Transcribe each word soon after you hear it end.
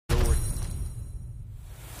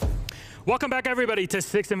Welcome back, everybody, to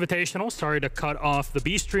Six Invitational. Sorry to cut off the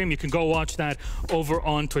B stream. You can go watch that over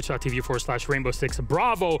on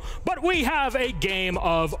twitch.tv/Rainbow6Bravo. But we have a game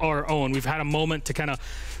of our own. We've had a moment to kind of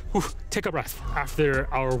take a breath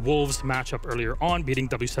after our Wolves matchup earlier on, beating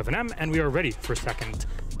W7M, and we are ready for a second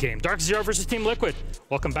game. DarkZero versus Team Liquid.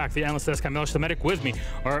 Welcome back. The analyst desk, Kamil Shlemetic with me.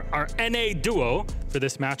 Our NA duo for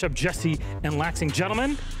this matchup, Jesse and Laxing.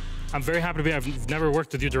 Gentlemen, I'm very happy to be. I've never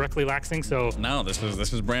worked with you directly, Laxing, so no, this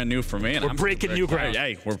is brand new for me. And we're breaking new ground.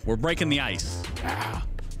 Hey, we're breaking the ice. Yeah,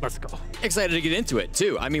 let's go. Excited to get into it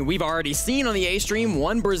too. I mean, we've already seen on the A stream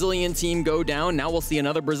one Brazilian team go down. Now we'll see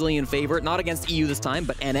another Brazilian favorite, not against EU this time,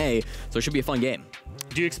 but NA. So it should be a fun game.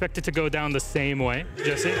 Do you expect it to go down the same way,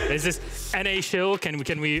 Jesse? Is this NA shill? Can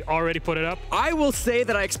we already put it up? I will say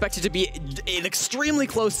that I expect it to be an extremely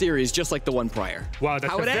close series, just like the one prior. Wow,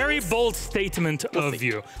 that's a very bold statement of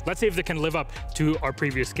you. Let's see if they can live up to our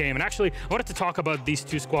previous game. And actually, I wanted to talk about these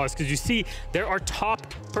two squads because you see there are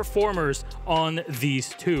top performers on these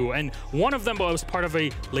two. And one of them was part of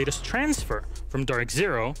a latest transfer from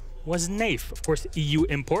DarkZero. Was Nafe, of course, EU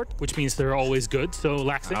import, which means they're always good. So,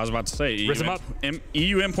 Laxing, I was about to say,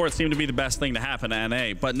 EU imports seem to be the best thing to happen to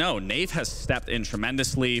NA. But no, Nafe has stepped in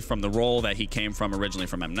tremendously from the role that he came from originally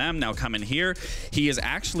from MM. Now coming here, he is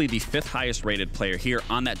actually the 5th highest rated player here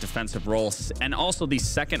on that defensive role, and also the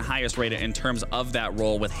 2nd highest rated in terms of that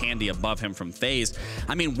role with Handy above him from FaZe.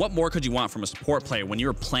 I mean, what more could you want from a support player when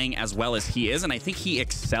you're playing as well as he is? And I think he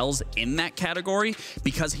excels in that category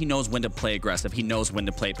because he knows when to play aggressive. He knows when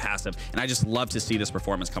to play passive. And I just love to see this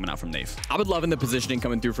performance coming out from Nafe. I would love in the positioning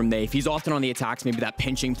coming through from Nafe. He's often on the attacks, maybe that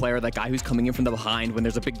pinching player, that guy who's coming in from the behind when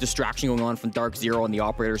there's a big distraction going on from DarkZero and the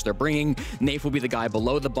operators they're bringing. Nafe will be the guy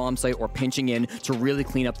below the bomb site or pinching in to really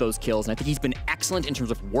clean up those kills. And I think he's been excellent in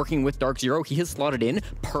terms of working with DarkZero. He has slotted in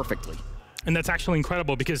perfectly. And that's actually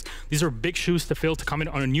incredible because these are big shoes to fill to come in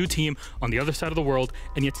on a new team on the other side of the world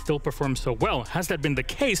and yet still perform so well. Has that been the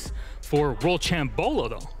case for world champ Bolo,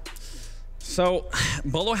 though? So,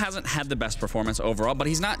 Bolo hasn't had the best performance overall, but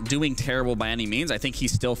he's not doing terrible by any means. I think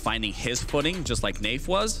he's still finding his footing, just like Nafe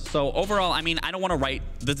was. So, overall, I mean, I don't want to write...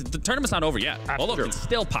 The tournament's not over yet. Bolo can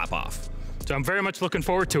still pop off. So I'm very much looking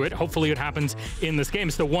forward to it. Hopefully it happens in this game.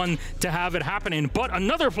 It's the one to have it happen in. But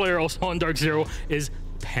another player also on DarkZero is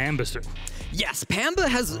Pambasu. Yes, Pamba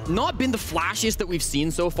has not been the flashiest that we've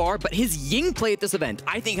seen so far, but his Ying play at this event,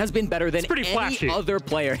 I think, has been better than any other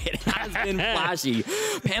player. It has been flashy.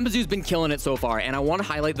 Pambazu's been killing it so far, and I want to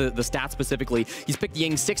highlight the stats specifically. He's picked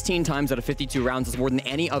Ying 16 times out of 52 rounds. That's more than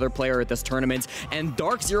any other player at this tournament, and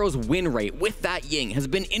DarkZero's win rate with that Ying has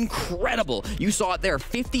been incredible. You saw it there,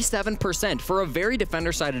 57%. For a very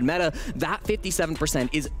defender-sided meta, that 57%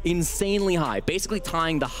 is insanely high, basically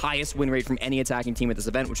tying the highest win rate from any attacking team at this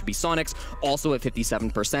event, which would be Sonic's, also at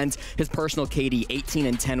 57%. His personal KD, 18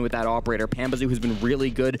 and 10 with that operator. Pambasu has been really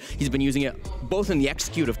good. He's been using it both in the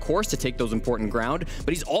execute, of course, to take those important ground,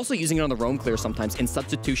 but he's also using it on the roam clear sometimes in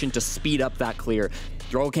substitution to speed up that clear.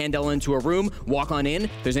 Throw a Candela into a room, walk on in.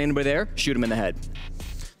 If there's anybody there, shoot him in the head.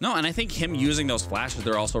 No, and I think him using those flashes,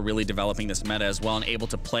 they're also really developing this meta as well and able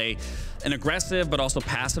to play an aggressive but also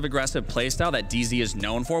passive-aggressive playstyle that DZ is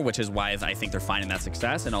known for, which is why I think they're finding that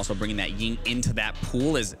success, and also bringing that Ying into that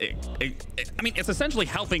pool is, I mean, it's essentially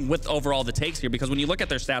helping with overall the takes here, because when you look at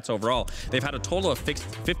their stats overall, they've had a total of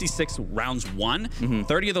 56 rounds won.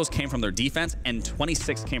 30 of those came from their defense, and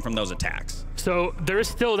 26 came from those attacks. So there is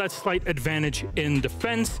still that slight advantage in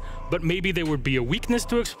defense, but maybe there would be a weakness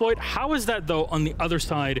to exploit. How is that, though, on the other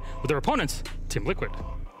side with their opponents, Team Liquid?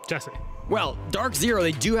 Jesse. Well, DarkZero,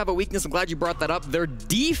 they do have a weakness. I'm glad you brought that up. Their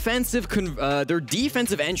defensive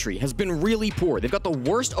entry has been really poor. They've got the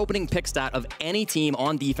worst opening pick stat of any team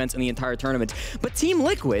on defense in the entire tournament. But Team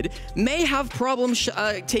Liquid may have problems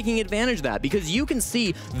taking advantage of that, because you can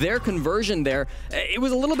see their conversion there. It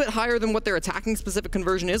was a little bit higher than what their attacking specific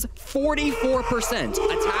conversion is. 44%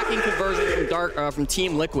 attacking conversion from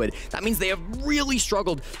Team Liquid. That means they have really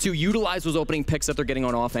struggled to utilize those opening picks that they're getting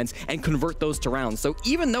on offense and convert those to rounds. So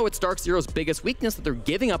even though it's DarkZero's biggest weakness that they're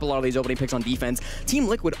giving up a lot of these opening picks on defense, Team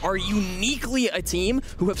Liquid are uniquely a team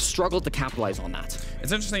who have struggled to capitalize on that.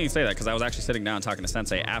 It's interesting you say that, because I was actually sitting down talking to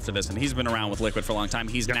Sensei after this, and he's been around with Liquid for a long time.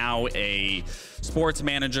 He's now a sports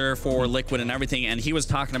manager for Liquid and everything, and he was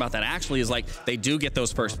talking about that actually is like they do get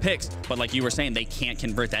those first picks, but like you were saying, they can't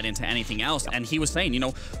convert that into anything else. And he was saying, you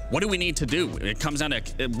know, what do we need to do? It comes down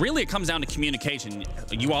to, really it comes down to communication.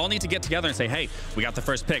 You all need to get together and say, hey, we got the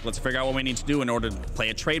first pick. Let's figure out what we need to do in order to play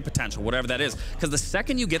a trade potential. or whatever that is. Because the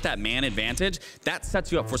second you get that man advantage, that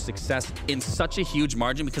sets you up for success in such a huge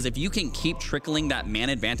margin, because if you can keep trickling that man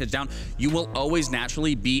advantage down, you will always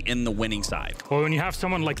naturally be in the winning side. Well, when you have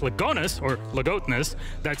someone like Lagonis or Lagotness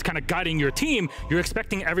that's kind of guiding your team, you're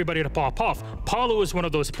expecting everybody to pop off. Paulo is one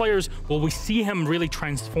of those players. Will we see him really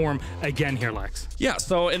transform again here, Lex? Yeah,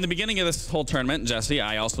 so in the beginning of this whole tournament, Jesse,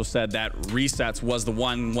 I also said that resets was the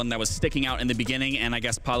one that was sticking out in the beginning, and I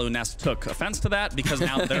guess Paulo and Ness took offense to that, because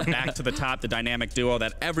now they're back to the top, the dynamic duo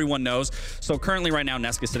that everyone knows. So currently right now,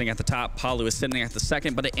 Ness is sitting at the top, Paulo is sitting at the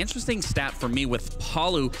second, but an interesting stat for me with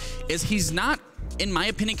Paulo is he's not, in my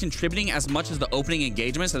opinion, contributing as much as the opening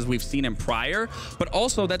engagements as we've seen in prior, but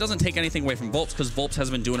also that doesn't take anything away from Volps, because Volps has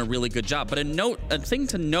been doing a really good job. But a thing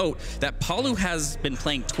to note that Paulo has been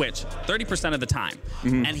playing Twitch 30% of the time,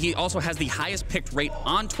 and he also has the highest picked rate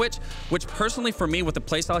on Twitch, which personally for me, with the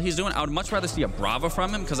playstyle he's doing, I would much rather see a Brava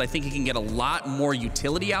from him, because I think he can get a lot more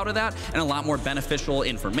utility out of that and a lot more beneficial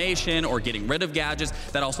information or getting rid of gadgets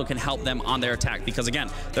that also can help them on their attack, because again,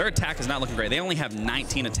 their attack is not looking great. They only have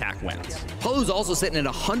 19 attack wins. Paulo's also sitting at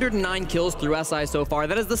 109 kills through SI so far.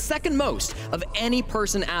 That is the second most of any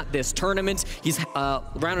person at this tournament. He's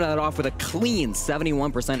rounded that off with a clean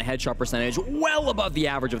 71% headshot percentage, well above the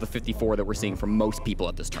average of the 54 that we're seeing from most people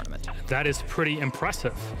at this tournament. That is pretty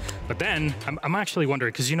impressive. But then I'm actually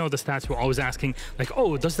wondering, because you know the stats we're always asking, like,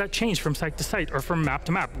 oh, does that change from site to site or from map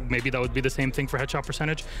to map? Maybe that would be the same thing for headshot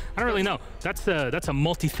percentage. I don't really know. That's a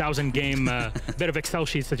multi-thousand game bit of Excel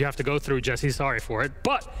sheets that you have to go through, Jesse. Sorry for it.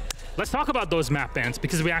 But let's talk about those map bans,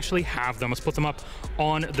 because we actually have them. Let's put them up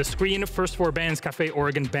on the screen. First four bans: Cafe,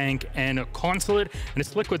 Oregon, Bank, and Consulate. And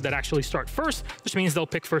it's Liquid that actually start first, which means they'll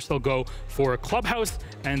pick first. They'll go for Clubhouse,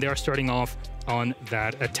 and they are starting off on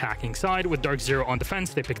that attacking side with DarkZero on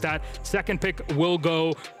defense. They pick that. Second pick will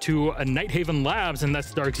go to Nighthaven Labs, and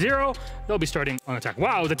that's DarkZero. They'll be starting on attack.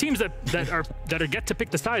 Wow, the teams that are get to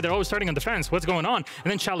pick the side, they're always starting on defense. What's going on?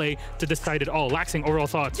 And then Chalet to decide it all. Laxing, overall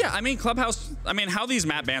thoughts? Yeah, I mean, Clubhouse, I mean, how these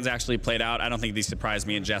map bans actually played out, I don't think these surprised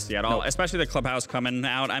me and Jesse at all, nope. Especially the Clubhouse coming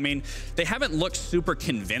out. I mean, they haven't looked super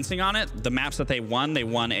convincing on it. The maps that they won a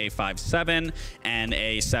 5-7 and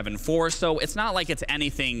a 7-4, so it's not like it's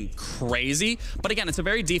anything crazy. But again, it's a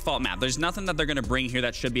very default map. There's nothing that they're going to bring here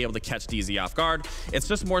that should be able to catch DZ off guard. It's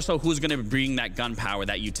just more so who's going to bring that gunpowder,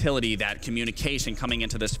 that utility, that communication coming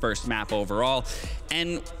into this first map overall.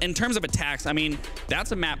 And in terms of attacks, I mean,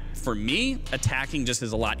 that's a map for me. Attacking just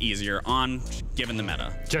is a lot easier on given the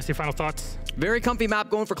meta. Jesse, final thoughts? Very comfy map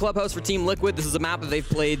going for Clubhouse for Team Liquid. This is a map that they've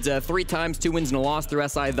played 3 times, 2 wins and a loss through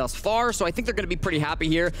SI thus far, so I think they're going to be pretty happy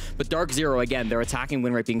here. But DarkZero, again, their attacking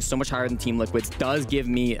win rate being so much higher than Team Liquid's does give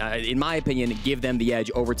me, in my opinion, give them the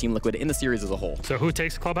edge over Team Liquid in the series as a whole. So who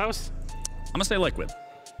takes Clubhouse? I'm going to say Liquid.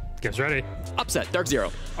 Guys ready? Upset,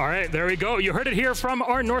 DarkZero. All right, there we go. You heard it here from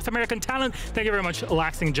our North American talent. Thank you very much,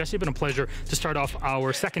 Laxing and Jesse. It's been a pleasure to start off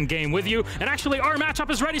our second game with you. And actually, our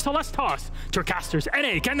matchup is ready, so let's toss to our casters.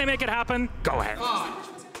 NA, can they make it happen? Go ahead. 5,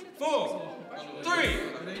 4, 3,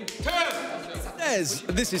 2.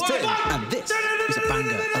 This is Tim, and this is a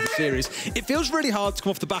banger of the series. It feels really hard to come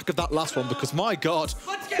off the back of that last one because, my God,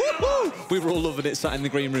 we were all loving it, sat in the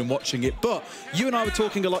green room watching it. But you and I were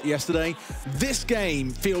talking a lot yesterday. This game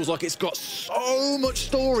feels like it's got so much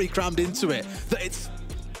story crammed into it that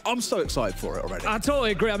I'm so excited for it already. I totally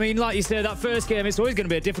agree. I mean, like you said, that first game, it's always going to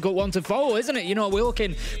be a difficult one to follow, isn't it? You know, we're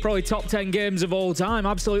looking probably top 10 games of all time.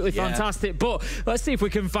 Absolutely fantastic. But let's see if we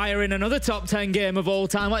can fire in another top 10 game of all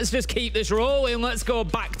time. Let's just keep this rolling. Let's go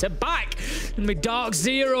back to back. It's going to be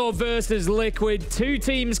DarkZero versus Liquid. 2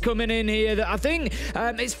 teams coming in here that I think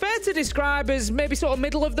it's fair to describe as maybe sort of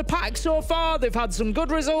middle of the pack so far. They've had some good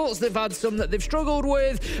results. They've had some that they've struggled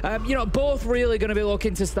with. You know, both really going to be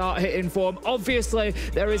looking to start hitting form. Obviously,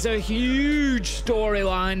 there is a huge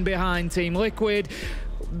storyline behind Team Liquid.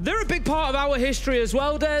 They're a big part of our history as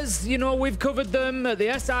well, Des. You know, we've covered them at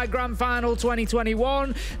the SI Grand Final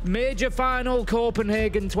 2021, Major Final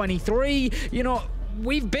Copenhagen 23. You know,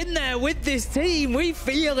 we've been there with this team. We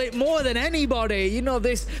feel it more than anybody. You know,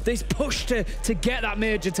 this push to get that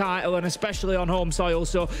major title, and especially on home soil.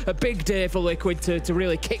 So a big day for Liquid to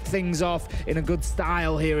really kick things off in a good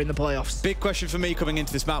style here in the playoffs. Big question for me coming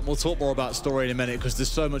into this map. We'll talk more about story in a minute because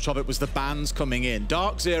there's so much of it was the bans coming in.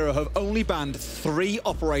 DarkZero have only banned 3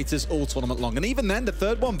 operators all tournament long. And even then, the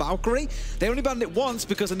third one, Valkyrie, they only banned it once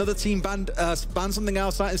because another team banned something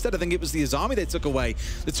else instead. I think it was the Azami they took away.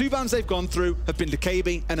 The 2 bans they've gone through have been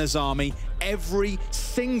KB and Azami every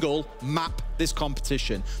single map this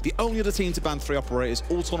competition. The only other team to ban 3 operators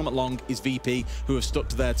all tournament long is VP, who have stuck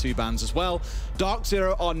to their 2 bans as well.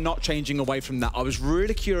 DarkZero are not changing away from that. I was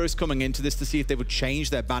really curious coming into this to see if they would change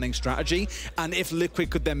their banning strategy and if Liquid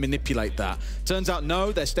could then manipulate that. Turns out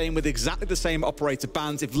no, they're staying with exactly the same operator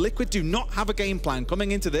bans. If Liquid do not have a game plan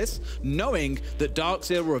coming into this, knowing that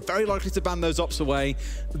DarkZero are very likely to ban those ops away,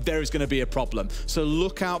 there is going to be a problem. So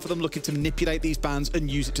look out for them looking to manipulate these bans and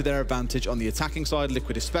use it to their advantage on the attacking side,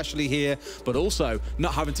 Liquid especially here, but also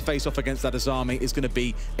not having to face off against that Azami is going to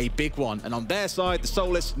be a big one. And on their side, the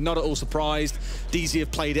Soulless, not at all surprised. DZ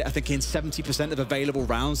have played it, I think, in 70% of available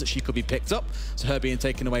rounds that she could be picked up, so her being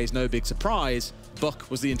taken away is no big surprise. Buck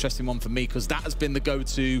was the interesting one for me because that has been the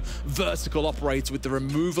go-to vertical operator with the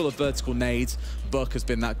removal of vertical nades. Buck has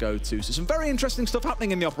been that go-to. So some very interesting stuff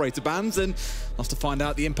happening in the operator bans, and I'll have to find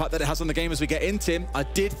out the impact that it has on the game as we get into. I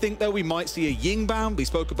did think, though, we might see a Ying ban. We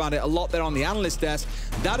spoke about it a lot there on the analyst desk.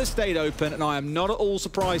 That has stayed open, and I am not at all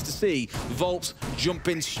surprised to see Volps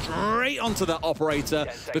jumping straight onto that operator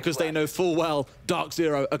because they know full well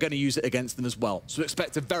DarkZero are going to use it against them as well. So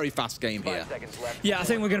expect a very fast game here. Yeah, I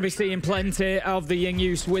think we're going to be seeing plenty of the Ying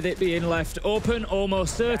use with it being left open,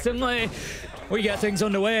 almost certainly. We get things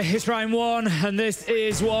underway. It's round 1, and this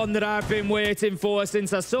is one that I've been waiting for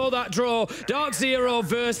since I saw that draw. DarkZero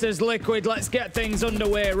versus Liquid. Let's get things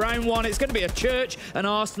underway. Round 1, it's going to be a Church and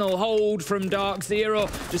Arsenal hold from DarkZero.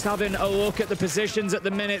 Just having a look at the positions at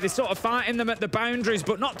the minute. They're sort of fighting them at the boundaries,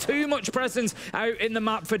 but not too much presence out in the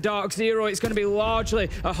map for DarkZero. It's going to be largely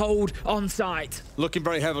a hold on site. Looking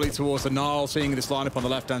very heavily towards the Nile, seeing this lineup on the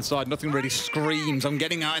left-hand side. Nothing really screams, I'm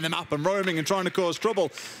getting out in the map and roaming and trying to cause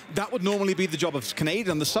trouble. That would normally be the job of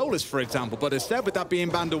Canadian and the Soulless, for example, but instead, with that being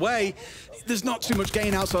banned away, there's not too much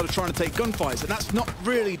gain outside of trying to take gunfights, and that's not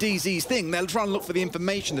really DZ's thing. They're trying to look for the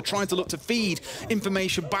information. They're trying to look to feed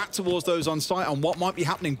information back towards those on site on what might be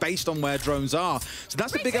happening based on where drones are. So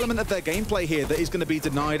that's a big element of their gameplay here that is going to be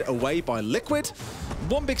denied away by Liquid.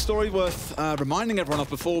 One big story worth reminding everyone of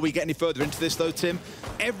before we get any further into this, though, Tim.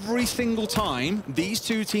 Every single time these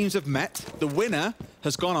 2 teams have met, the winner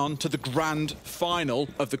has gone on to the grand final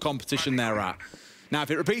of the competition they're at. Now, if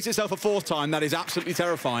it repeats itself a 4th time, that is absolutely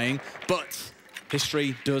terrifying, but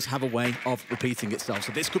history does have a way of repeating itself.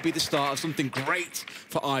 So this could be the start of something great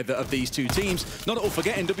for either of these 2 teams. Not at all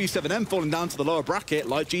forgetting W7M falling down to the lower bracket,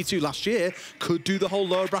 like G2 last year, could do the whole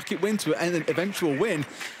lower bracket win to an eventual win.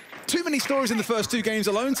 Too many stories in the first 2 games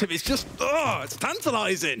alone, Tim. It's just, it's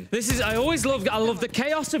tantalizing. This is, I love the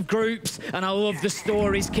chaos of groups, and I love the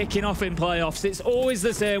stories kicking off in playoffs. It's always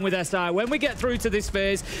the same with SI. When we get through to this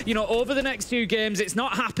phase, you know, over the next 2 games, it's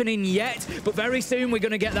not happening yet, but very soon we're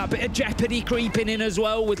going to get that bit of jeopardy creeping in as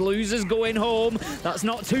well, with losers going home. That's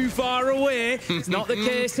not too far away. It's not the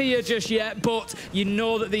case here just yet, but you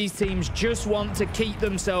know that these teams just want to keep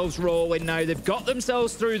themselves rolling now. They've got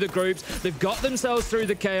themselves through the groups. They've got themselves through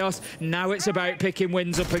the chaos. Now it's about picking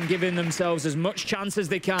wins up and giving themselves as much chance as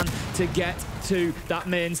they can to get to that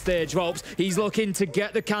main stage. Volps, he's looking to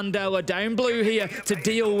get the Candela down blue here to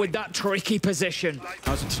deal with that tricky position.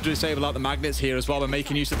 I was to disable out the magnets here as well by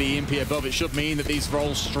making use of the EMP above. It should mean that these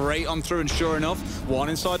roll straight on through, and sure enough, 1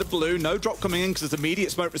 inside of blue. No drop coming in because there's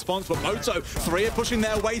immediate smoke response, but Moto, 3 are pushing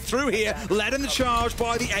their way through here, led in the charge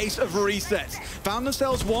by the ace of resets. Found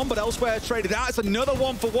themselves 1, but elsewhere traded out. It's another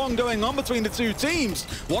 1-for-1 going on between the 2 teams.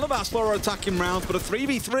 One of our slower attacking rounds, but a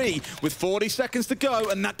 3v3 with 40 seconds to go,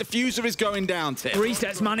 and that diffuser is going down, Tim.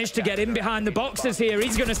 Resets managed to get in behind the boxes here.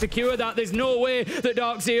 He's going to secure that. There's no way that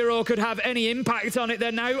DarkZero could have any impact on it.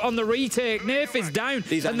 They're now on the retake. Naif is down,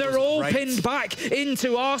 and they're all pinned back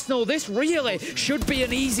into Arsenal. This really should be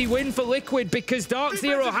an easy win for Liquid because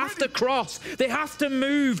DarkZero have to cross. They have to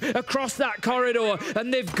move across that corridor,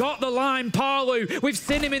 and they've got the line. Parlu, we've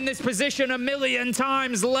seen him in this position a million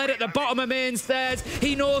times, led at the bottom of main stairs.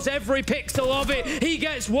 He knows every pixel of it. He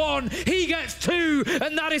gets 1, he gets 2,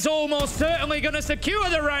 and that is almost certainly going to secure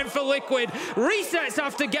the round for Liquid. Resets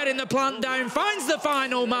after getting the plant down, finds the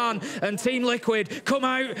final man, and Team Liquid come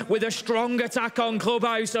out with a strong attack on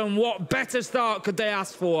Clubhouse, and what better start could they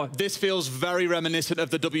ask for? This feels very reminiscent of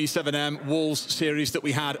the W7M Wolves series that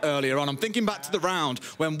we had earlier on. I'm thinking back to the round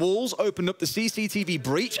when Wolves opened up the CCTV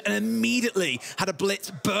breach and immediately had a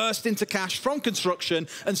blitz burst into cash from construction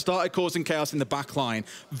and started causing chaos in the back line.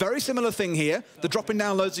 Very similar thing here. They're dropping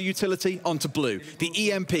down loads of utility onto blue.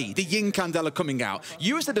 The EMP, the Yin Candela coming out.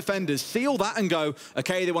 You as the defenders see all that and go,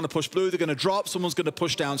 okay, they want to push blue, they're going to drop, someone's going to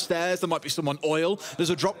push downstairs, there might be someone oil, there's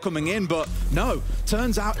a drop coming in, but no,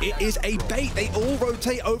 turns out it is a bait. They all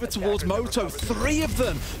rotate over towards Moto. 3 of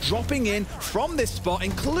them dropping in from this spot,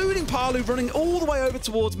 including Palu running all the way over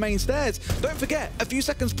towards main stairs. Don't forget, a few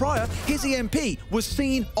seconds prior, his EMP was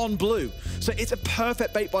seen on blue. So it's a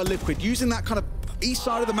perfect bait by Liquid, using that kind of east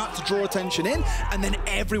side of the map to draw attention in, and then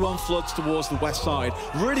everyone floods towards the west side.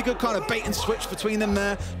 Really good kind of bait and switch between them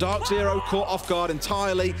there. DarkZero caught off guard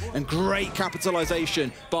entirely, and great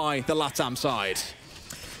capitalization by the LATAM side.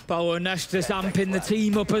 Paolo and Nesh just amping the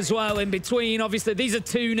team up as well in between. Obviously, these are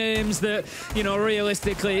 2 names that, you know,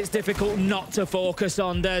 realistically, it's difficult not to focus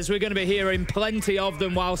on. Des, we're going to be hearing plenty of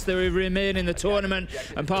them whilst they remain in the tournament.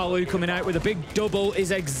 And Paolo coming out with a big double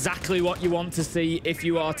is exactly what you want to see if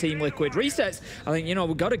you are Team Liquid. Resets, I think, you know,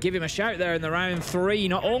 we've got to give him a shout there in the round 3.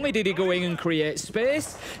 Not only did he go in and create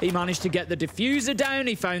space, he managed to get the diffuser down.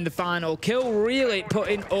 He found the final kill, really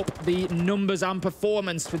putting up the numbers and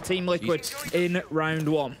performance for Team Liquid in round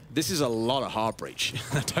 1. This is a lot of hard breach.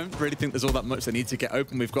 I don't really think there's all that much they need to get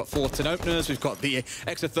open. We've got 4 tin openers, we've got the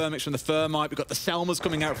exothermics from the Thermite, we've got the Selmas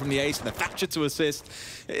coming out from the Ace and the Thatcher to assist.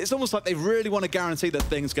 It's almost like they really want to guarantee that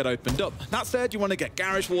things get opened up. That said, you want to get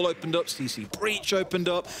Garage Wall opened up, CC Breach opened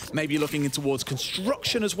up, maybe you're looking in towards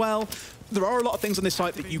construction as well. There are a lot of things on this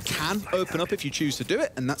site that you can open up if you choose to do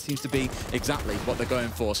it, and that seems to be exactly what they're going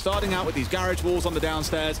for. Starting out with these garage walls on the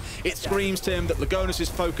downstairs, it screams to him that Lagonis'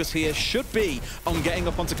 focus here should be on getting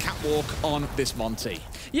up onto Catwalk on this Monty.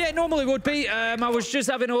 Yeah, it normally would be. I was just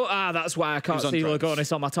having that's why I can't see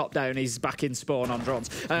Lagonis on my top down. He's back in spawn on drones,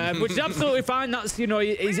 which is absolutely fine. That's, you know,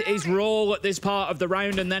 his role at this part of the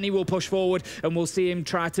round, and then he will push forward, and we'll see him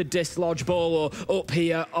try to dislodge Bolo up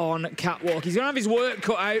here on Catwalk. He's going to have his work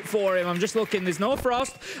cut out for him. I'm just looking, there's no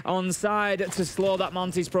Frost on side to slow that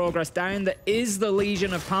Monty's progress down. There is the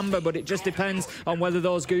Legion of Pamba, but it just depends on whether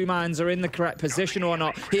those goo mines are in the correct position or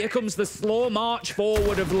not. Here comes the slow march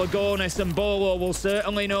forward of Lagonis, and Bolo will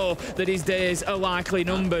certainly know that his days are likely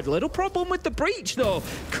numbered. Little problem with the breach, though.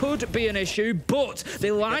 Could be an issue, but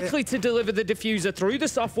they're likely to deliver the diffuser through the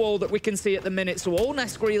soft wall that we can see at the minute, so all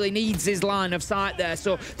Nesk really needs is line of sight there,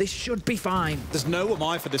 so this should be fine. There's no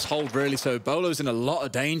MI for this hold, really, so Bolo's in a lot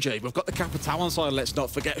of danger. We've got the Capital on side, let's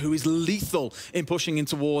not forget, who is lethal in pushing in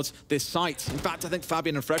towards this site. In fact, I think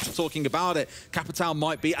Fabian and Fresh are talking about it. Capital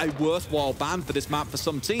might be a worthwhile ban for this map for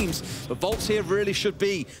some teams, but Volts here really should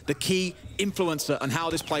be the key influencer on how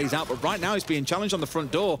this plays out. But right now, he's being challenged on the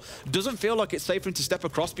front door. Doesn't feel like it's safe for him to step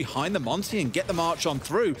across behind the Monty and get the march on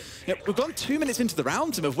through. You know, we've gone 2 minutes into the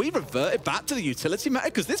round, Tim. Have we reverted back to the utility meta?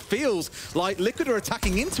 Because this feels like Liquid are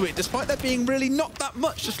attacking into it, despite there being really not that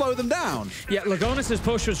much to slow them down. Yeah, Lagonis'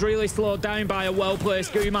 push was really slowed down by a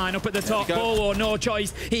well-placed goo mine up at the top. Bolo, no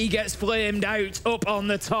choice. He gets flamed out up on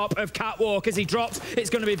the top of Catwalk. As he drops, it's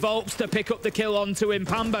going to be Volps to pick up the kill onto him.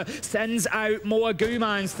 Pamba sends out more goo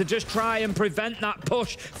mines to just try and prevent that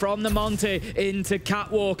push from the Monty into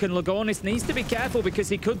Catwalk, and Lagonis needs to be careful because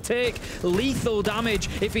he could take lethal damage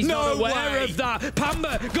if he's not aware of that.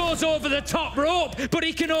 Pamba goes over the top rope, but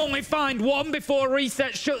he can only find one before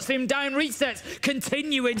Reset shuts him down. Reset's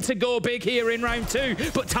continuing to go big here in round 2,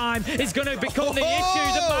 but time is going to become the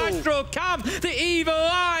issue. The Maestro Cam, the evil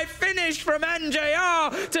eye finish from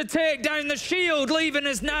NJR to take down the shield, leaving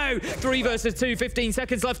us now 3 versus 2, 15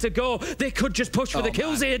 seconds left to go. They could just push for the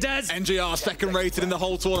kills here, Des. NJR second rated in the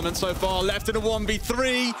whole tournament so far, left in a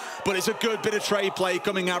 1v3, but it's a good bit of trade play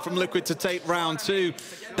coming out from Liquid to take round 2.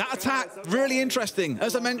 That attack, really interesting.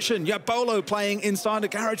 As I mentioned, you have Bolo playing inside a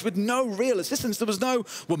garage with no real assistance. There was no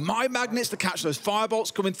my magnets to catch those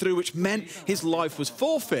firebolts coming through, which meant his life was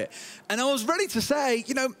forfeit. And I was ready to say,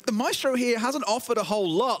 you know, the Maestro here hasn't offered a whole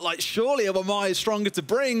lot. Like, surely Obama is stronger to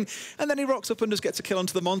bring. And then he rocks up and just gets a kill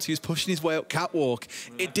onto the Monty, who's pushing his way up Catwalk.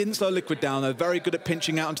 It didn't slow Liquid down. They're very good at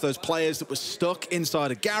pinching out into those players that were stuck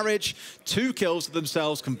inside a garage. 2 kills to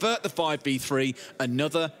themselves, convert the 5v3.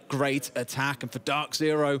 Another great attack. And for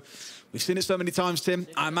DarkZero, we've seen it so many times, Tim.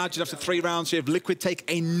 I imagine after 3 rounds, you have Liquid take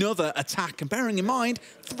another attack. And bearing in mind,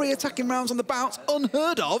 3 attacking rounds on the bounce,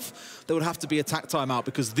 unheard of, there would have to be attack timeout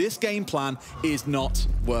because this game plan is not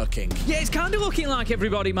working. Yeah, it's kind of looking like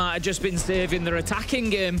everybody might have just been saving their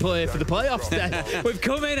attacking gameplay for the playoffs then. We've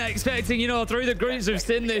come in expecting, you know, through the groups we've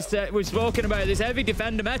seen this, we've spoken about this heavy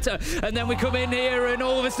defender meta, and then we come in here and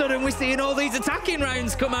all of a sudden we're seeing all these attacking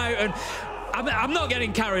rounds come out, and I'm not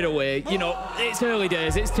getting carried away. You know, it's early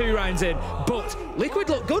days. It's 2 rounds in. But Liquid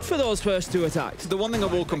looked good for those first 2 attacks. The one thing I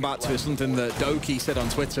will come back to is something that Doki said on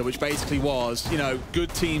Twitter, which basically was, you know, good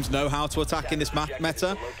teams know how to attack in this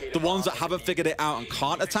meta. The ones that haven't figured it out and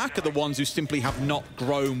can't attack are the ones who simply have not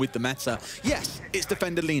grown with the meta. Yes, it's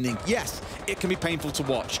defender leaning. Yes, it can be painful to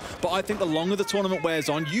watch. But I think the longer the tournament wears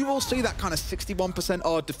on, you will see that kind of 61%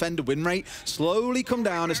 odd defender win rate slowly come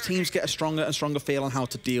down as teams get a stronger and stronger feel on how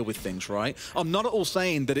to deal with things, right? I'm not at all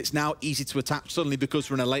saying that it's now easy to attack suddenly because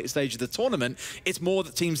we're in a later stage of the tournament. It's more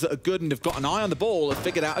that teams that are good and have got an eye on the ball have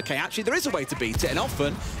figured out, okay, actually there is a way to beat it, and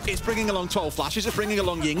often it's bringing along 12 flashes, it's bringing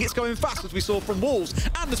along Ying, it's going fast as we saw from Wolves,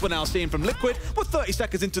 and as we're now seeing from Liquid. We're 30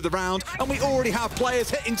 seconds into the round, and we already have players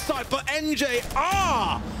hitting sight, but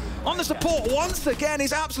NJR on the support once again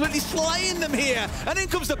is absolutely slaying them here. And in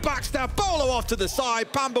comes the backstab. Bolo off to the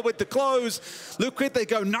side. Pamba with the close. Liquid, they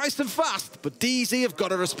go nice and fast, but DZ have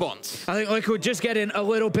got a response. I think Liquid just getting a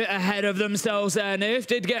little bit ahead of themselves there. Nerf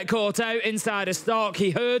did get caught out inside a stock.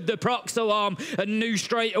 He heard the prox alarm and knew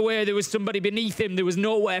straight away there was somebody beneath him. There was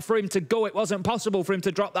nowhere for him to go. It wasn't possible for him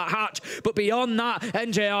to drop that hatch. But beyond that,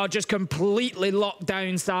 NJR just completely locked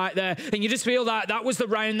down sight there. And you just feel that that was the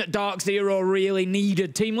round that DarkZero really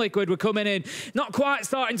needed. Team Liquid were coming in, not quite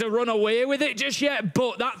starting to run away with it just yet,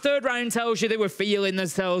 but that 3rd round tells you they were feeling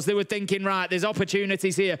themselves. They were thinking, right, there's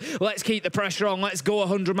opportunities here. Let's keep the pressure on. Let's go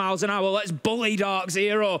 100 miles an hour. Let's bully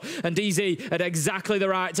DarkZero. And DZ at exactly the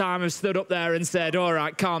right time have stood up there and said, all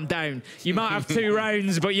right, calm down. You might have 2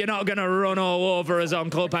 rounds, but you're not going to run all over us on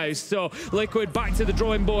Clubhouse. So Liquid back to the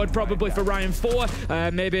drawing board probably for round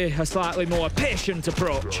 4. Maybe a slightly more patient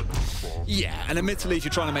approach. Yeah, and admittedly, if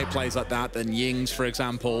you're trying to make plays like that, then Yings, for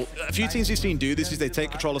example, a few teams you've seen do this is they take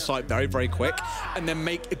control of site very, very quick and then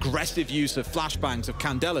make aggressive use of flashbangs, of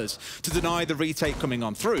candelas, to deny the retake coming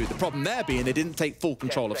on through. The problem there being they didn't take full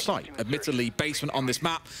control of site. Admittedly, basement on this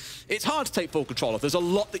map, it's hard to take full control of. There's a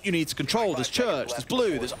lot that you need to control. There's Church, there's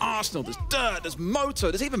Blue, there's Arsenal, there's Dirt, there's Moto,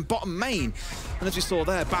 there's even bottom main. And as we saw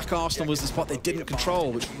there, back Arsenal was the spot they didn't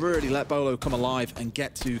control, which really let Bolo come alive and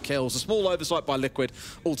get 2 kills. A small oversight by Liquid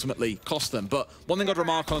ultimately cost them. But one thing I'd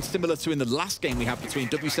remark on, similar to in the last game we had between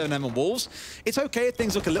W7M and Wolves, it's okay if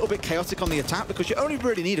things look a little bit chaotic on the attack because you only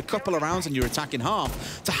really need a couple of rounds in your attacking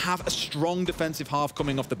half to have a strong defensive half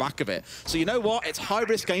coming off the back of it. So you know what? It's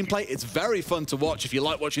high-risk gameplay. It's very fun to watch if you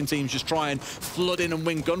like watching teams just try and flood in and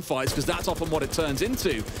win gunfights because that's often what it turns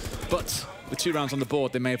into. But with 2 rounds on the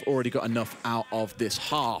board, they may have already got enough out of this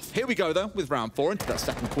half. Here we go, though, with round 4 into that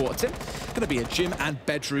 2nd quarter. Going to be a gym and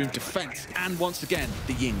bedroom defense. And once again,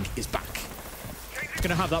 the Ying is back. Going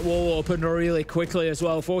to have that wall open really quickly as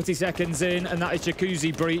well. 40 seconds in, and that is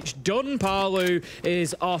Jacuzzi breach done. Palu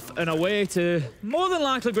is off and away to more than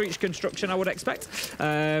likely breach construction, I would expect.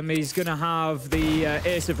 He's going to have the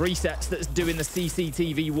Ace of Resets that's doing the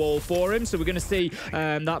CCTV wall for him. So we're going to see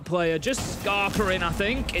that player just scarpering, I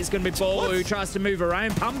think. It's going to be Bolo who tries to move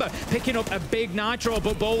around. Pamba picking up a big nitro,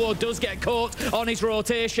 but Bolo does get caught on his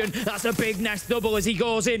rotation. That's a big nest double as he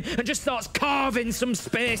goes in and just starts carving some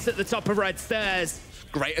space at the top of red stairs.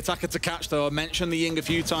 Great attacker to catch, though. I mentioned the Ying a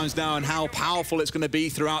few times now and how powerful it's going to be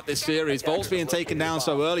throughout this series. Volt's being taken down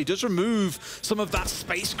so early does remove some of that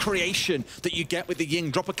space creation that you get with the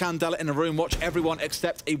Ying. Drop a Candela in a room, watch everyone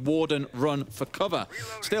except a Warden run for cover.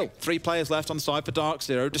 Still, 3 players left on the side for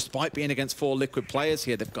DarkZero, despite being against 4 Liquid players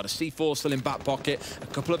here. They've got a C4 still in back pocket, a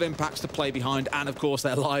couple of impacts to play behind, and of course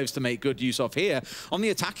their lives to make good use of here. On the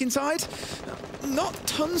attacking side, not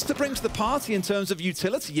tons to bring to the party in terms of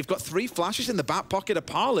utility. You've got 3 flashes in the back pocket of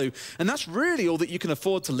Palu, and that's really all that you can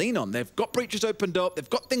afford to lean on. They've got breaches opened up, they've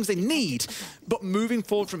got things they need, but moving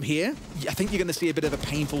forward from here, I think you're going to see a bit of a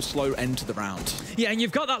painful, slow end to the round. Yeah, and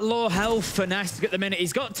you've got that low health for Nest at the minute.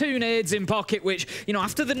 He's got 2 nades in pocket, which, you know,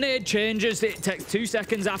 after the nade changes, it takes 2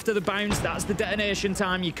 seconds after the bounce. That's the detonation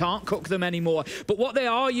time. You can't cook them anymore. But what they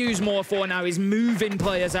are used more for now is moving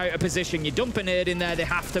players out of position. You dump a nade in there, they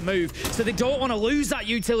have to move. So they don't want to lose that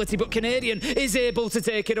utility, but Canadian is able to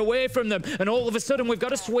take it away from them. And all of a sudden, we've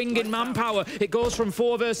got a swing in manpower. It goes from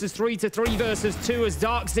 4 versus 3 to 3 versus 2 as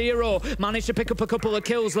DarkZero managed to pick up a couple of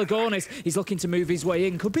kills. Lagonis, he's looking to move his way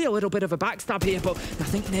in. Could be a little bit of a backstab here, but I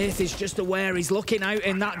think Nath is just aware. He's looking out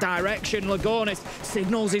in that direction. Lagonis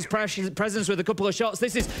signals his presence with a couple of shots.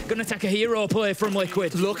 This is going to take a hero play from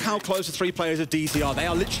Liquid. Look how close the 3 players of DZ are. They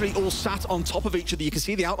are literally all sat on top of each other. You can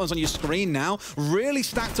see the outlines on your screen now. Really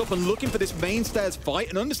stacked up and looking for this main stairs fight,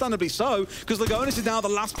 and understandably so, because Lagonis is now the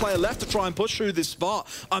last player left to try and push through this spot.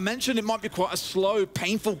 I mentioned it might be quite a slow,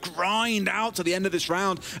 painful grind out to the end of this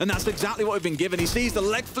round, and that's exactly what we've been given. He sees the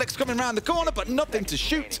leg flicks coming around the corner, but nothing to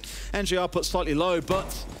shoot. NJR put slightly low,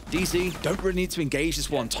 but DZ don't really need to engage this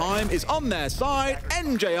one. Time is on their side.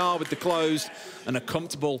 NJR with the close and a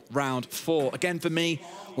comfortable round 4. Again, for me,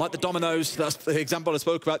 like the dominoes, that's the example I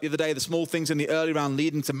spoke about the other day, the small things in the early round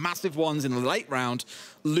leading to massive ones in the late round.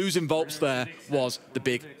 Losing Volps there was the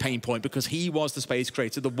big pain point because he was the space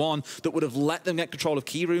creator, the one that would have let them get control of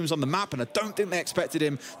key rooms on the map, and I don't think they expected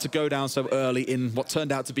him to go down so early in what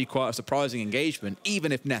turned out to be quite a surprising engagement,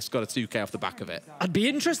 even if Ness got a 2K off the back of it. I'd be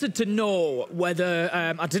interested to know whether,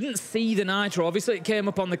 I didn't see the Nitro, obviously it came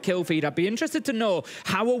up on the kill feed, I'd be interested to know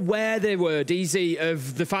how aware they were, DZ,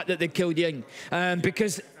 of the fact that they killed Ying,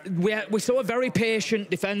 because we saw a very patient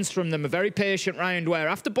defense from them, a very patient round where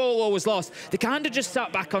after Bolo was lost, they kind of just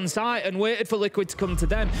sat back on site and waited for Liquid to come to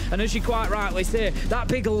them. And as you quite rightly say, that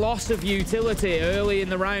big loss of utility early in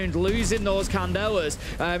the round, losing those Candelas,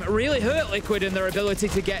 really hurt Liquid and their ability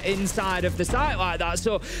to get inside of the site like that.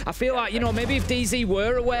 So I feel like, you know, maybe if DZ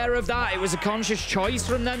were aware of that, it was a conscious choice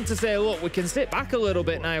from them to say, look, we can sit back a little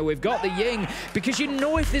bit now. We've got the Ying, because you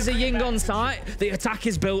know if there's a Ying on site, the attack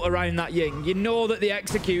is built around that Ying. You know that the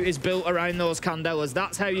execute is built around those Candelas.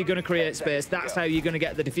 That's how you're going to create space. That's how you're going to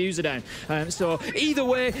get the diffuser down. So either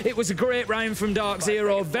way, it was a great round from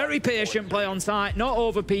DarkZero. Very patient play on site, not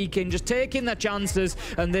over peaking, just taking their chances,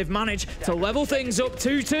 and they've managed to level things up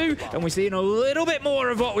 2-2, and we're seeing a little bit more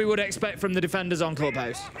of what we would expect from the defenders on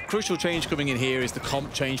Clubhouse. Crucial change coming in here is the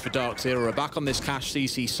comp change for DarkZero. We're back on this Cash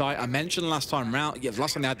CC site. I mentioned last time round, yeah,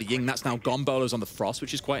 last time they had the Ying, that's now gone. Bolo's on the Frost,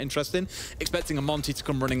 which is quite interesting. Expecting a Monty to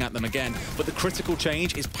come running at them again. But the critical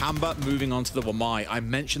change is Pamba moving on to the Wamai. I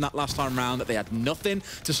mentioned that last time round that they had nothing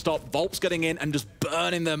to stop Volps getting in and just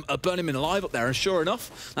burning them alive up there. And sure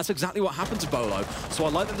enough, that's exactly what happened to Bolo. So I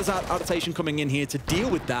like that there's adaptation coming in here to deal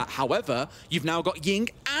with that. However, you've now got Ying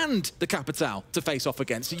and the Capitao to face off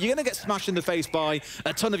against. So you're going to get smashed in the face by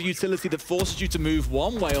a ton of utility that forces you to move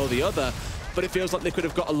one way or the other. But it feels like Liquid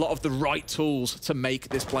have got a lot of the right tools to make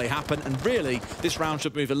this play happen. And really, this round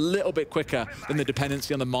should move a little bit quicker than the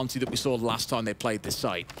dependency on the Monty that we saw last time they played this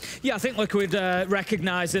site. Yeah, I think Liquid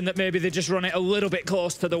recognising that maybe they just run it a little bit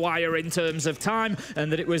close to the wire in terms of time,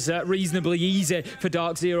 and that it was reasonably easy for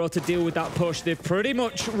DarkZero to deal with that push. They've pretty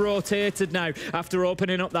much rotated now after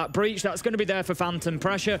opening up that breach. That's going to be there for Phantom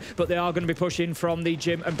pressure, but they are going to be pushing from the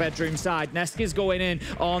gym and bedroom side. Neski's going in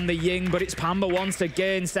on the Ying, but it's Pamba once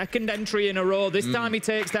again. Second entry in a row. This time he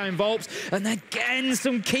takes down Volps, and again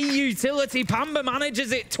some key utility. Pamba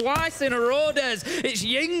manages it twice in a row, Des. It's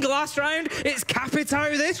Ying last round, it's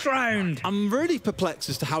Capitao this round. I'm really perplexed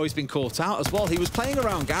as to how he's been caught out as well. He was playing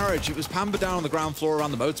around Garage. It was Pamba down on the ground floor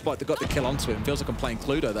around the motorbike that got the kill onto him. Feels like I'm playing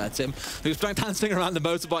Cluedo there, Tim. He was dancing around the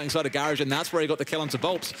motorbike inside of Garage, and that's where he got the kill onto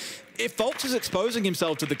Volps. If Volps is exposing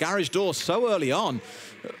himself to the Garage door so early on,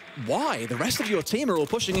 why? The rest of your team are all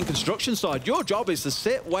pushing in construction side. Your job is to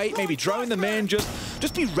sit, wait, maybe drone them in,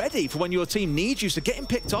 just be ready for when your team needs you. So getting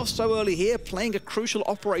picked off so early here, playing a crucial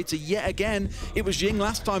operator yet again. It was Ying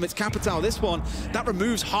last time, it's Capitao this one. That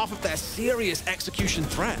removes half of their serious execution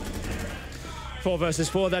threat. 4 versus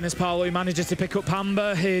 4 then as Paolo manages to pick up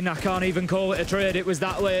Pamba in, I can't even call it a trade, it was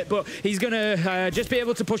that late, but he's going to just be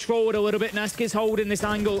able to push forward a little bit. Neski's holding this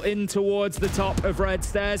angle in towards the top of Red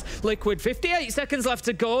Stairs. Liquid, 58 seconds left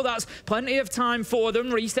to go, that's plenty of time for them.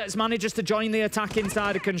 Resets manages to join the attack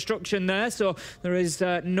inside of construction there, so there is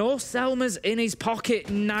no Selmas in his pocket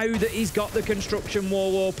now that he's got the construction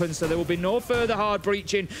wall open, so there will be no further hard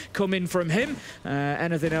breaching coming from him.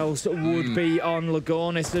 Anything else would be on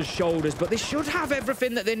Lagonis' shoulders, but they should have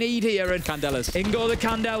everything that they need here. And Candelas. In go the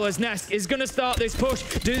Candelas. Ness is going to start this push.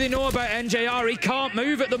 Do they know about NJR? He can't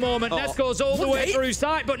move at the moment. Ness goes all the way through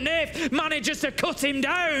sight, but Nath manages to cut him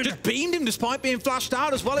down. Just beamed him despite being flashed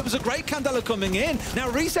out as well. It was a great Candela coming in. Now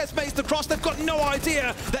Resets makes the cross. They've got no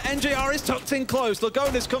idea that NJR is tucked in close.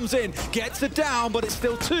 Lagonis comes in, gets it down, but it's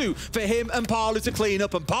still 2 for him and Palu to clean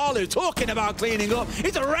up. And Palu, talking about cleaning up,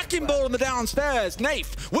 it's a wrecking ball on the downstairs.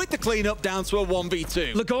 Nath with the cleanup down to a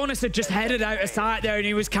 1v2. Lagonis had just headed out of sight there, and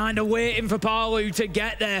he was kind of waiting for Palu to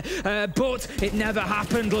get there, but it never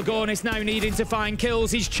happened. Lagonis now needing to find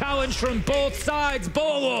kills. He's challenged from both sides.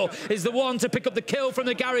 Bolo is the one to pick up the kill from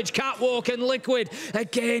the Garage catwalk, and Liquid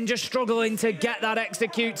again just struggling to get that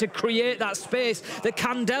execute to create that space. The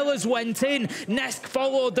Candelas went in, Nesk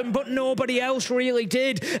followed them, but nobody else really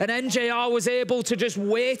did, and NJR was able to just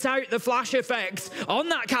wait out the flash effects on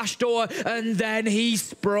that cash door, and then he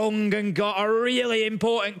sprung and got a really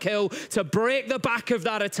important kill to bring break the back of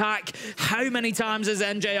that attack. How many times has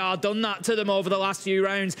NJR done that to them over the last few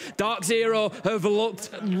rounds? DarkZero have looked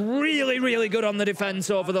really, really good on the defense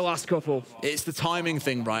over the last couple. It's the timing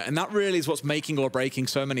thing, right? And that really is what's making or breaking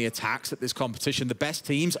so many attacks at this competition. The best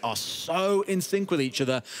teams are so in sync with each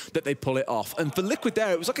other that they pull it off. And for Liquid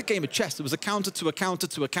there, it was like a game of chess. There was a counter to a counter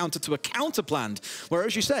to a counter to a counter planned. Where,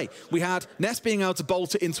 as you say, we had Ness being able to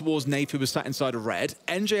bolt it in towards Nath, who was sat inside a red.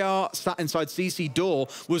 NJR sat inside CC door,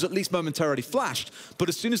 was at least momentarily flashed. But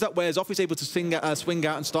as soon as that wears off, he's able to swing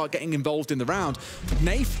out and start getting involved in the round.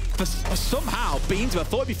 Nath somehow beamed him. I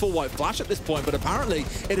thought it'd be full white flash at this point, but apparently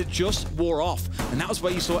it had just wore off. And that was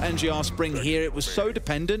where you saw NJR spring here. It was so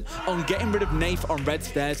dependent on getting rid of Nath on red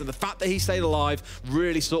stairs, and the fact that he stayed alive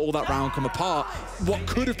really saw all that round come apart. What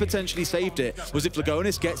could have potentially saved it was if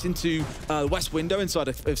Lagonis gets into west window inside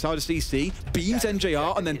of CC, beams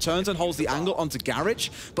NJR, and then turns and holds the angle onto Garage.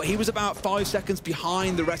 But he was about 5 seconds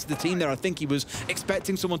behind the rest of the team there. I think he was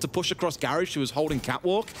expecting someone to push across Garage, who was holding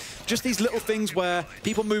catwalk. Just these little things where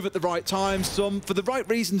people move at the right time, some for the right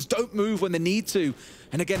reasons don't move when they need to.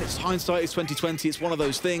 And again, it's hindsight, it's 2020, it's one of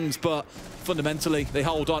those things, but fundamentally, they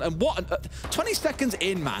hold on. And what, 20 seconds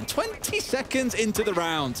in, man, 20 seconds into the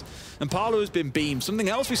round. And Parlo has been beamed. Something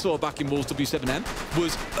else we saw back in Wolves W7M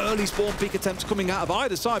was early spawn peek attempts coming out of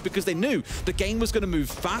either side because they knew the game was going to move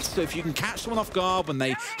fast. So if you can catch someone off guard when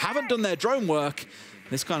they haven't done their drone work,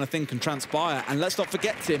 this kind of thing can transpire. And let's not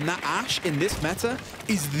forget, Tim, that Ashe in this meta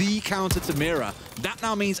is the counter to Mira. That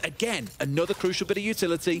now means, again, another crucial bit of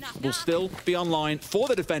utility will still be online for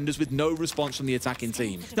the defenders with no response from the attacking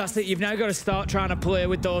team. That's it. You've now got to start trying to play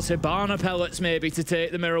with those Hibana pellets maybe to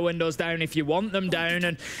take the Mira windows down if you want them down.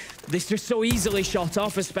 And this just so easily shot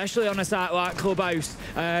off, especially on a site like Clubhouse.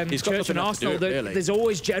 Church and Arsenal, there's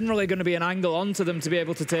always generally going to be an angle onto them to be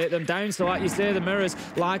able to take them down. So like you say, the Mira's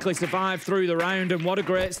likely survive through the round. And what a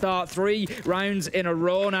great start. 3 rounds in a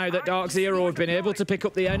row now that DarkZero have been able to pick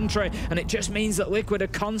up the entry. And it just means that Liquid are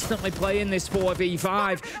constantly playing this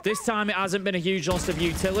 4v5. This time it hasn't been a huge loss of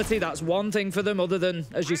utility. That's one thing for them, other than,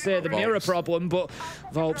 as you say, the Mira problem. But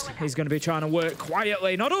Volps, he's going to be trying to work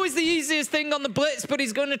quietly. Not always the easiest thing on the blitz, but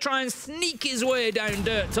he's going to try and sneak his way down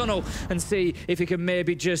Dirt Tunnel and see if he can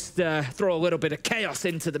maybe just throw a little bit of chaos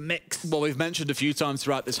into the mix. Well, we've mentioned a few times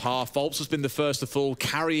throughout this half, Volps has been the first to fall,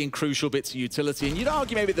 carrying crucial bits of utility. And you'd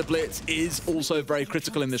argue maybe the blitz is also very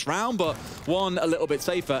critical in this round, but one, a little bit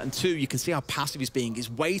safer, and two, you can see how passive he's being. He's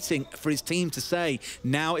waiting for his team to say,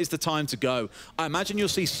 now is the time to go. I imagine you'll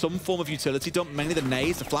see some form of utility dump, mainly the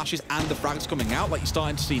nades, the flashes, and the frags coming out, like you're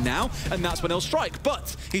starting to see now, and that's when he'll strike.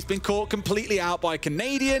 But he's been caught completely out by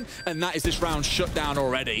Canadian, and that is this round shut down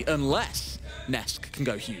already, unless Nesk can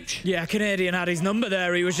go huge. Yeah, Canadian had his number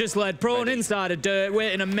there. He was just led prone inside of Dirt,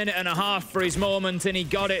 waiting a minute and a half for his moment, and he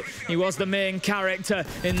got it. He was the main character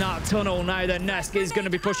in that tunnel. Now then, Nesk is going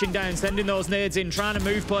to be pushing down, sending those nades in, trying to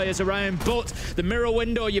move players around, but the mirror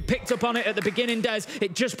window, you picked up on it at the beginning, Des.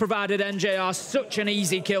 It just provided NJR such an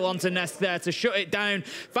easy kill onto Nesk there to shut it down.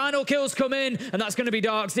 Final kills come in, and that's going to be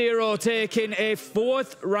DarkZero taking a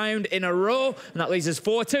 4th round in a row, and that leaves us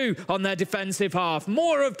 4-2 on their defensive half.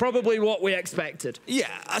 More of probably what we expected. Yeah,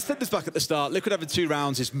 I said this back at the start. Liquid having 2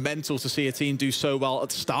 rounds is mental to see a team do so well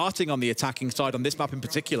at starting on the attacking side on this map in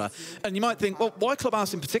particular. And you might think, well, why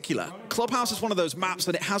Clubhouse in particular? Clubhouse is one of those maps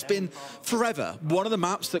that it has been forever. One of the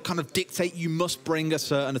maps that kind of dictate you must bring a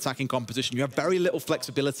certain attacking composition. You have very little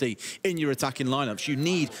flexibility in your attacking lineups. You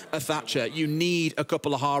need a Thatcher. You need a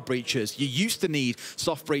couple of hard breachers. You used to need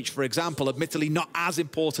soft breach, for example. Admittedly, not as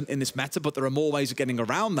important in this meta, but there are more ways of getting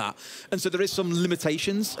around that. And so there is some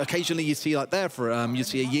limitations. Occasionally you see like there for you'd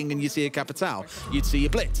see a Ying and you'd see a Capital. You'd see a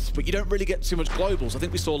Blitz, but you don't really get too much globals. I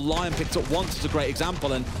think we saw Lion picked up once as a great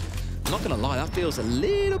example, and I'm not going to lie, that feels a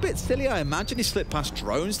little bit silly. I imagine he slipped past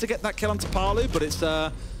drones to get that kill onto Palu, but it's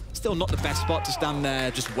still not the best spot to stand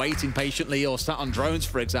there just waiting patiently or sat on drones,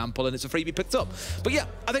 for example, and it's a freebie picked up. But yeah,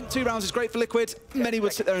 I think 2 rounds is great for Liquid. Many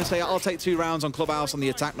would sit there and say, I'll take 2 rounds on Clubhouse on the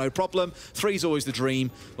attack, no problem. 3 is always the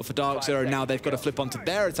dream, but for DarkZero now they've got to flip onto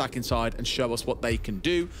their attacking side and show us what they can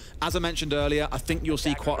do. As I mentioned earlier, I think you'll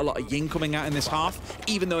see quite a lot of Ying coming out in this half,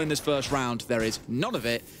 even though in this first round there is none of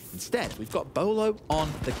it. Instead, we've got Bolo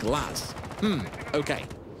on the glass. Okay.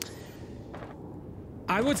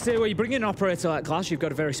 I would say when you bring in an operator like Glass, you've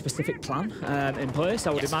got a very specific plan in place. I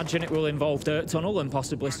would imagine it will involve Dirt Tunnel and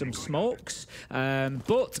possibly some smokes.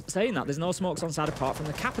 But saying that, there's no smokes on side apart from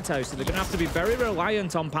the Capitao, so they're going to have to be very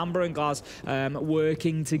reliant on Pamba and Glass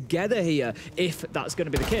working together here, if that's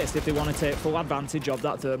going to be the case, if they want to take full advantage of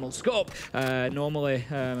that thermal scope. Normally,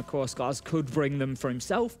 of course, Glass could bring them for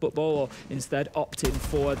himself, but Bolo instead opting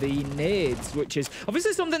for the nades, which is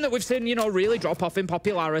obviously something that we've seen, you know, really drop off in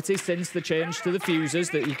popularity since the change to the fuses,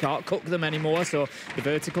 that you can't cook them anymore, so the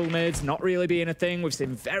vertical nades not really being a thing. We've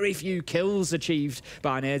seen very few kills achieved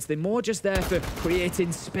by nades. They're more just there for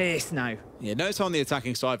creating space now. Yeah, notice on the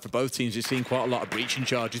attacking side for both teams, you're seeing quite a lot of breaching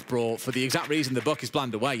charges brought for the exact reason the Buck is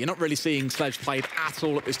planned away. You're not really seeing Sledge played at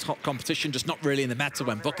all at this top competition, just not really in the meta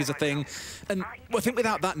when Buck is a thing. And I think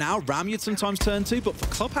without that now, Ram you'd sometimes turn to, but for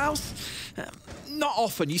Clubhouse, not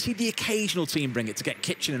often. You see the occasional team bring it to get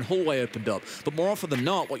kitchen and hallway opened up, but more often than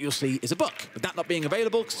not, what you'll see is a Buck. With that not being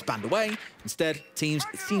available, spanned away. Instead, teams,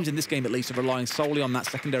 it seems in this game at least, are relying solely on that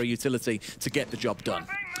secondary utility to get the job done.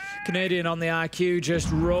 Canadian on the IQ,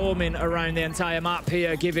 just roaming around the entire map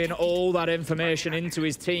here, giving all that information into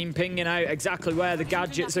his team, pinging out exactly where the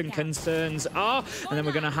gadgets and concerns are. And then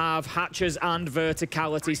we're going to have hatches and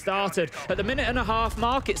verticality started. At the minute-and-a-half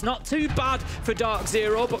mark, it's not too bad for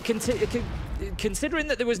DarkZero, but considering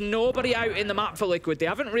that there was nobody out in the map for Liquid, they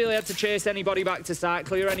haven't really had to chase anybody back to site,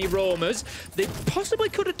 clear any roamers. They possibly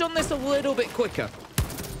could have done this a little bit quicker.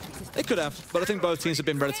 They could have, but I think both teams have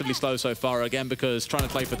been relatively slow so far, again, because trying to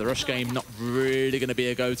play for the rush game, not really going to be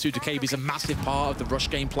a go-to. DKB's a massive part of the rush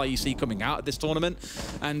game play you see coming out of this tournament.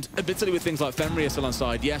 And admittedly with things like Fenrir still on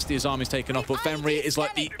side, yes, the Azami's taken off, but Fenrir is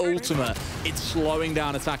like the ultimate. It's slowing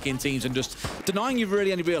down attacking teams and just denying you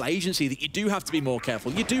really any real agency, that you do have to be more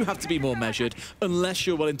careful, you do have to be more measured, unless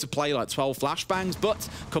you're willing to play like 12 flashbangs. But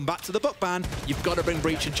come back to the Buck ban, you've got to bring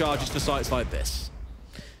breach and charges for sites like this.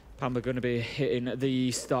 Pamba going to be hitting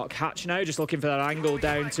the stock hatch now, just looking for that angle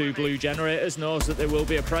down to blue generators, knows that there will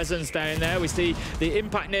be a presence down there. We see the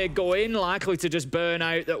impact nade go in, likely to just burn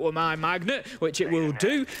out that were my magnet, which it will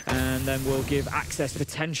do, and then we'll give access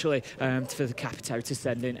potentially for the Capitao to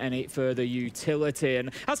send in any further utility.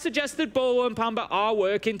 And as suggested, Bolo and Pamba are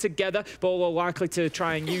working together. Bolo likely to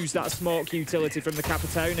try and use that smoke utility from the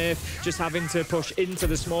Capitao. Nif just having to push into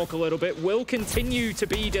the smoke a little bit, will continue to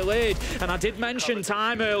be delayed. And I did mention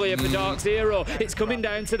time earlier for DarkZero. It's coming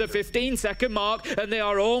down to the 15-second mark, and they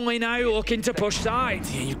are only now looking to push side.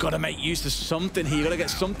 Yeah, you've got to make use of something here. You've got to get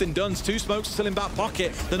something done. Two smokes still in back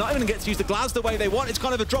pocket. They're not even going to get to use the glass the way they want. It's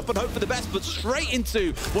kind of a drop and hope for the best, but straight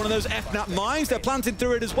into one of those FNAP mines. They're planting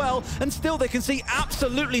through it as well, and still they can see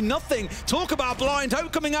absolutely nothing. Talk about blind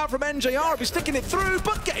hope coming out from NJR. Be sticking it through,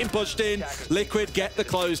 but getting pushed in. Liquid get the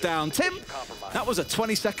close down. Tim, that was a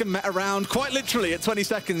 20-second meta round. Quite literally at 20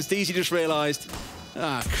 seconds, DZ just realized,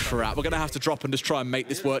 ah, crap, we're going to have to drop and just try and make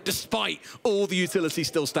this work, despite all the utility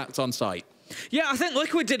still stacked on site. Yeah, I think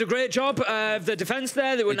Liquid did a great job of the defense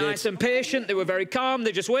there. They were nice and patient. They were very calm.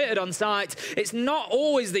 They just waited on site. It's not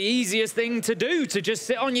always the easiest thing to do, to just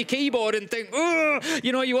sit on your keyboard and think, ugh,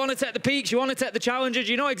 you know, you want to take the peaks, you want to take the challenges,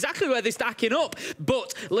 you know exactly where they're stacking up.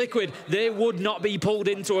 But Liquid, they would not be pulled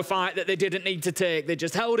into a fight that they didn't need to take. They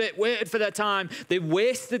just held it, waited for their time. They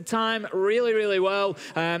wasted time really, really well.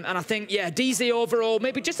 And I think, yeah, DZ overall,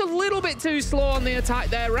 maybe just a little bit too slow on the attack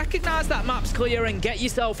there. Recognize that map's clear and get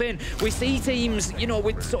yourself in. We see teams, you know,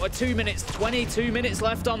 with sort of 2 minutes, 22 minutes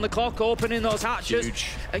left on the clock, opening those hatches. Huge.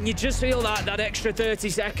 And you just feel that extra 30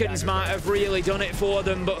 seconds might have really done it for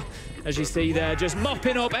them. But as you see there, just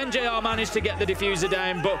mopping up. NJR managed to get the diffuser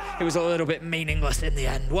down, but it was a little bit meaningless in the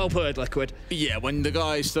end. Well played, Liquid. Yeah, when the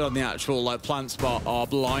guys stood on the actual plant spot are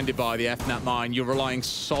blinded by the FNAP mine, you're relying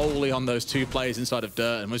solely on those two players inside of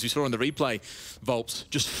Dirt. And as we saw in the replay, Volps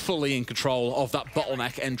just fully in control of that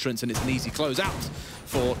bottleneck entrance, and it's an easy close out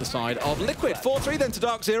for the side of Liquid. 4-3 then to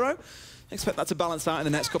DarkZero. Expect that to balance out in the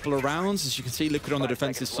next couple of rounds. As you can see, Liquid on the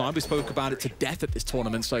defensive side. We spoke about it to death at this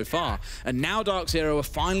tournament so far. And now DarkZero are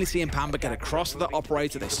finally seeing Pamba get across to the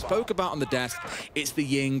operator they spoke about on the desk. It's the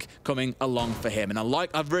Ying coming along for him. And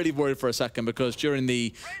I've really worried for a second, because during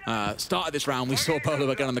the start of this round, we saw Bolo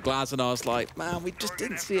again on the glass, and I was like, man, we just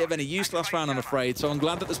didn't see it of any use last round, I'm afraid. So I'm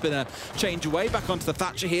glad that there's been a change away back onto the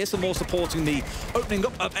Thatcher here. Some more supporting the opening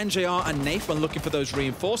up of NJR and Nafe when looking for those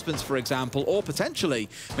reinforcements, for example, or potentially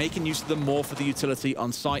making use of the more for the utility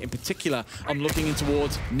on site. In particular, I'm looking in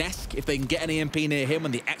towards Nesk, if they can get an EMP near him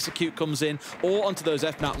when the execute comes in, or onto those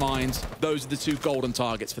FNAP mines. Those are the two golden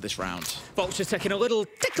targets for this round. Vulture taking a little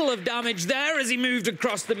tickle of damage there as he moved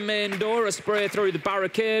across the main door. A spray through the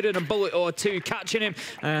barricade and a bullet or two catching him,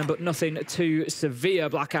 but nothing too severe.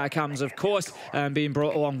 Black Eye Cams, of course, being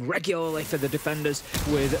brought along regularly for the defenders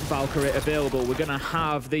with Valkyrie available. We're going to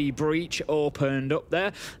have the breach opened up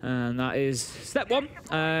there, and that is step one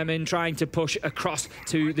in trying to push across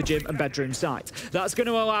to the gym and bedroom site. That's going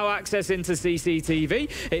to allow access into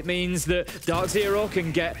CCTV. It means that DarkZero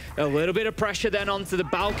can get a little bit of pressure then onto the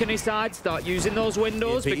balcony side, start using those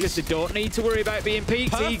windows because they don't need to worry about being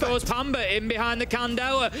peaked. He goes Pamba in behind the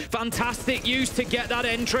Candela. Fantastic use to get that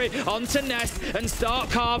entry onto Nest and start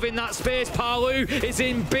carving that space. Palu is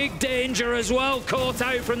in big danger as well, caught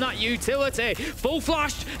out from that utility. Full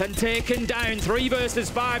flashed and taken down. 3 versus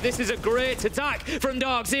 5. This is a great attack from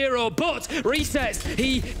DarkZero, but resets.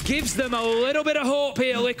 He gives them a little bit of hope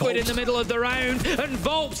here, Liquid, in the middle of the round, and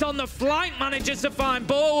Volps on the flank manages to find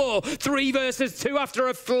Bolo. 3 versus 2 after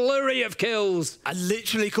a flurry of kills. I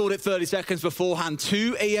literally called it 30 seconds beforehand.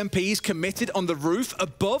 2 EMPs committed on the roof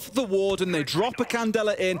above the warden. They drop a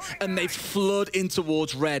Candela in and they flood in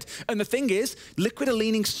towards red. And the thing is, Liquid are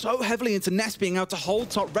leaning so heavily into Nest being able to hold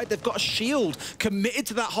top red. They've got a shield committed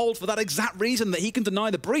to that hold for that exact reason, that he can deny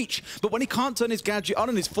the breach. But when he can't turn his gadget on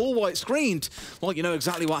and he's full white screened, well, you know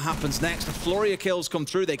exactly what happens next. The flurry of kills come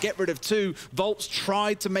through. They get rid of 2. Volps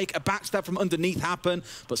tried to make a backstab from underneath happen,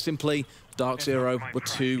 but simply DarkZero were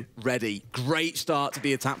too ready. Great start to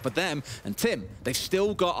the attack for them. And Tim, they've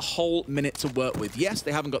still got a whole minute to work with. Yes,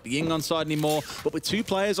 they haven't got the Ying on side anymore, but with 2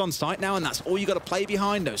 players on site now, and that's all you got to play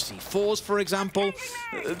behind, those C4s, for example,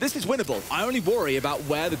 this is winnable. I only worry about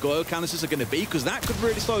where the Goyo canisters are going to be, because that could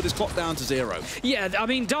really slow this clock down to 0. Yeah, I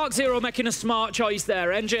mean, DarkZero making a smart choice there.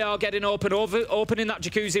 NJR getting opening that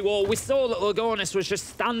jacuzzi wall. We saw that Lagonis was just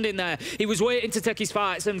standing there. He was waiting to take his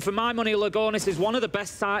fights, and for my money, Lagonis is one of the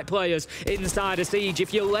best site players inside a siege.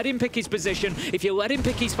 If you let him pick his position, if you let him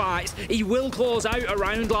pick his fights, he will close out a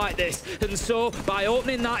round like this. And so by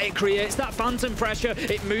opening that, it creates that phantom pressure,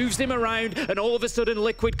 it moves him around, and all of a sudden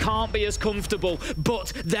Liquid can't be as comfortable.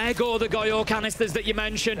 But there go the Goyo canisters that you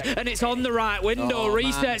mentioned, and it's on the right window.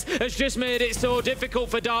 Resets has just made it so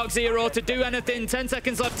difficult for DarkZero to do anything. 10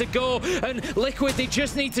 seconds left to go, and Liquid, they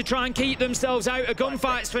just need to try and keep themselves out of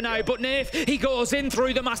gunfights for now. But Naif, he goes in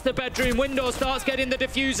through the master bedroom window, starts getting the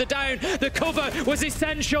diffuser down. The cover was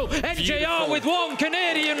essential. NJR with 1,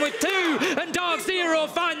 Canadian with 2, and DarkZero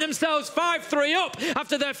find themselves 5-3 up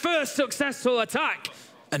after their first successful attack.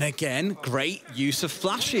 And again, great use of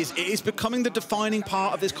flashes. It is becoming the defining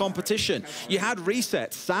part of this competition. You had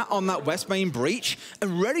Reset sat on that west main breach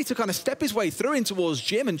and ready to kind of step his way through in towards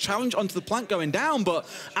Jim and challenge onto the plant going down. But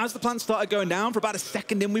as the plant started going down, for about a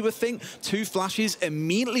second in, we would think, 2 flashes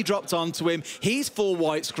immediately dropped onto him. He's full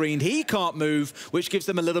white screened. He can't move, which gives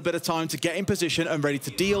them a little bit of time to get in position and ready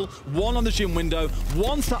to deal. 1 on the Jim window,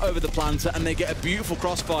 1 sat over the planter, and they get a beautiful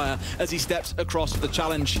crossfire as he steps across for the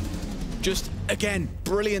challenge. Just, again,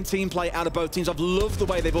 brilliant team play out of both teams. I've loved the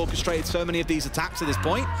way they've orchestrated so many of these attacks to this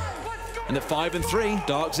point. And at 5-3,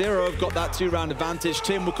 DarkZero have got that 2-round advantage.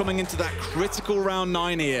 Tim, we're coming into that critical round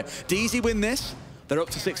 9 here. DZ win this, they're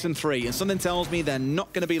up to 6-3, and something tells me they're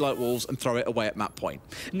not going to be like Wolves and throw it away at map point.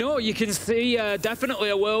 No, you can see definitely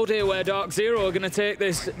a world here where DarkZero are going to take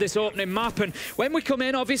this opening map. And when we come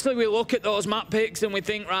in, obviously we look at those map picks and we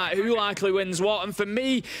think, right, who likely wins what? And for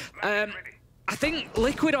me, I think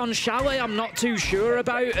Liquid on Chalet, I'm not too sure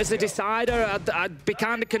about as a decider. I'd be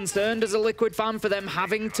kind of concerned as a Liquid fan for them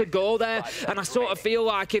having to go there. And I sort of feel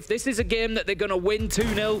like if this is a game that they're going to win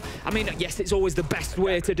 2-0, I mean, yes, it's always the best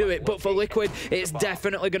way to do it, but for Liquid, it's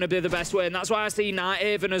definitely going to be the best way. And that's why I see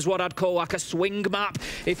Nighthaven as what I'd call like a swing map.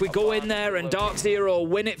 If we go in there and DarkZero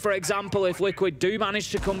win it, for example, if Liquid do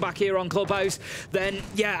manage to come back here on Clubhouse, then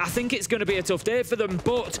yeah, I think it's going to be a tough day for them.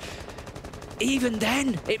 But even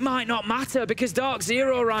then, it might not matter because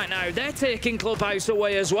DarkZero right now, they're taking Clubhouse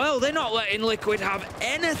away as well. They're not letting Liquid have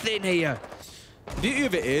anything here. The beauty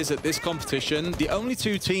of it is, at this competition, the only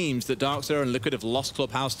 2 teams that DarkZero and Liquid have lost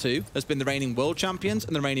Clubhouse to has been the reigning World Champions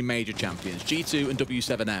and the reigning Major Champions, G2 and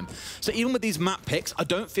W7M. So even with these map picks, I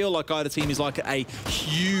don't feel like either team is like at a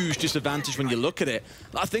huge disadvantage when you look at it.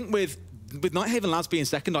 I think with with Nighthaven Labs being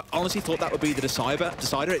second, I honestly thought that would be the decider.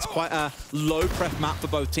 It's quite a low prep map for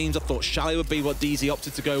both teams. I thought Chalet would be what DZ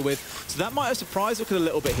opted to go with. So that might have surprised us a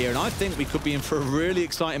little bit here, and I think we could be in for a really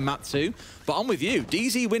exciting map too. But I'm with you.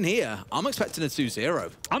 DZ win here. I'm expecting a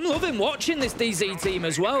 2-0. I'm loving watching this DZ team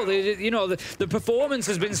as well. The performance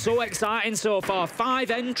has been so exciting so far.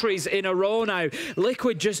 5 entries in a row now.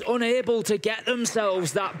 Liquid just unable to get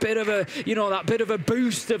themselves that bit of a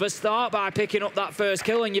boost of a start by picking up that first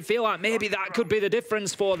kill, and you feel like maybe that could be the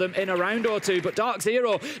difference for them in a round or two. But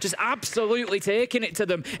DarkZero just absolutely taking it to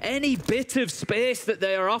them. Any bit of space that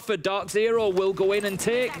they are offered, DarkZero will go in and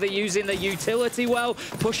take. They're using the utility well,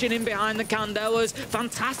 pushing in behind the Candelas.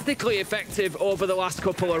 Fantastically effective over the last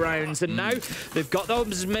couple of rounds. And now they've got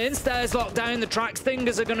those main stairs locked down. The track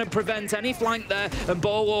stingers are going to prevent any flank there, and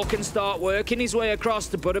Bolo can start working his way across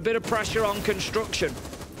to put a bit of pressure on construction.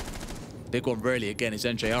 Big one really again is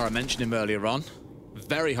NJR. I mentioned him earlier on.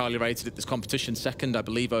 Very highly rated at this competition, second, I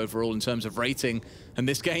believe, overall in terms of rating. And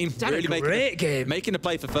this game, really making a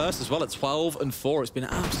play for first as well at 12-4. It's been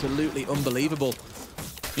absolutely unbelievable.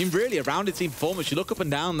 I mean, really, a rounded team performance. You look up and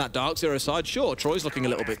down that DarkZero side. Sure, Troy's looking a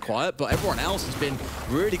little bit quiet, but everyone else has been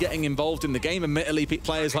really getting involved in the game. Admittedly,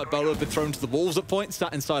 players like Bolo have been thrown to the wolves at points,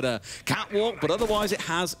 sat inside a catwalk, but otherwise it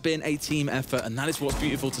has been a team effort, and that is what's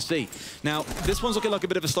beautiful to see. Now, this one's looking like a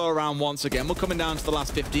bit of a slower round once again. We're coming down to the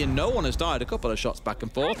last 50, and no one has died. A couple of shots back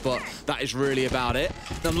and forth, but that is really about it.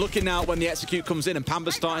 And I'm looking now when the execute comes in, and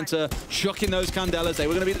Pamba's starting to chuck in those Candelas. They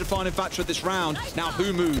were going to be the defining factor of this round. Now,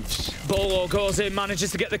 who moves? Bolo goes in,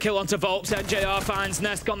 manages to get the kill onto Volks. NJR finds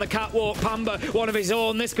Nesk on the catwalk. Pamba, one of his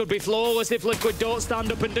own. This could be flawless if Liquid don't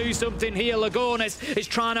stand up and do something here. Lagonis is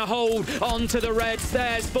trying to hold onto the red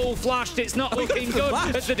stairs. Full flashed. It's not looking good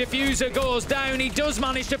as the diffuser goes down. He does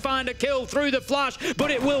manage to find a kill through the flash,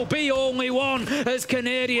 but it will be only one as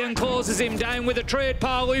Canadian closes him down with a trade.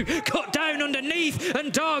 Palu cut down underneath,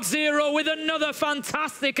 and DarkZero with another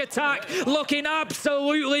fantastic attack, looking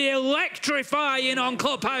absolutely electrifying on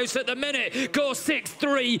Clubhouse at the minute. Goes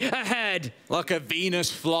 6-3 ahead. Like a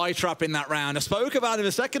Venus flytrap in that round. I spoke about him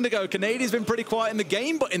a second ago. Canadian's been pretty quiet in the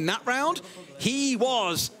game, but in that round, he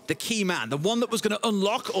was the key man, the one that was going to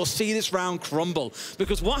unlock or see this round crumble.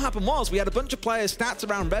 Because what happened was we had a bunch of players stats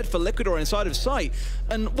around red for Liquid or inside of sight.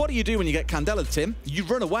 And what do you do when you get Candela, Tim? You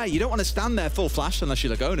run away. You don't want to stand there full flash, unless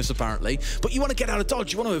you're Lagonis, apparently. But you want to get out of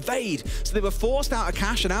dodge. You want to evade. So they were forced out of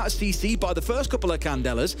cash and out of CC by the first couple of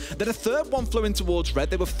Candelas. Then a third one flew in towards red.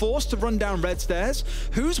 They were forced to run down red stairs.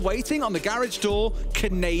 Who's waiting on the garage door?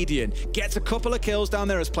 Canadian. Gets a couple of kills down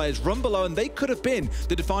there as players run below, and they could have been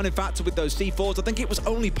the defining factor with those C4s. I think it was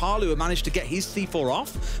only Palu who managed to get his C4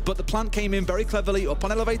 off, but the plant came in very cleverly up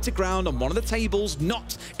on elevated ground on one of the tables,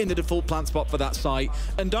 not in the default plant spot for that site.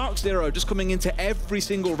 And DarkZero just coming into every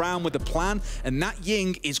single round with a plan, and that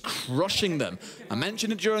Ying is crushing them. I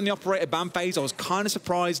mentioned it during the operator ban phase. I was kind of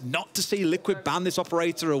surprised not to see Liquid ban this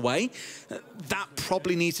operator away. That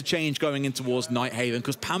probably needs to change going in towards Nighthaven,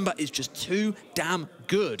 because Pamba is just too damn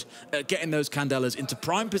good at getting those Candelas into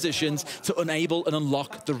prime positions to enable and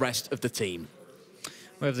unlock the rest of the team.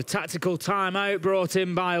 We have the tactical timeout brought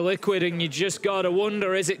in by Liquid, and you just got to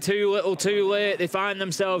wonder, is it too little too late? They find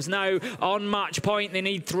themselves now on match point. They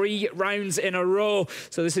need 3 rounds in a row,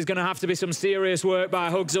 so this is going to have to be some serious work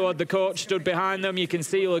by Hugzord. The coach stood behind them. You can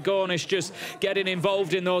see Lagonis just getting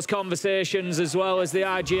involved in those conversations, as well as the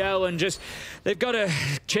IGL, and just they've got to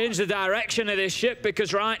change the direction of this ship,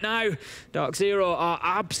 because right now DarkZero are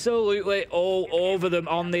absolutely all over them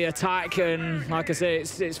on the attack. And like I say,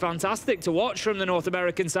 it's fantastic to watch from the North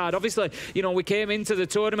American side. Obviously, you know, we came into the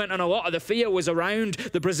tournament and a lot of the fear was around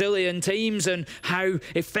the Brazilian teams and how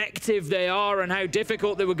effective they are and how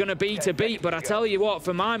difficult they were going to be to beat. But I tell you what,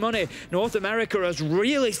 for my money, North America has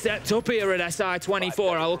really stepped up here at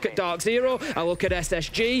SI24. I look at DarkZero, I look at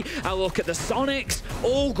SSG, I look at the Sonics,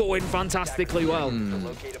 all going fantastically well. And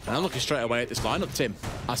I'm looking straight away at this lineup, Tim.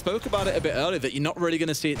 I spoke about it a bit earlier that you're not really going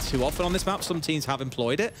to see it too often on this map. Some teams have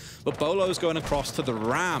employed it, but Bolo's going across to the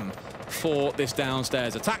Ram for this downstairs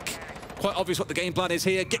attack. Quite obvious what the game plan is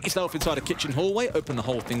here. Get yourself inside a kitchen hallway, open the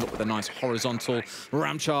whole thing up with a nice horizontal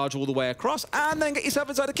ram charge all the way across, and then get yourself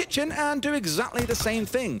inside a kitchen and do exactly the same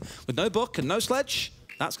thing. With no book and no sledge,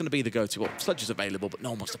 that's going to be the go-to. Well, Sledge is available, but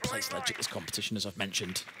no one wants to play Sledge at this competition, as I've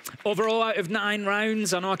mentioned. Overall, out of 9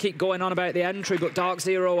 rounds, I know I keep going on about the entry, but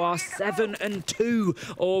DarkZero are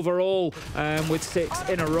 7-2 overall with 6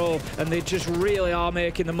 in a row, and they just really are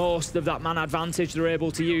making the most of that man advantage they're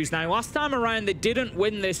able to use. Now, last time around, they didn't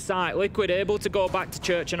win this site. Liquid able to go back to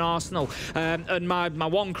Church and Arsenal, and my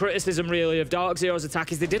one criticism, really, of DarkZero's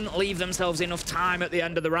attack is they didn't leave themselves enough time at the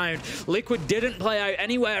end of the round. Liquid didn't play out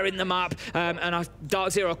anywhere in the map, and DarkZero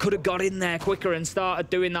DarkZero could have got in there quicker and started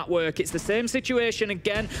doing that work. It's the same situation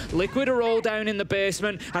again. Liquid are all down in the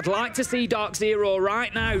basement. I'd like to see DarkZero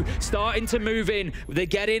right now starting to move in. They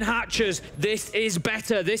get in hatches. This is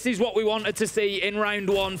better. This is what we wanted to see in round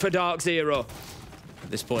 1 for DarkZero.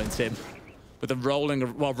 At this point, Tim, with them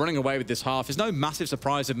running away with this half, is no massive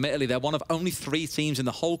surprise. Admittedly, they're one of only 3 teams in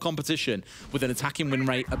the whole competition with an attacking win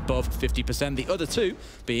rate above 50%. The other 2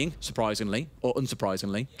 being, surprisingly or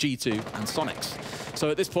unsurprisingly, G2 and Sonics. So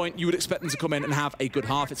at this point, you would expect them to come in and have a good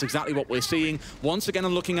half. It's exactly what we're seeing. Once again,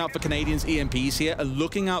 I'm looking out for Canadians' EMPs here and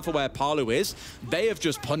looking out for where Palu is. They have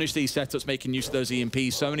just punished these setups, making use of those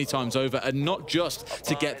EMPs so many times over, and not just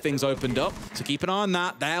to get things opened up. So keep an eye on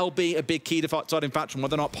that. They'll be a big key deciding factor on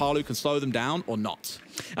whether or not Palu can slow them down or not.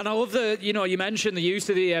 And I love the, you mentioned the use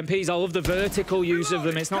of the EMPs. I love the vertical use of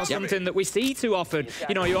them. It's not something that we see too often.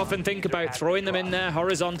 You often think about throwing them in there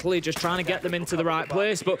horizontally, just trying to get them into the right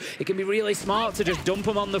place, but it can be really smart to just dump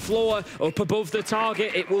them on the floor up above the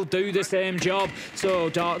target. It will do the same job. So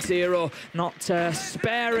DarkZero not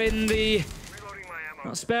sparing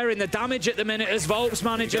the damage at the minute as Volps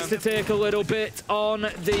manages to take a little bit on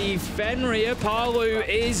the Fenrir. Palu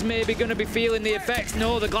is maybe going to be feeling the effects.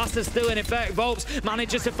 No, the glass is still in effect. Volps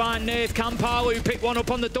manages to find Nath. Can Palu pick one up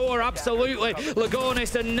on the door? Absolutely.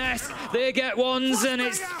 Lagonis and Ness, they get ones, and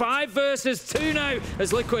it's 5 versus 2 now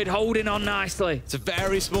as Liquid holding on nicely. It's a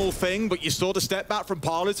very small thing, but you saw the step back from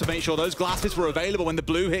Palu to make sure those glasses were available when the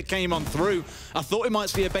blue hit came on through. I thought we might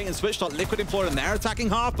see a bait and switch like Liquid employed in their attacking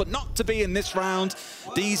half, but not to be in this round.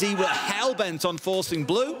 DZ were hell-bent on forcing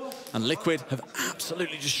blue, and Liquid have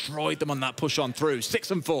absolutely destroyed them on that push on through.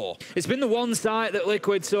 6 and 4. It's been the one site that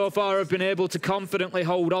Liquid so far have been able to confidently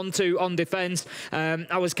hold on to on defense.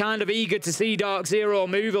 I was kind of eager to see DarkZero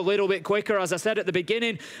move a little bit quicker, as I said at the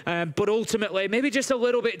beginning, but ultimately maybe just a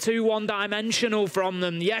little bit too one-dimensional from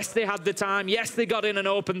them. Yes, they had the time. Yes, they got in and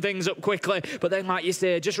opened things up quickly, but then, like you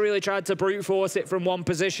say, just really tried to brute force it from one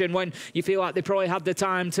position when you feel like they probably had the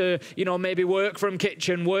time to, maybe work from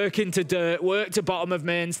kitchen, work into dirt, work to bottom of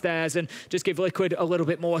main stairs, and just give Liquid a little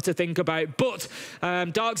bit more to think about. But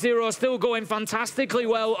DarkZero still going fantastically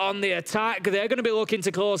well on the attack. They're going to be looking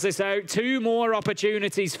to close this out. 2 more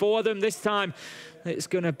opportunities for them. This time it's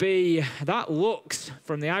going to be, that looks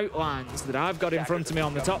from the outlines that I've got in front of me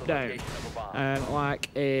on the top down, like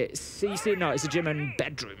a CC, no, it's a gym and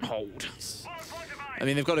bedroom hold. I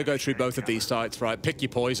mean, they've got to go through both of these sites, right? Pick your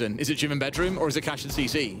poison. Is it gym and bedroom or is it cash and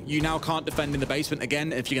CC? You now can't defend in the basement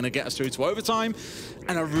again if you're going to get us through to overtime.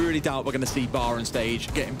 And I really doubt we're going to see bar and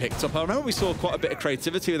stage getting picked up. I remember we saw quite a bit of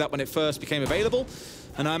creativity with that when it first became available.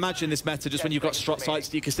 And I imagine this meta, just when you've got strut sites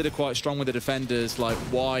that you consider quite strong with the defenders, like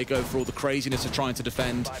why go for all the craziness of trying to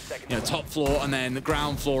defend, top floor and then the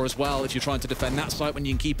ground floor as well if you're trying to defend that site, when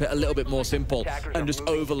you can keep it a little bit more simple and just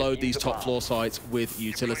overload these top floor sites with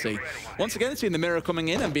utility. Once again, seeing the mirror coming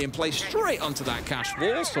in and being placed straight onto that cash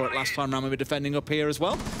wall. Saw it last time around when we were defending up here as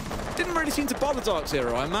well. Didn't really seem to bother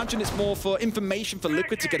DarkZero. I imagine it's more for information for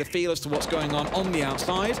Liquid to get a feel as to what's going on the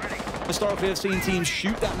outside. Historically, I've seen teams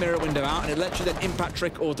shoot that mirror window out, and it lets you then impact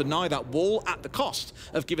trick or deny that wall at the cost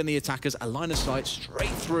of giving the attackers a line of sight straight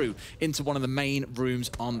through into one of the main rooms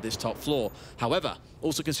on this top floor. However,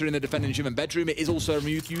 also considering the defending gym and bedroom, it is also a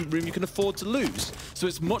room you can afford to lose. So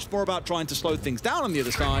it's much more about trying to slow things down on the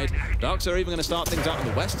other side. DarkZero are even going to start things out in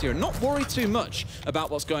the west here and not worry too much about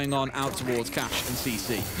what's going on out towards Cash and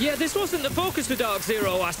CC. Yeah, this wasn't the focus for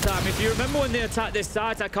DarkZero last time. If you remember when they attacked this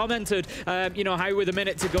site, I commented, how with a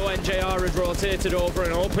minute to go, NJR had rotated over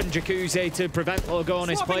and opened Jacuzzi to prevent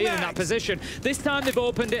Lagonis playing in that position. This time they've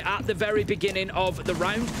opened it at the very beginning of the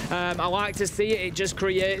round. I like to see it. It just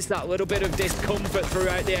creates that little bit of discomfort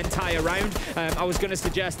throughout the entire round. I was going to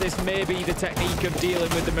suggest this may be the technique of dealing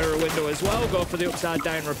with the mirror window as well. Go for the upside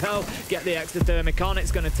down rappel, get the exothermic on.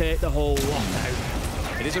 It's going to take the whole lot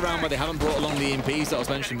out. It is a round where they haven't brought along the EMPs that I was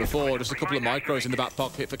mentioning before. Just a couple of micros in the back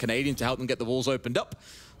pocket for Canadian to help them get the walls opened up.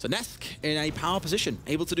 So Nesk in a power position,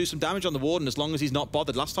 able to do some damage on the Warden as long as he's not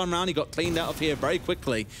bothered. Last time round, he got cleaned out of here very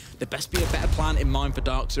quickly. There best be a better plan in mind for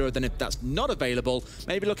DarkZero than if that's not available.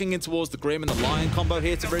 Maybe looking in towards the Grim and the Lion combo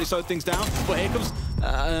here to really slow things down. But here comes,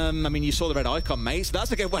 you saw the red icon, mate, so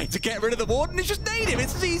that's a good way to get rid of the Warden. It's just nade him.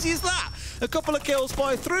 It's as easy as that. A couple of kills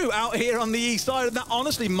by through out here on the east side, and that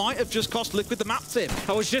honestly might have just cost Liquid the map, Tim.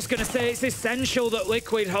 I was just going to say it's essential that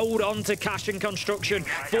Liquid hold on to Cash and Construction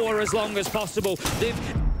for as long as possible. They've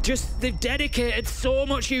they've dedicated so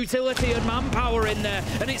much utility and manpower in there,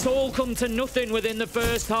 and it's all come to nothing within the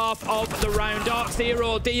first half of the round.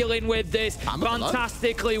 DarkZero dealing with this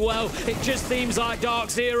fantastically well. It just seems like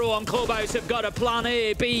DarkZero on Clubhouse have got a plan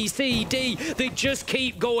A, B, C, D. They just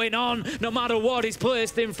keep going on. No matter what is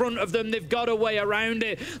placed in front of them, they've got a way around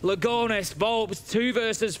it. Lagonis, Volps, 2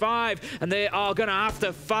 versus 5, and they are going to have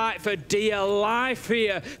to fight for dear life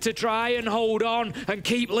here to try and hold on and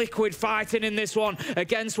keep Liquid fighting in this one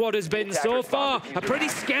against what has been so far a pretty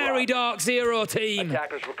scary DarkZero team.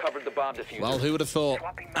 Well, who would have thought?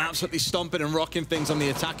 Absolutely stomping and rocking things on the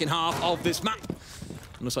attacking half of this map.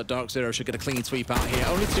 Looks like DarkZero should get a clean sweep out here.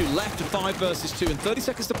 Only 2 left, 5 versus 2, and 30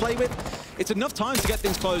 seconds to play with. It's enough time to get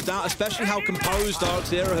things closed out, especially how composed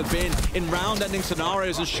DarkZero have been in round-ending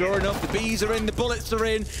scenarios. And sure enough, the Bs are in, the bullets are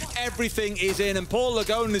in, everything is in. And Paul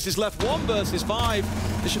Lagonis is left 1 versus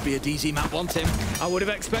 5. This should be a DZ map 1, Tim. I would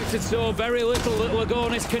have expected so. Very little that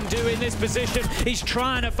Lagonis can do in this position. He's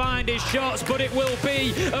trying to find his shots, but it will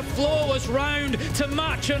be a flawless round to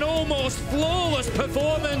match an almost flawless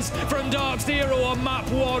performance from DarkZero on map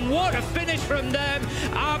 1. What a finish from them.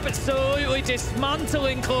 Absolutely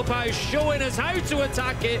dismantling Clubhouse, showing us how to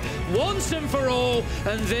attack it once and for all.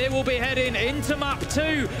 And they will be heading into map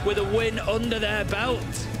 2 with a win under their belt.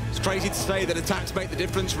 It's crazy to say that attacks make the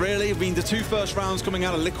difference, really. I mean, the 2 first rounds coming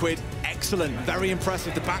out of Liquid, excellent, very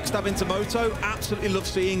impressive. The backstab into Moto, absolutely love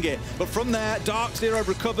seeing it. But from there, DarkZero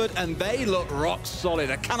recovered, and they look rock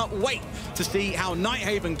solid. I cannot wait to see how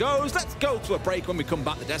Nighthaven goes. Let's go to a break. When we come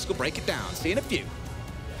back, the desk will break it down. See you in a few.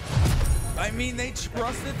 I mean, they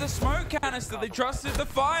trusted the smoke canister, they trusted the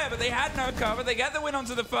fire, but they had no cover. They get the win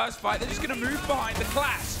onto the first fight. They're just going to move behind the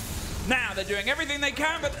clash. Now they're doing everything they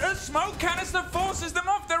can, but a smoke canister forces them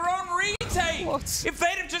off their own retake. What? If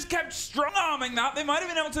they'd have just kept strong-arming that, they might have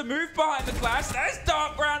been able to move behind the clash. There's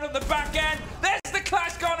Dark Ground on the back end. There's the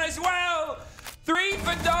clash gone as well. 3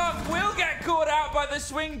 for Dark will get caught out by the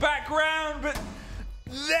swing back round, but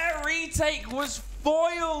their retake was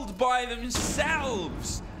foiled by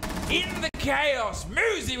themselves. In the chaos,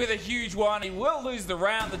 Muzi with a huge one. He will lose the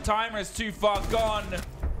round. The timer is too far gone.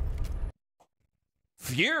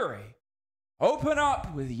 Fury open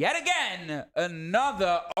up with yet again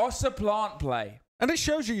another Ossa plant play. And it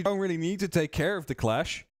shows you don't really need to take care of the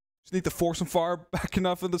clash. Just need to force some fire back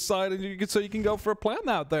enough on the side, and so you can go for a plant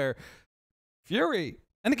out there. Fury.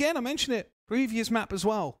 And again, I mentioned it, previous map as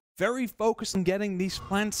well. Very focused on getting these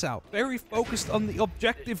plants out. Very focused on the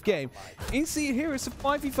objective game. And you see here, it's a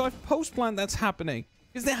 5v5 post-plant that's happening.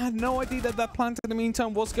 Because they had no idea that that plant in the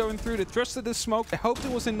meantime was going through. They trusted the smoke. They hoped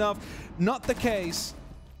it was enough. Not the case.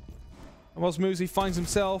 And whilst Muzi finds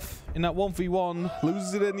himself in that 1v1,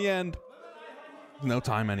 loses it in the end. No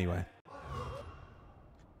time anyway.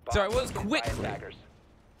 So I was quickly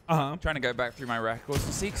trying to go back through my records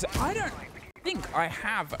to see, because I don't think I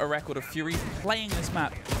have a record of Fury playing this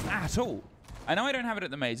map at all. I know I don't have it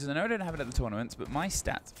at the majors, I know I don't have it at the tournaments, but my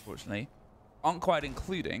stats, unfortunately, aren't quite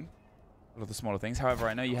including a lot of the smaller things. However,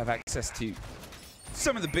 I know you have access to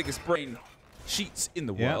some of the biggest brain sheets in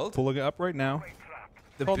the world. Pulling it up right now.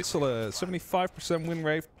 The Consular, 75% win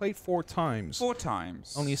rate, played 4 times. 4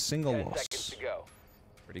 times. Only a single loss.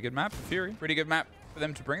 Pretty good map for Fury. Pretty good map for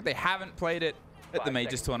them to bring. They haven't played it at the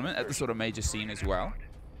majors tournament, at the sort of major scene as well.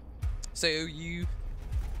 So you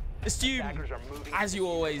assume, as you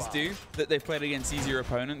always do, that they've played against easier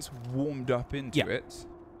opponents, warmed up into it.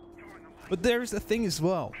 But there's the thing as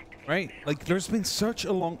well, right? Like, there's been such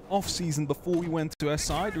a long off-season before we went to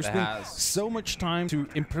SI. There's been so much time to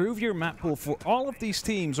improve your map pool for all of these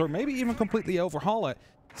teams, or maybe even completely overhaul it.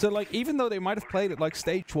 So, like, even though they might have played it like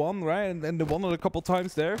stage 1, right, and they won it a couple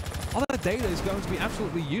times there, all that data is going to be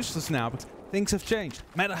absolutely useless now. But things have changed.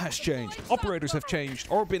 Meta has changed. Operators have changed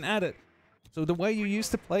or been added. So the way you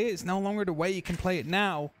used to play it is no longer the way you can play it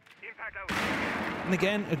now. And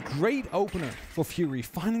again, a great opener for Fury,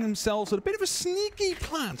 finding themselves with a bit of a sneaky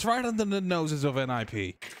plant right under the noses of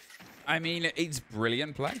NIP. I mean, it's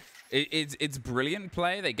brilliant play. It's brilliant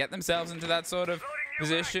play. They get themselves into that sort of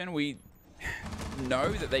position. We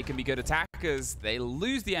know that they can be good attackers. They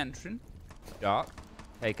lose the entrant. Dark,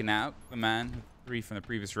 taken out. The man 3 from the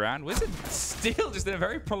previous round. Wizard still just in a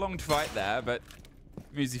very prolonged fight there, but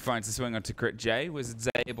Muzi finds the swing onto Crit J. Wizard's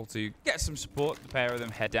able to get some support. The pair of them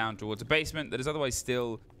head down towards a basement that is otherwise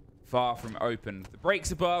still far from open. The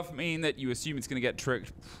breaks above mean that you assume it's going to get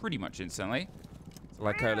tricked pretty much instantly. So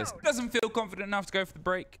Lycolis doesn't feel confident enough to go for the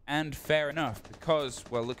break, and fair enough, because,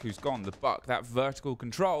 well, look who's gone. The Buck, that vertical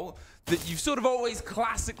control that you've sort of always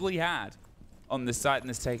classically had on this site, and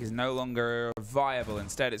this take is no longer viable.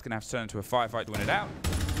 Instead, it's going to have to turn into a firefight to win it out.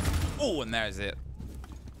 Oh, and there's it.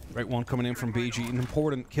 Great one coming in from BG. An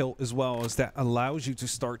important kill as well, as that allows you to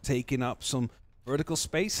start taking up some vertical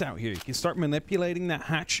space out here. You can start manipulating that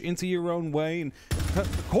hatch into your own way and cut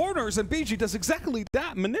the corners, and BG does exactly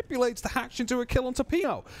that. Manipulates the hatch into a kill on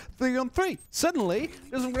Tapino. 3 on 3. Suddenly,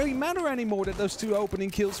 it doesn't really matter anymore that those 2 opening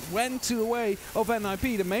kills went to the way of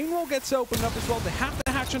NIP. The main wall gets opened up as well. They have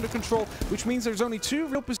the hatch under control, which means there's only 2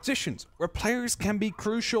 real positions where players can be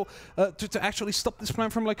crucial to actually stop this plan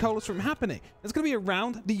from Lycolis from happening. It's going to be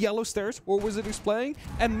around the yellow stairs where Wizard is playing,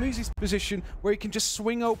 and Muzi's position where he can just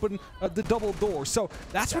swing open the double door. So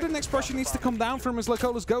that's where the next pressure needs to come down from, as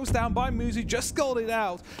Lycolis goes down by Muzi, just scalded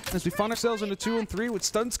out. And as we find ourselves in the 2 on 3 with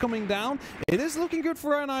stunts coming down, it is looking good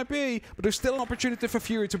for NIP, but there's still an opportunity for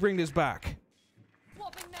Fury to bring this back.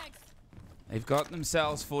 They've got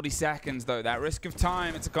themselves 40 seconds, though. That risk of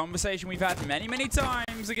time, it's a conversation we've had many, many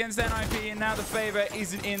times against NIP, and now the favor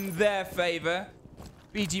isn't in their favor.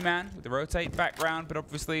 BG Man with the rotate background, but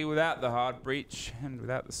obviously without the hard breach and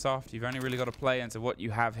without the soft, you've only really got to play into what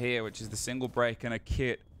you have here, which is the single break and a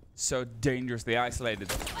kit so dangerously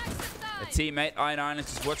isolated. A teammate, I9, is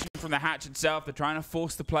just watching from the hatch itself. They're trying to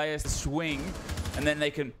force the players to swing, and then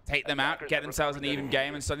they can take them out, get themselves an even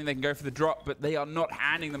game, and suddenly they can go for the drop, but they are not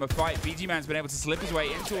handing them a fight. BG Man's been able to slip his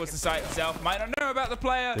way in towards the site itself. Might not know about the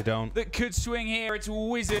player that could swing here. It's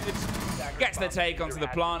Wizard. Gets their take onto the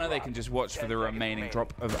planner. They can just watch for the remaining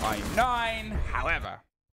drop of I9. However,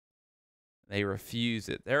 they refuse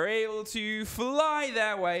it. They're able to fly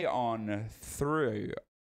their way on through.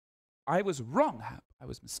 I was wrong, Hap. I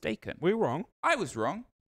was mistaken. We were wrong. I was wrong.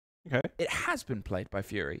 Okay. It has been played by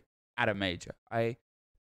Fury at a major. I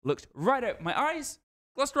looked right over my eyes,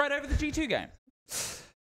 glossed right over the G2 game.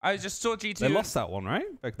 I just saw G2. They lost that one,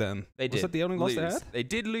 right? Back then. They did. Was that the only loss they had? They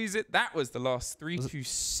did lose it. That was the loss,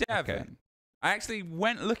 3-7. Okay. I actually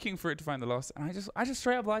went looking for it to find the loss, and I just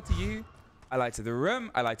straight up lied to you. I lied to the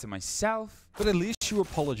room. I lied to myself. But at least you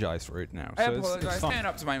apologize for it now. I apologize. Stand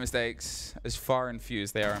up to my mistakes, as far and few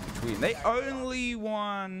as they are in between. They only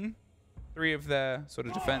won 3 of their sort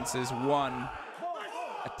of defenses, 1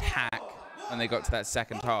 attack when they got to that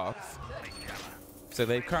second half. So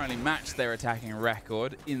they've currently matched their attacking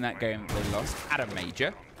record in that game that they lost at a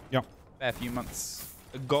major. Yep. A few months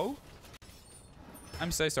ago.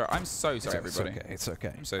 I'm so sorry. I'm so sorry, everybody. It's okay. It's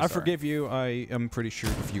okay. I'm so I sorry. forgive you. I am pretty sure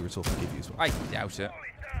the viewers will forgive you as well. I doubt it.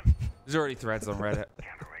 There's already threads on Reddit.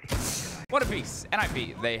 What a piece.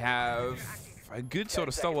 NIP, they have a good sort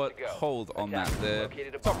of stalwart hold on that. The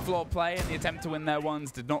top floor play and the attempt to win their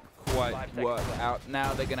ones did not quite work out.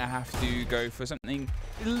 Now they're going to have to go for something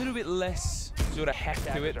a little bit less sort of heft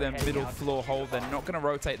to it than middle floor hold. They're not going to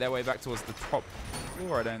rotate their way back towards the top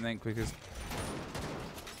floor, I don't think, because...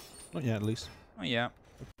 Not yet, at least. Oh, yeah.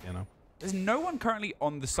 You know. There's no one currently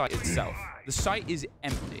on the site itself. The site is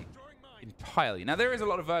empty entirely. Now, there is a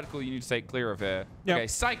lot of vertical you need to take clear of here. Yep. Okay,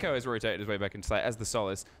 Psycho has rotated his way back into site as the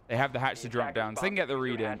Solace. They have the hatch to drop down, so they can get the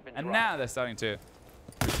read in. And now they're starting to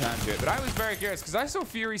return to it. But I was very curious because I saw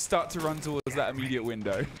Fury start to run towards that immediate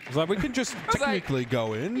window. It's like, we can just technically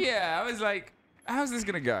go in. Yeah, I was like, how's this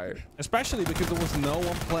going to go? Especially because there was no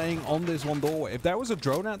one playing on this one doorway. If there was a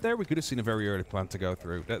drone out there, we could have seen a very early plan to go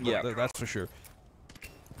through. That's for sure.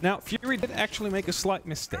 Now, Fury did actually make a slight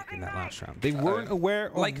mistake in that last round. They weren't aware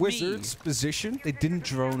of Wizard's position. They didn't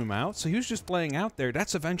drone him out, so he was just playing out there.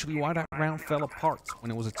 That's eventually why that round fell apart when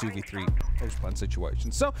it was a 2v3 post-plan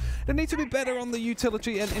situation. So they need to be better on the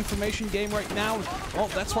utility and information game right now. Well,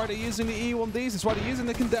 that's why they're using the E1Ds. That's why they're using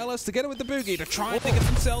the Candelas together with the Boogie to try and get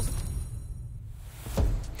themselves...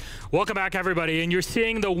 Welcome back, everybody, and you're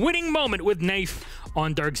seeing the winning moment with Naif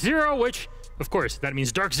on DarkZero, which, of course, that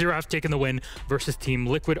means DarkZero have taken the win versus Team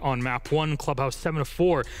Liquid on map 1, Clubhouse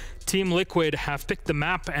 7-4. Team Liquid have picked the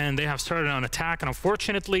map, and they have started on attack, and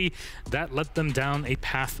unfortunately, that led them down a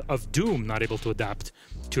path of doom, not able to adapt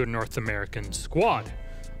to a North American squad.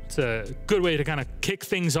 It's a good way to kind of kick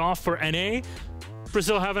things off for NA.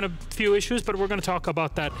 Brazil having a few issues, but we're going to talk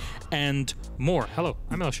about that and more. Hello,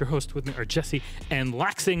 I'm Elish, your host. With me are Jesse and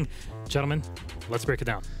Laxing. Gentlemen, let's break it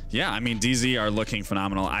down. Yeah, I mean, DZ are looking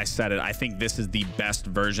phenomenal. I said it. I think this is the best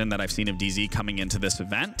version that I've seen of DZ coming into this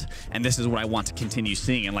event, and this is what I want to continue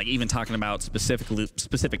seeing. And like even talking about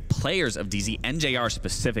specific players of DZ, NJR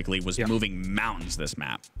specifically was moving mountains this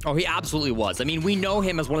map. Oh, he absolutely was. I mean, we know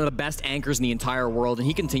him as one of the best anchors in the entire world, and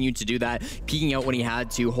he continued to do that, peeking out when he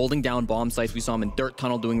had to, holding down bomb sites. We saw him in Dirt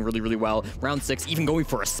Tunnel doing really, really well. Round 6, even going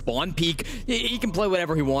for a spawn peek. He can play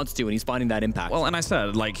whatever he wants to, and he's finding that impact. Well, and I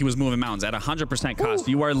said, like, he was moving mountains at 100% cost.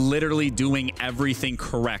 You are literally doing everything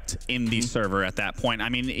correct in the server at that point. I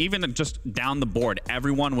mean, even just down the board,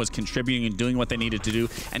 everyone was contributing and doing what they needed to do,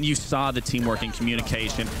 and you saw the teamwork and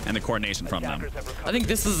communication and the coordination from them. I think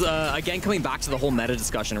this is, again, coming back to the whole meta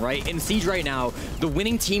discussion, right? In Siege right now, the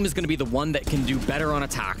winning team is going to be the one that can do better on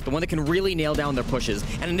attack, the one that can really nail down their pushes.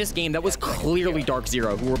 And in this game, that was clearly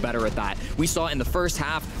DarkZero who were better at that. We saw in the first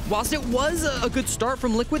half, whilst it was a good start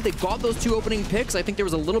from Liquid, they got those 2 opening picks. I think there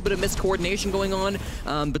was a little bit of miscoordination going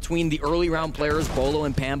on between the early round players, Bolo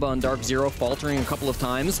and Pamba, and DarkZero faltering a couple of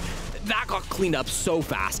times. That got cleaned up so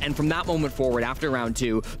fast, and from that moment forward, after round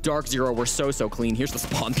 2, DarkZero were so clean. Here's the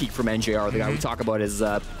spawn peak from NJR, the guy we talk about as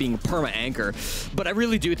being a perma-anchor. But I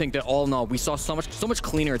really do think that all in all, we saw so much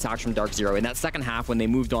cleaner attacks from DarkZero. In that second half, when they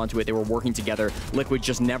moved on to it, they were working together. Liquid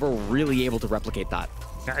just never really able to replicate that.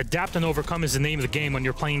 Adapt and overcome is the name of the game when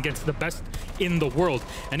you're playing against the best in the world.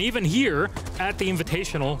 And even here at the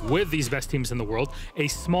Invitational with these best teams in the world, a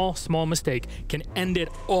small mistake can end it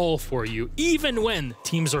all for you, even when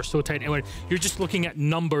teams are so tight. And when you're just looking at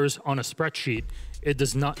numbers on a spreadsheet, it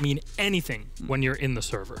does not mean anything when you're in the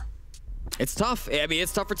server. It's tough. I mean,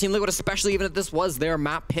 it's tough for Team Liquid, especially even if this was their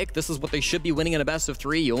map pick. This is what they should be winning in a best of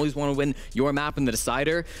 3. You always want to win your map in the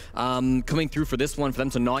decider. Coming through for this one, for them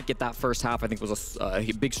to not get that first half, I think was a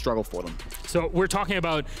big struggle for them. So we're talking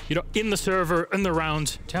about, you know, in the server, in the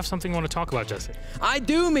round. Do you have something you want to talk about, Jesse? I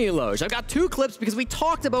do, Milos. I've got 2 clips because we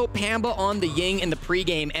talked about Pamba on the Ying in the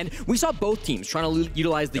pregame, and we saw both teams trying to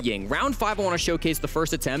utilize the Ying. Round 5, I want to showcase the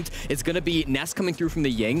first attempt. It's going to be Ness coming through from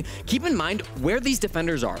the Ying. Keep in mind where these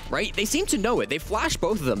defenders are, right? They seem to know it. They flash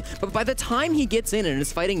both of them, but by the time he gets in and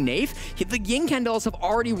is fighting Nafe, the Ying candles have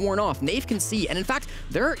already worn off. Nafe can see, and in fact,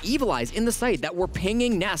 there are Evil Eyes in the site that were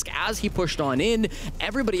pinging Nesk as he pushed on in.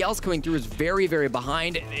 Everybody else coming through is very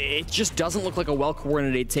behind. It just doesn't look like a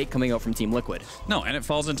well-coordinated take coming out from Team Liquid. No, and it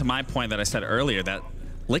falls into my point that I said earlier, that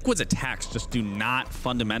Liquid's attacks just do not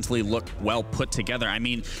fundamentally look well put together. I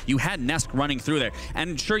mean, you had Nesk running through there,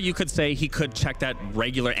 and sure, you could say he could check that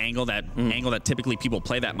regular angle, that angle that typically people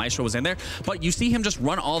play, that Maestro was in there, but you see him just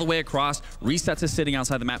run all the way across. Resets is sitting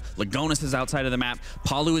outside the map. Lagonis is outside of the map.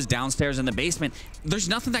 Palu is downstairs in the basement. There's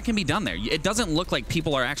nothing that can be done there. It doesn't look like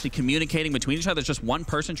people are actually communicating between each other. It's just one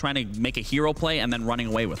person trying to make a hero play and then running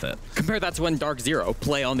away with it. Compare that to when DarkZero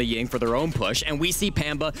play on the Ying for their own push, and we see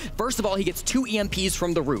Pamba. First of all, he gets 2 EMPs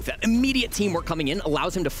from the roof. That immediate teamwork coming in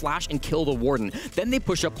allows him to flash and kill the Warden. Then they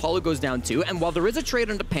push up, Paulo goes down 2, and while there is a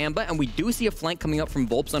trade onto Pamba, and we do see a flank coming up from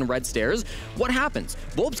Volps on red stairs, what happens?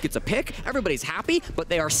 Volps gets a pick, everybody's happy, but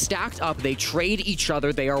they are stacked up, they trade each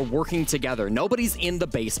other, they are working together. Nobody's in the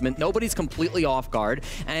basement, nobody's completely off guard,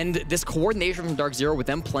 and this coordination from DarkZero with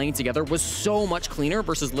them playing together was so much cleaner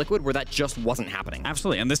versus Liquid, where that just wasn't happening.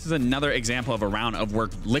 Absolutely, and this is another example of a round of where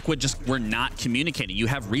Liquid just were not communicating. You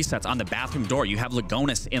have resets on the bathroom door, you have Lagonis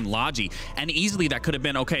in Logi, and easily that could have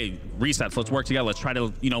been, okay, resets, let's work together, let's try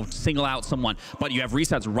to, you know, single out someone, but you have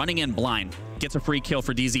resets running in blind, gets a free kill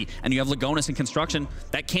for DZ, and you have Lagonis in construction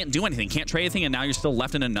that can't do anything, can't trade anything, and now you're still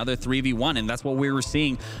left in another 3v1, and that's what we were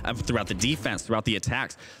seeing throughout the defense, throughout the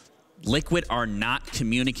attacks. Liquid are not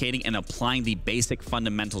communicating and applying the basic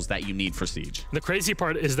fundamentals that you need for Siege. The crazy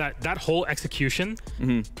part is that that whole execution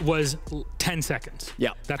was 10 seconds.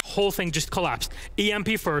 Yeah. That whole thing just collapsed.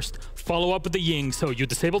 EMP first, follow up with the Ying. So you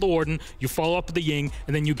disable the Warden, you follow up with the Ying,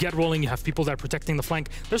 and then you get rolling. You have people that are protecting the flank.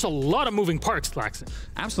 There's a lot of moving parts, Laxon.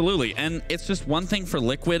 Absolutely. And it's just one thing for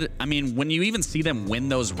Liquid. I mean, when you even see them win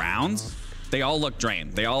those rounds, they all look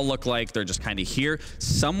drained. They all look like they're just kind of here.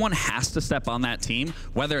 Someone has to step on that team,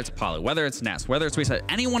 whether it's Palu, whether it's Ness, whether it's Reset,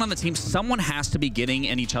 anyone on the team, someone has to be getting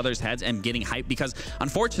in each other's heads and getting hyped, because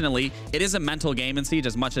unfortunately, it is a mental game in Siege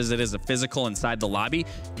as much as it is a physical inside the lobby.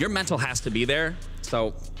 Your mental has to be there,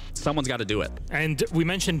 so someone's got to do it. And we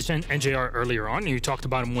mentioned NJR earlier on, and you talked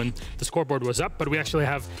about him when the scoreboard was up, but we actually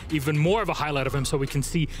have even more of a highlight of him so we can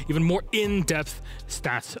see even more in-depth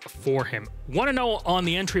stats for him. Want to know on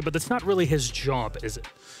the entry, but that's not really his job, is it?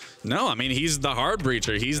 No, I mean, he's the hard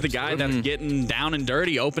breacher. He's the guy that's getting down and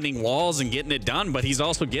dirty, opening walls and getting it done, but he's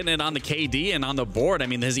also getting it on the KD and on the board. I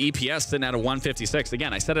mean, his EPS sitting at a 156.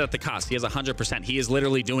 Again, I said it at the cost. He has 100%. He is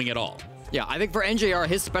literally doing it all. Yeah, I think for NJR,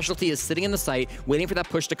 his specialty is sitting in the site, waiting for that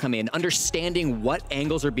push to come in, understanding what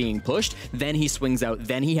angles are being pushed, then he swings out,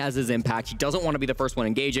 then he has his impact. He doesn't want to be the first one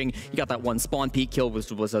engaging. He got that one spawn peak kill,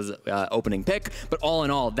 which was his opening pick, but all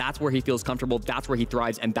in all, that's where he feels comfortable, that's where he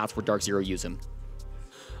thrives, and that's where DarkZero use him.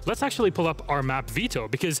 let's actually pull up our map Veto,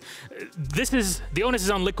 because the onus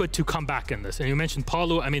is on Liquid to come back in this. And you mentioned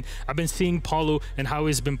Paulo. I mean, I've been seeing Paulo and how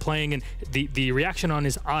he's been playing and the reaction on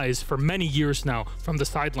his eyes for many years now from the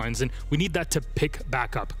sidelines, and we need that to pick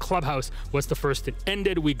back up. Clubhouse was the first it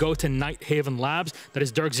ended. We go to Nighthaven Labs. That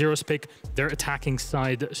is DarkZero's pick. Their attacking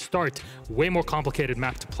side start. Way more complicated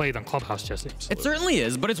map to play than Clubhouse, Jesse. It certainly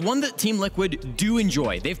is, but it's one that Team Liquid do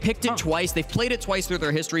enjoy. They've picked it twice. They've played it twice through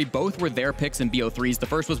their history. Both were their picks in BO3s. The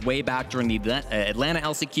first was way back during the Atlanta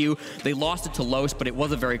LCQ. They lost it to Los, but it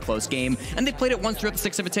was a very close game. And they played it once throughout the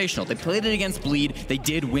Six Invitational. They played it against Bleed. They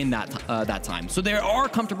did win that time. So they are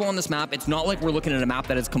comfortable on this map. It's not like we're looking at a map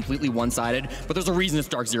that is completely one-sided, but there's a reason it's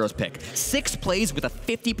DarkZero's pick. 6 plays with a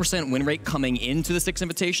 50% win rate coming into the Six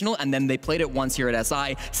Invitational, and then they played it once here at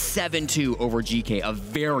SI, 7-2 over GK, a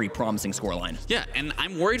very promising scoreline. Yeah, and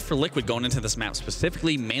I'm worried for Liquid going into this map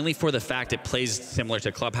specifically, mainly for the fact it plays similar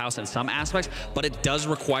to Clubhouse in some aspects, but it does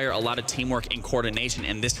require a lot of teamwork and coordination,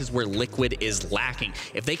 and this is where Liquid is lacking.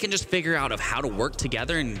 If they can just figure out of how to work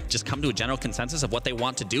together and just come to a general consensus of what they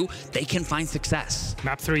want to do, they can find success.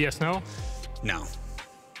 Map 3, yes, no? No.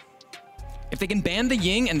 If they can ban the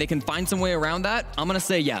Ying and they can find some way around that, I'm going to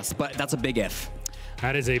say yes, but that's a big if.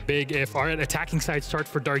 That is a big if. All right, attacking side start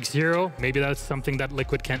for DarkZero. Maybe that's something that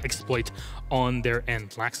Liquid can't exploit on their end.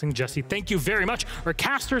 Laxing, Jesse, thank you very much. Our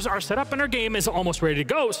casters are set up and our game is almost ready to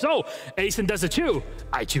go. So, Asen does it too.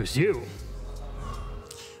 I choose you.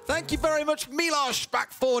 Thank you very much, Milosh,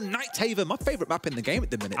 back for Nighthaven, my favorite map in the game at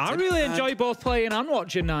the minute. I really enjoy both playing and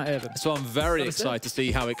watching Nighthaven. So I'm very excited to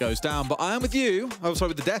see how it goes down. But I am with you, oh, sorry,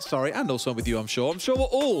 with the death, sorry, and also with you, I'm sure. I'm sure we're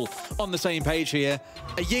all on the same page here.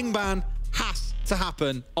 A Ying ban has to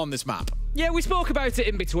happen on this map. Yeah, we spoke about it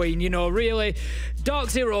in between, you know, really.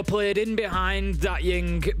 DarkZero played in behind that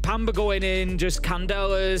Ying, Pamba going in, just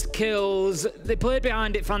Candelas, kills. They played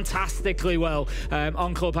behind it fantastically well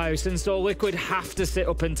on Clubhouse, and so Liquid have to sit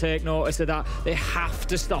up and take notice of that. They have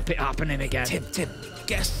to stop it happening again. Tim,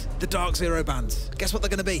 guess the DarkZero bans. Guess what they're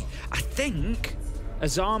going to be? I think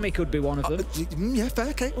Azami could be one of them. Yeah, fair,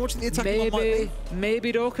 okay. Watching the attacking one might be.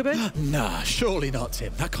 Maybe Dokubi? Nah, surely not,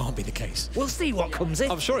 Tim. That can't be the case. We'll see what comes in.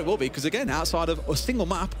 I'm sure it will be, because again, outside of a single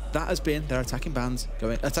map, that has been their attacking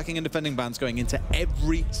and defending bans going into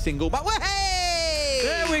every single map. Hey!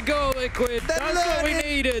 There we go, Liquid. That's what we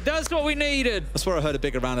needed. That's what we needed. I swear I heard a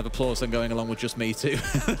bigger round of applause than going along with just me too.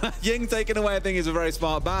 Ying taken away, I think, is a very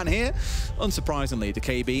smart ban here. Unsurprisingly, the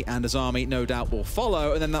KB and Azami no doubt will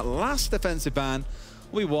follow. And then that last defensive ban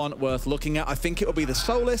will be one worth looking at. I think it will be the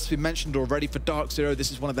Solis. We mentioned already for DarkZero,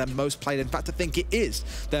 this is one of their most played. In fact, I think it is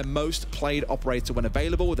their most played operator when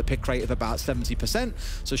available, with a pick rate of about 70%.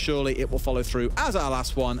 So surely it will follow through as our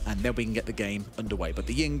last one, and then we can get the game underway. But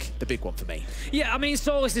the Ying, the big one for me. Yeah, I mean,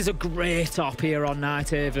 Solis is a great op here on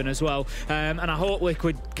Nighthaven as well. And I hope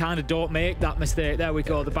Liquid kind of don't make that mistake. There we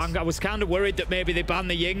go, the ban. I was kind of worried that maybe they ban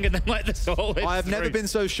the Ying and then let the Solis I have never been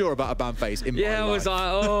so sure about a ban phase in my life. I was like,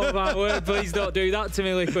 oh my word, please don't do that to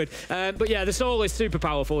me, Liquid. But yeah, the Soul is super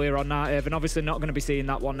powerful here on Nighthaven. Obviously not going to be seeing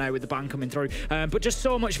that one now with the ban coming through. But just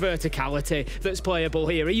so much verticality that's playable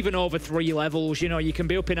here, even over 3 levels. You know, you can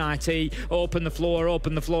be up in IT, open the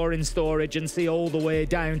floor in storage, and see all the way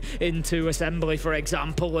down into assembly, for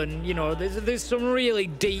example. And you know, there's some really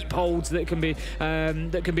deep holds that can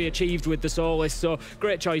be achieved with the Solis. So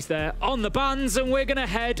great choice there on the bans, and we're going to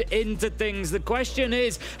head into things. The question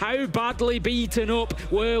is, how badly beaten up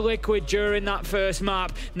were Liquid during that first map?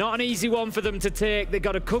 Not an easy one for them to take. They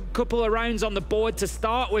got a couple of rounds on the board to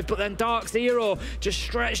start with, but then DarkZero just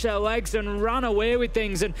stretched their legs and ran away with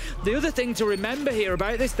things. And the other thing to remember here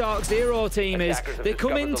about this DarkZero team is they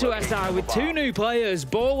come into SI with 2 new players.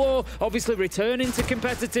 Bolo obviously returning to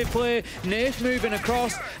competitive play, Nath moving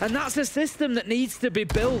across, and that's a system that needs to be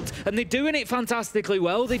built. And they're doing it fantastically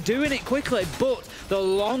well. They're doing it quickly, but the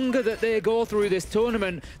longer that they go through this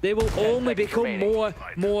tournament, they will only become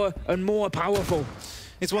more and more powerful.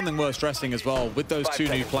 It's one thing worth stressing as well, with those 2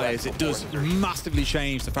 new players, it does massively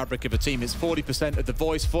change the fabric of a team. It's 40% of the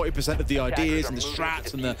voice, 40% of the ideas and the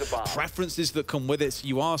strats and the preferences that come with it. So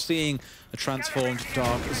you are seeing a transformed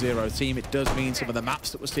DarkZero team. It does mean some of the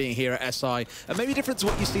maps that we're seeing here at SI are maybe different to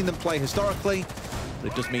what you've seen them play historically,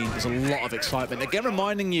 but it does mean there's a lot of excitement. Again,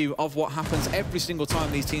 reminding you of what happens every single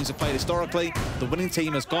time these teams have played historically. The winning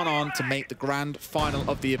team has gone on to make the grand final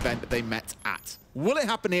of the event that they met at. Will it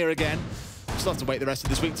happen here again? We'll have to wait the rest of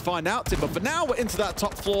this week to find out, Tim. But for now, we're into that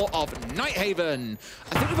top floor of Nighthaven.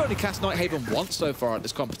 I think we've only cast Nighthaven once so far at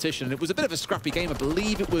this competition, and it was a bit of a scrappy game. I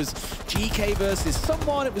believe it was GK versus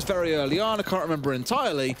someone. It was very early on. I can't remember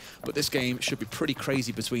entirely, but this game should be pretty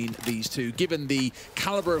crazy between these two, given the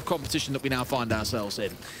caliber of competition that we now find ourselves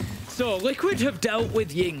in. So, Liquid have dealt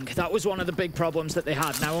with Ying. That was one of the big problems that they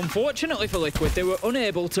had. Now, unfortunately for Liquid, they were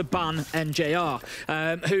unable to ban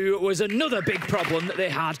NJR, who was another big problem that they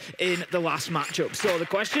had in the last matchup. So the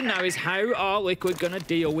question now is, how are Liquid going to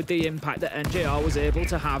deal with the impact that NJR was able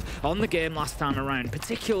to have on the game last time around,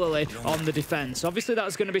 particularly on the defense? Obviously,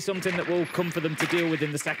 that's going to be something that will come for them to deal with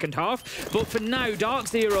in the second half. But for now,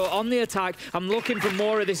 DarkZero on the attack, I'm looking for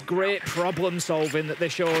more of this great problem solving that they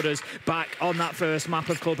showed us back on that first map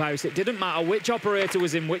of Clubhouse. It didn't matter which operator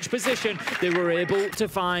was in which position, they were able to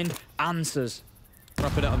find answers.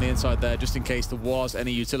 Wrapping it on the inside there, just in case there was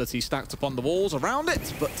any utility stacked upon the walls around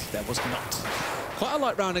it, but there was not. Quite a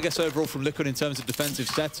light round, I guess, overall from Liquid in terms of defensive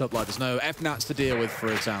setup. Like, there's no FNATs to deal with,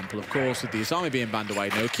 for example. Of course, with the Asami being banned away,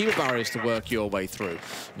 no Kiva barriers to work your way through.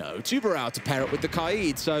 No Tuberao to pair up with the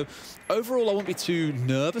Kaid. So, overall, I won't be too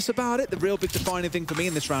nervous about it. The real big defining thing for me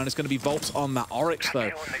in this round is going to be Volps on that Oryx,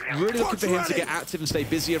 though. Really looking for him to get active and stay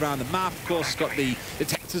busy around the map. Of course, he's got the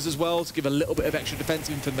detectors as well to give a little bit of extra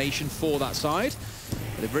defensive information for that side.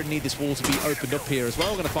 They really need this wall to be opened up here as well.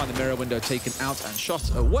 We're going to find the mirror window taken out and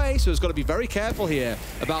shot away, so he's got to be very careful here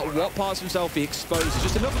about what parts of himself he exposes.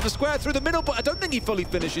 Just enough of the square through the middle, but I don't think he fully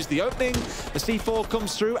finishes the opening. The C4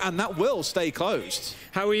 comes through, and that will stay closed.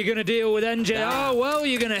 How are you going to deal with NJR? Well,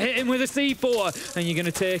 you're going to hit him with a C4, and you're going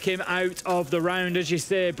to take him out of the round, as you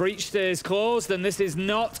say. Breach stays closed, and this is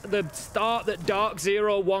not the start that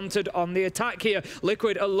DarkZero wanted on the attack here.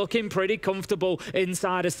 Liquid are looking pretty comfortable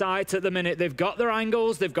inside a site at the minute. They've got their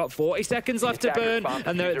angles, they've got 40 seconds left to burn,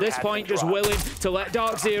 and they're at this point just willing to let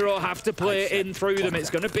DarkZero have to play in through them. It's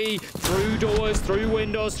going to be through doors, through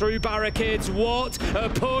windows, through barricades. What a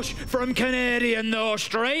push from Canadian, though.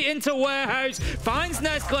 Straight into warehouse, finds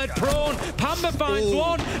Nestled prone, Pamba finds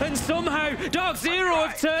one, and somehow DarkZero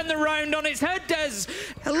have turned the round on its head, Des.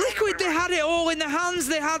 Liquid, they had it all in their hands.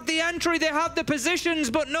 They had the entry, they had the positions,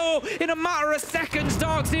 but no, in a matter of seconds,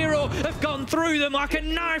 DarkZero have gone through them like a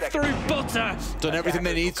knife through butter. Done everything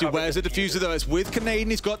they need to. Where's the diffuser, though? It's with Canadian.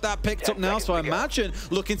 He's got that picked up now, so I imagine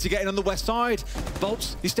looking to get in on the west side.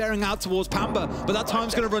 Volps, he's staring out towards Pamba, but that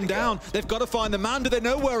time's going to run down. They've got to find the man. Do they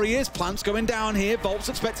know where he is? Plant's going down here. Volps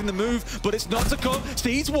expecting the move, but it's not to come.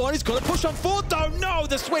 Sees one. He's got to push on forward, though. No,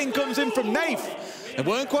 the swing comes in from Nath. They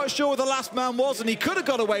weren't quite sure where the last man was, and he could have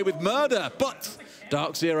got away with murder, but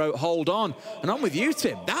DarkZero hold on. And I'm with you,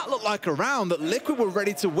 Tim. That looked like a round that Liquid were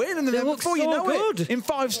ready to win, and then before you know it, in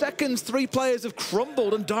 5 seconds, 3 players have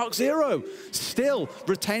crumbled, and DarkZero still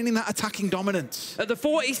retaining that attacking dominance. At the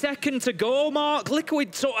 40-second to go mark,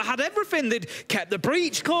 Liquid sort of had everything. They'd kept the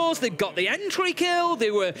breach close, they'd got the entry kill,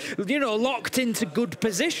 they were, you know, locked into good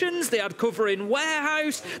positions, they had cover in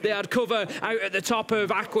warehouse, they had cover out at the top of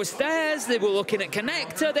Aqua Stairs, they were looking at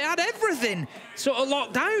connector, they had everything sort of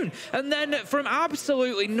locked down. And then from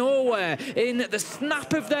absolutely nowhere, in the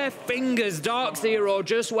snap of their fingers, DarkZero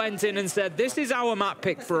just went in and said, this is our map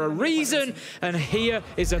pick for a reason, and here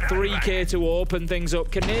is a 3K to open things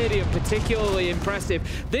up. Canadian particularly impressive.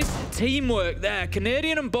 This teamwork there,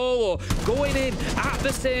 Canadian and Bolo going in at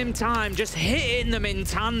the same time, just hitting them in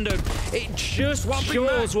tandem. It just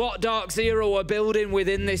shows what DarkZero are building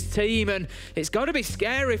within this team, and it's got to be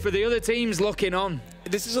scary for the other teams looking on.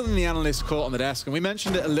 This is something the analysts caught on the desk, and we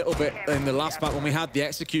mentioned it a little bit in the last map when we had the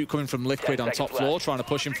execute coming from Liquid on top floor, trying to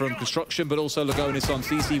push him from construction, but also Lagonis on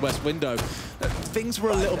CC West window. Things were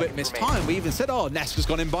a little bit mistimed. We even said, oh, Ness has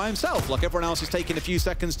gone in by himself, like everyone else is taking a few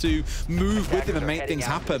seconds to move with him and make things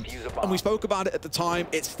happen. And we spoke about it at the time,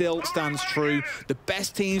 it still stands true. The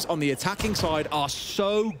best teams on the attacking side are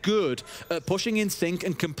so good at pushing in sync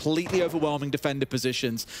and completely overwhelming defender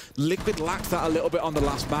positions. Liquid lacked that a little bit on the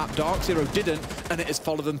last map. DarkZero didn't, and it has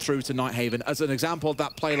followed them through to Nighthaven. As an example of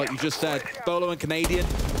that play, like you just said, Bolo and Canadian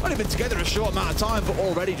only been together a short amount of time, but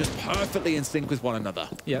already just perfectly in sync with one another.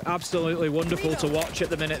 Yeah, absolutely wonderful to watch at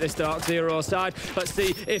the minute, this DarkZero side. Let's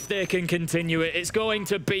see if they can continue it. It's going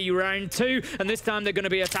to be round 2, and this time they're going to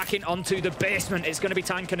be attacking onto the basement. It's going to be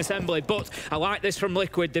tank and assembly, but I like this from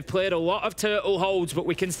Liquid. They've played a lot of turtle holds, but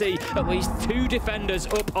we can see at least 2 defenders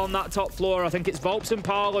up on that top floor. I think it's Volps and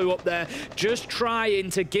Parlu up there, just trying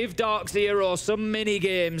to give DarkZero some mini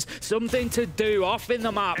games, something to do off in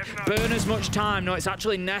the map, burn as much time. No, it's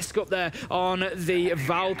actually Nesk up there on the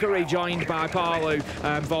Valkyrie, joined by Parlu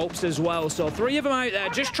and Volps as well. So 3 of them out there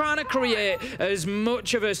just trying to create as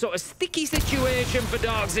much of a sort of sticky situation for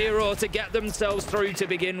DarkZero to get themselves through to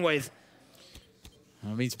begin with.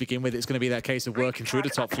 I mean, to begin with, it's going to be that case of working through the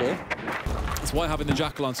top floor. That's why having the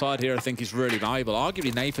Jackal on side here, I think, is really valuable.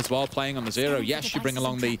 Arguably, Nath as well, playing on the Zero. Yes, you bring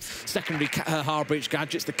along the secondary hard breach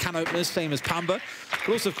gadgets, the can openers, same as Pamba.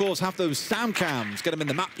 But also, of course, have those sound cams. Get them in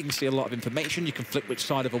the map. You can see a lot of information. You can flick which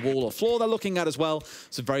side of a wall or floor they're looking at as well.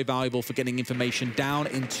 So very valuable for getting information down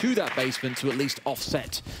into that basement to at least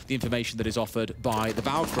offset the information that is offered by the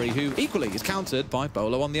Valkyrie, who equally is countered by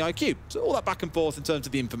Bolo on the IQ. So all that back and forth in terms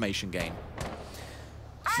of the information gain.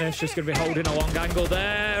 Smith's just going to be holding a long angle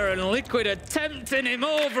there, and Liquid attempting him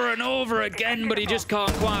over and over again, but he just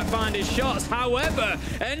can't quite find his shots. However,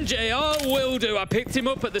 NJR will do. I picked him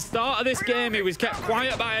up at the start of this game. He was kept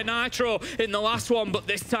quiet by a Nitro in the last one, but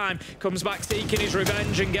this time comes back seeking his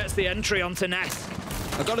revenge and gets the entry onto Ness.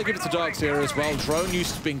 I've got to give it to DarkZero as well. Drone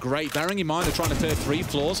use has been great. Bearing in mind they're trying to clear 3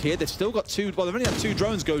 floors here. They've still got 2, well, they've only had 2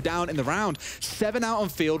 drones go down in the round. 7 out on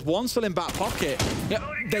field, 1 still in back pocket. Yeah,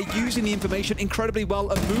 they're using the information incredibly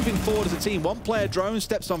well and moving forward as a team. 1 player drone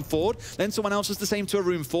steps on forward, then someone else does the same to a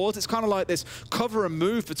room forward. It's kind of like this cover and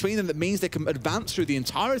move between them that means they can advance through the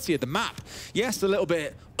entirety of the map. Yes, a little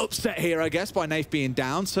bit upset here, I guess, by Nath being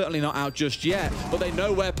down. Certainly not out just yet, but they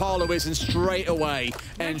know where Parlo is, and straight away,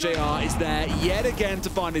 NJR is there yet again to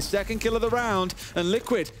find his 2nd kill of the round, and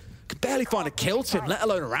Liquid can barely find a kill, Tim, let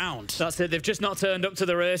alone a round. That's it. They've just not turned up to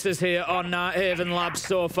the races here on Haven Labs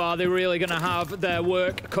so far. They're really going to have their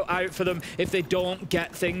work cut out for them if they don't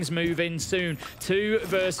get things moving soon. 2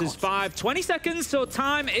 versus 5. 20 seconds, so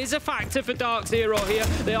time is a factor for DarkZero here.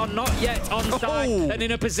 They are not yet on side and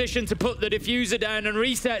in a position to put the diffuser down, and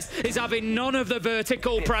Resets is having none of the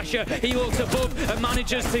vertical pressure. He looks above and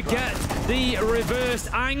manages to get the reverse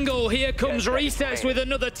angle. Here comes Resets with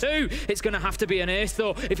another 2. It's going to have to be an ace,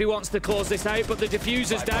 though, if he wants to close this out, but the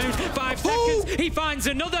diffuser's down. 5 seconds, he finds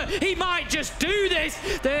another. He might just do this.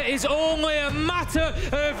 There is only a matter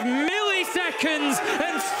of milliseconds,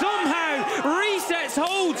 and somehow Resets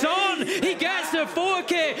holds on. He gets a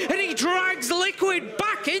 4K, and he drags Liquid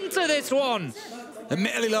back into this one.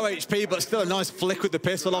 Admittedly low HP, but still a nice flick with the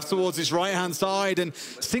pistol off towards his right-hand side and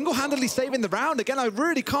single-handedly saving the round. Again, I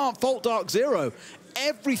really can't fault DarkZero.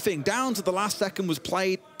 Everything down to the last second was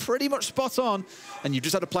played pretty much spot on, and you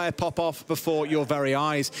just had a player pop off before your very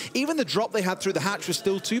eyes. Even the drop they had through the hatch was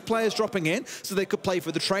still 2 players dropping in, so they could play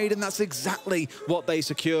for the trade, and that's exactly what they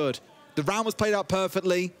secured. The round was played out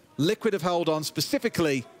perfectly. Liquid have held on.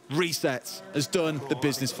 Specifically, Resets has done the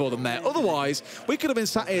business for them there. Otherwise, we could have been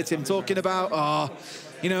sat here, Tim, talking about,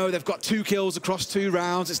 you know, they've got 2 kills across 2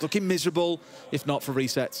 rounds. It's looking miserable, if not for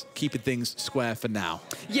Resets, keeping things square for now.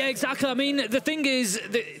 Yeah, exactly. I mean, the thing is,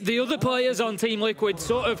 the other players on Team Liquid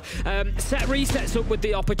sort of set Resets up with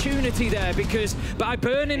the opportunity there, because by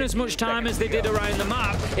burning as much time as they did around the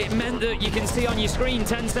map, it meant that you can see on your screen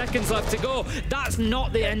 10 seconds left to go. That's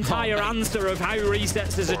not the entire answer of how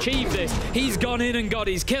Resets has achieved this. He's gone in and got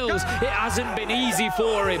his kills. It hasn't been easy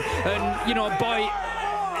for him. And, you know,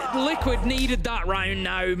 Liquid needed that round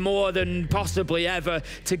now more than possibly ever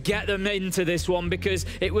to get them into this one, because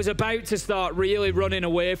it was about to start really running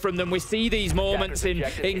away from them. We see these moments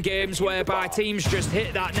in games whereby teams just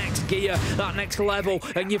hit that next gear, that next level,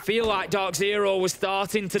 and you feel like DarkZero was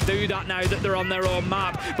starting to do that now that they're on their own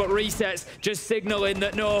map. But Resets just signaling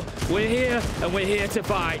that, no, we're here and we're here to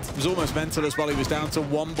fight. It was almost mental as well. He was down to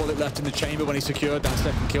 1 bullet left in the chamber when he secured that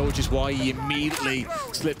 2nd kill, which is why he immediately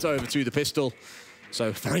slipped over to the pistol.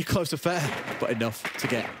 So very close affair, but enough to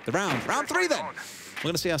get the round. Round 3 then. We're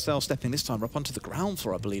going to see ourselves stepping this time up onto the ground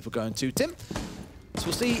floor, I believe we're going to, Tim. So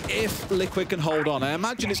we'll see if Liquid can hold on. I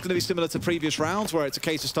imagine it's going to be similar to previous rounds, where it's a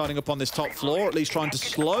case of starting up on this top floor, at least trying to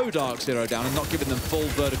slow DarkZero down and not giving them full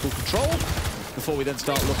vertical control, before we then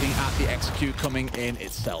start looking at the execute coming in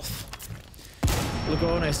itself.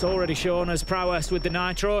 Lagonis already shown us prowess with the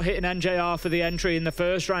Nitro, hitting NJR for the entry in the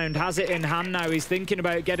first round. Has it in hand now. He's thinking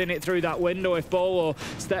about getting it through that window. If Bolo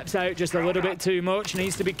steps out just a little bit too much,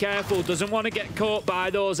 needs to be careful. Doesn't want to get caught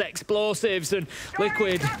by those explosives. And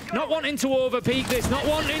Liquid not wanting to overpeak this, not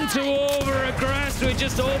wanting to over-aggress. We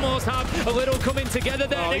just almost have a little coming together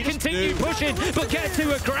there. They continue pushing, but get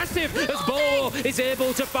too aggressive as Bolo is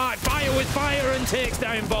able to fight fire with fire and takes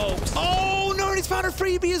down Volks. Oh, no, and he's found a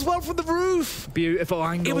freebie as well from the roof. Beautiful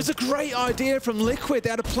angle. It was a great idea from Liquid. They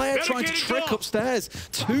had a player trying to trick upstairs.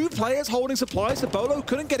 2 players holding supplies, so Bolo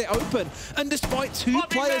couldn't get it open. And despite 2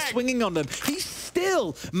 players swinging on them, he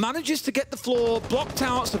still manages to get the floor blocked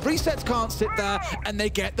out, so Resets can't sit there, and they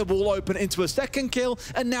get the wall open into a 2nd kill,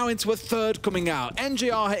 and now into a 3rd coming out.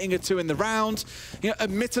 NJR hitting a 2 in the round. You know,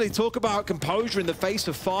 admittedly, talk about composure in the face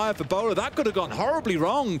of fire for Bolo. That could have gone horribly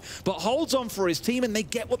wrong, but holds on for his team, and they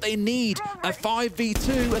get what they need. A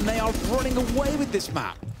 5v2, and they are running away with this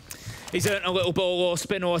map. He's earned a little bolo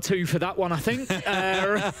spin or two for that one, I think.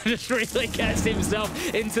 Just really gets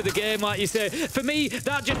himself into the game, like you say. For me,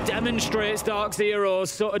 that just demonstrates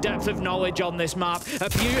DarkZero's sort of depth of knowledge on this map. A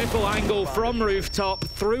beautiful angle from rooftop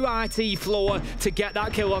through IT floor to get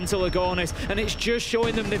that kill onto Lagonis, and it's just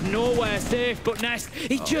showing them they've nowhere safe. But Nest,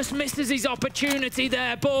 he just misses his opportunity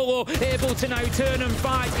there. Bolo able to now turn and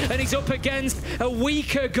fight, and he's up against a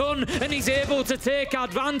weaker gun, and he's able to take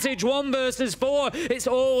advantage. 1 versus 4. It's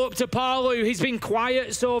all up to Palu. He's been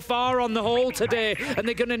quiet so far on the whole today, and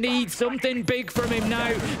they're going to need something big from him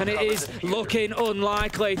now, and it is looking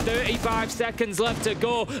unlikely. 35 seconds left to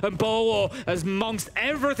go, and Bolo, as amongst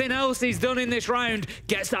everything else he's done in this round,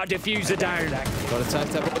 gets that diffuser down. Got to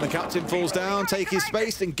tap up when the captain falls down, take his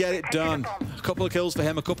space and get it done. A couple of kills for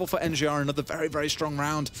him, a couple for NGR, another very, very strong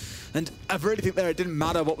round. And I really think there it didn't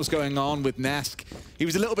matter what was going on with Nesk. He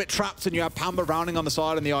was a little bit trapped, and you have Pamba rounding on the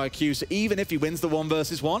side in the IQ, so even if he wins the 1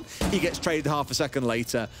 versus 1, he gets traded half a second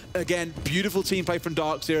later. Again, beautiful team play from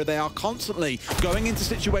DarkZero. They are constantly going into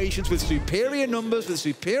situations with superior numbers, with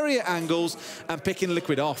superior angles, and picking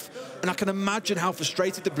Liquid off. And I can imagine how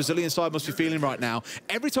frustrated the Brazilian side must be feeling right now.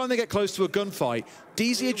 Every time they get close to a gunfight,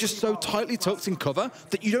 DZ are just so tightly tucked in cover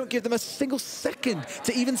that you don't give them a single second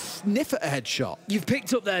to even sniff at a headshot. You've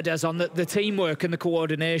picked up there, Des, on the teamwork and the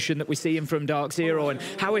coordination that we're seeing from DarkZero and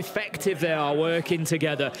how effective they are working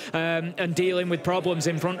together and dealing with problems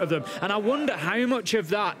in front of them. And I wonder how much of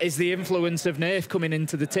that is the influence of Nath coming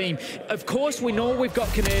into the team. Of course, we know we've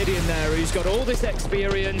got Canadian there who's got all this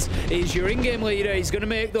experience. He's your in-game leader. He's going to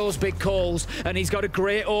make those big calls, and he's got a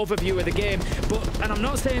great overview of the game. And I'm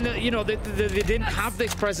not saying that, you know, they didn't have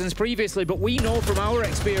this presence previously, but we know from our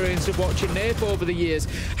experience of watching Nath over the years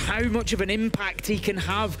how much of an impact he can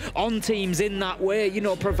have on teams in that way, you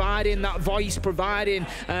know, providing that voice, providing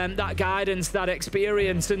that guidance, that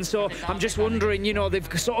experience. And so I'm just wondering, you know,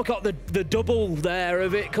 they've sort of got the double there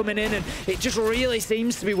of it coming in, and it just really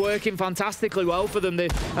seems to be working fantastically well for them.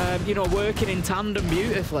 They're, you know, working in tandem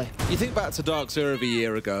beautifully. You think back to DarkZero of a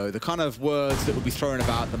year ago, the kind of words that would be thrown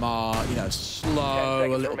about them are, you know,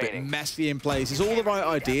 slow, a little bit messy in places, all the right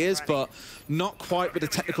ideas, but not quite with the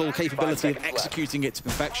technical capability of executing it to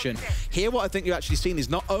perfection. Here, what I think you've actually seen is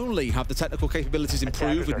not only have the technical capabilities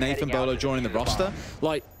improved with Nathan Bolo joining the roster,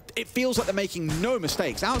 like, it feels like they're making no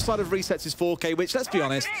mistakes. Outside of resets is 4K, which, let's be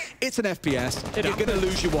honest, it's an FPS. You're going to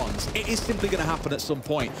lose your ones. It is simply going to happen at some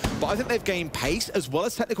point. But I think they've gained pace as well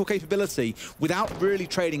as technical capability without really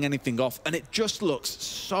trading anything off. And it just looks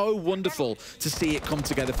so wonderful to see it come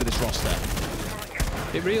together for this roster.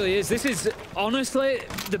 It really is. This is honestly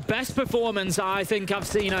the best performance I think I've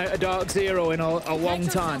seen out of DarkZero in a long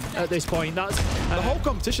time at this point. That's the whole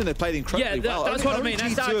competition they played incredibly well. That's what I mean.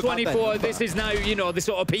 SR24, this is now, you know, the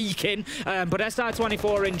sort of peaking. But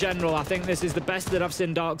SR24 in general, I think this is the best that I've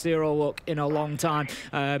seen DarkZero look in a long time.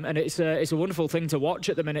 And it's a wonderful thing to watch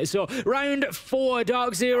at the minute. So round 4,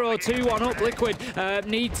 DarkZero 2-1 up. Liquid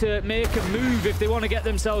need to make a move if they want to get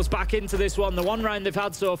themselves back into this one. The one round they've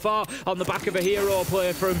had so far on the back of a hero play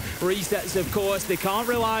from resets, of course. They can't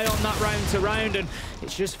rely on that round to round, and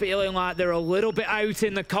it's just feeling like they're a little bit out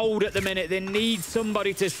in the cold at the minute. They need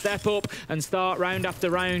somebody to step up and start round after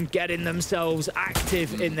round getting themselves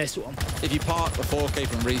active in this one. If you part the 4K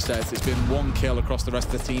from resets, it's been 1 kill across the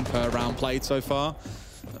rest of the team per round played so far.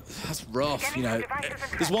 That's rough, you know.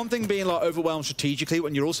 There's one thing being like overwhelmed strategically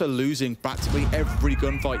when you're also losing practically every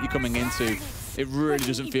gunfight you're coming into. It really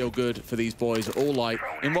doesn't feel good for these boys at all. Like,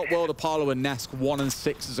 in what world are Parlo and Nesk 1 and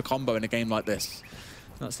 6 as a combo in a game like this?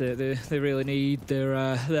 That's it. They really need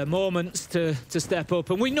their moments to step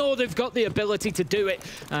up, and we know they've got the ability to do it.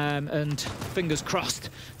 And fingers crossed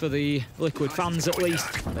for the Liquid fans, at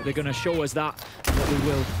least, that they're going to show us that we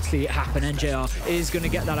will see it happen. NJR is going to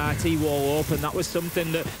get that IT wall open. That was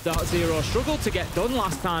something that DarkZero struggled to get done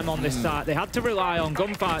last time on this site. They had to rely on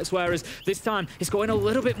gunfights, whereas this time it's going a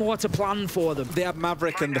little bit more to plan for them. They had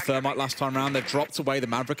Maverick and the Thermite last time around. They dropped away the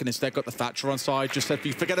Maverick and instead got the Thatcher on side. Just said,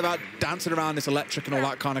 forget about dancing around this electric and all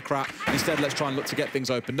that kind of crap. Instead, let's try and look to get things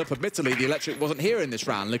opened up. Admittedly, the electric wasn't here in this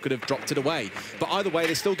round. They could have dropped it away. But either way,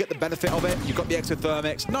 they still get the benefit of it. You've got the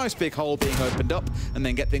exothermics, nice big hole being opened up, and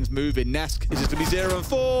then get things moving. Nesk, is this going to be 0 and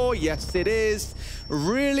 4? Yes, it is.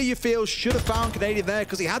 Really, you feel, should have found Canadian there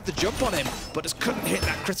because he had the jump on him, but just couldn't hit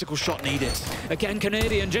that critical shot needed. Again,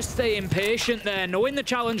 Canadian just staying patient there, knowing the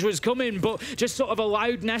challenge was coming, but just sort of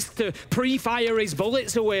allowed Nesk to pre-fire his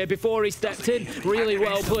bullets away before he stepped in. Really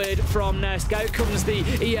well played from Nesk. Out comes the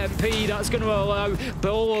EMP. That's going to allow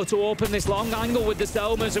Bolo to open this long angle with the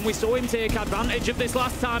Selmas, and we saw him take advantage of this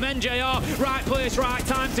last time. NJR, right place, right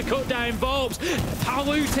time to cut down Volbs.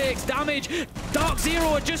 Palu takes damage.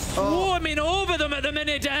 DarkZero are just swarming over them at at the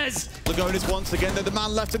minute, Des. Lagonis once again, they're the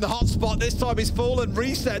man left in the hot spot. This time he's fallen.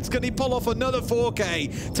 Resets. Can he pull off another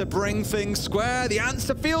 4K to bring things square? The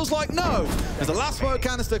answer feels like no. As the last smoke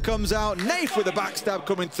canister comes out, Nath with a backstab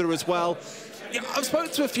coming through as well. Yeah, I've spoken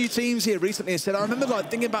to a few teams here recently and said, I remember like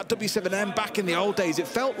thinking about W7M back in the old days. It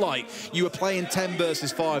felt like you were playing 10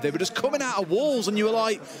 versus 5. They were just coming out of walls and you were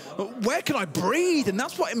like, where can I breathe? And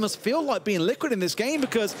that's what it must feel like being Liquid in this game,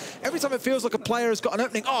 because every time it feels like a player has got an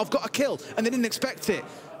opening, oh, I've got a kill, and they didn't expect it.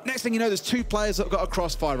 Next thing you know, there's 2 players that have got a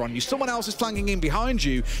crossfire on you. Someone else is flanking in behind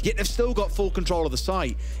you, yet they've still got full control of the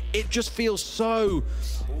site. It just feels so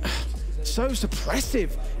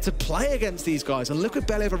suppressive to play against these guys, and Liquid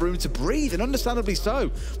barely have a room to breathe, and understandably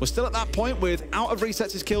so. We're still at that point with out of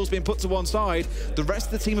resets his kills being put to one side. The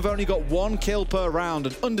rest of the team have only got 1 kill per round,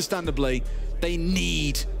 and understandably, they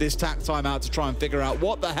need this tack timeout to try and figure out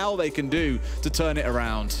what the hell they can do to turn it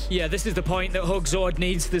around. Yeah, this is the point that Hugzord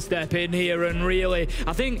needs to step in here, and really,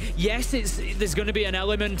 I think, yes, there's going to be an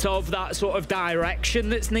element of that sort of direction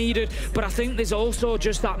that's needed, but I think there's also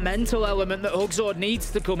just that mental element that Hugzord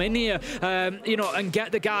needs to come in here, you know, and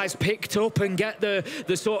get the guys picked up and get the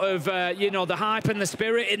sort of, you know, the hype and the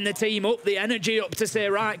spirit in the team up, the energy up to say,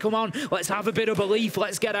 right, come on, let's have a bit of belief,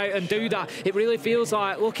 let's get out and do that. It really feels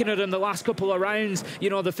like, looking at them the last couple of rounds, you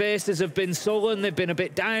know, the faces have been sullen, they've been a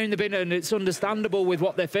bit down, and it's understandable with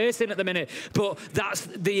what they're facing at the minute, but that's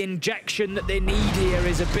the injection that they need here,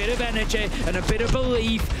 is a bit of energy and a bit of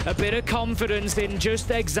belief, a bit of confidence in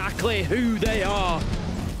just exactly who they are.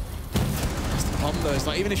 Though, it's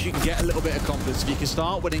like, even if you can get a little bit of confidence, if you can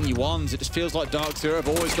start winning your ones, it just feels like DarkZero have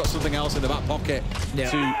always got something else in the back pocket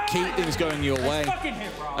to keep things going your way.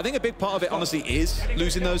 I think a big part of it, honestly, is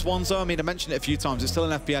losing those ones, though. I mean, I mentioned it a few times. It's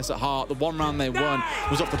still an FPS at heart. The 1 round they won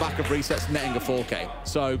was off the back of resets netting a 4K.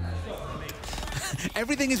 So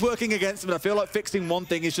everything is working against them, and I feel like fixing one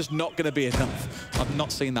thing is just not going to be enough. I've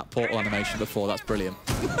not seen that portal animation before. That's brilliant.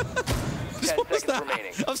 What was that?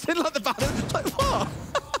 I've seen like the banner. Like, what?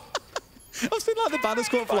 I've seen like the banner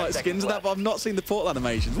squad for like skins and that, but I've not seen the portal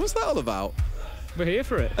animations. What's that all about? We're here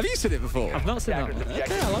for it. Have you seen it before? I've not seen that one.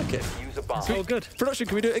 Okay, I like it. It's all good. Production,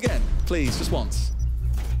 can we do it again? Please, just once.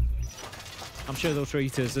 I'm sure they'll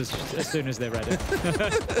treat us as soon as they're ready. I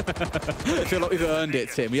feel like we've earned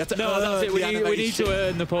it, Tim. We have to that's it. We need to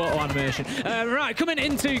earn the portal animation. Right, coming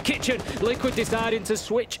into Kitchen, Liquid deciding to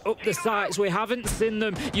switch up the sites. We haven't seen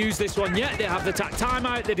them use this one yet. They have the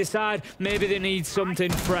timeout. They decide maybe they need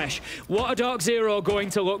something fresh. What are DarkZero going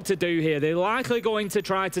to look to do here? They're likely going to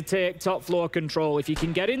try to take top floor control. If you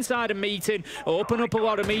can get inside a meeting, open up a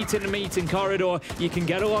lot of meeting corridor, you can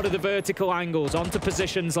get a lot of the vertical angles onto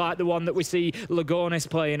positions like the one that we see Lagonis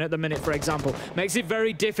playing at the minute, for example. Makes it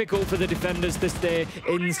very difficult for the defenders to stay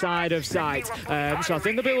inside of sight. So I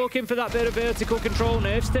think they'll be looking for that bit of vertical control.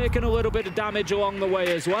 Nerf's taken a little bit of damage along the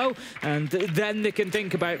way as well, and then they can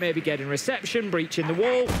think about maybe getting reception, breaching the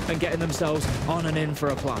wall, and getting themselves on and in for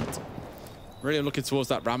a plant. Really looking towards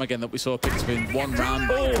that ram again that we saw picked up in 1 round.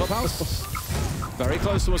 Clubhouse. Very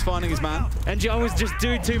close to us finding his man. And Joe was just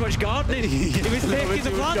doing too much gardening. He was taking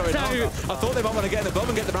the plant out. I thought they might want to get above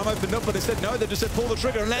and get the ram opened up, but they said no. They just said pull the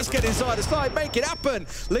trigger and let's get inside the side, make it happen.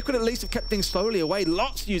 Liquid at least have kept things slowly away.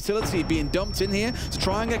 Lots of utility being dumped in here to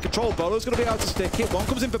try and get control. Bolo's going to be able to stick it. One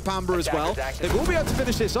comes in for Pamba as well. They will be able to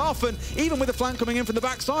finish this off, and even with the flank coming in from the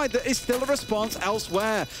backside, there is still a response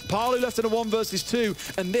elsewhere. Palu left in a 1 versus 2,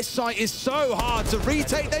 and this site is so hard to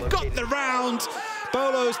retake. They've got the round.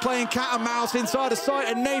 Bolo's playing cat and mouse inside a site,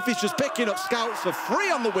 and Nath is just picking up scouts for free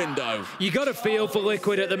on the window. You got to feel for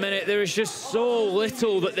Liquid at the minute. There is just so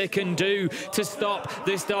little that they can do to stop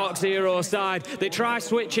this DarkZero side. They try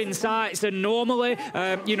switching sites, and normally,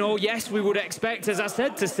 you know, yes, we would expect, as I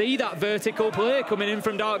said, to see that vertical play coming in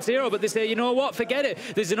from DarkZero, but they say, you know what, forget it.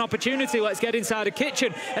 There's an opportunity, let's get inside a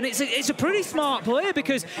kitchen. And it's a pretty smart play,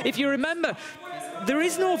 because if you remember, there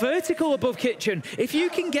is no vertical above kitchen. If you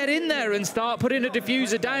can get in there and start putting a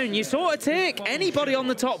diffuser down, you sort of take anybody on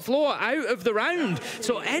the top floor out of the round.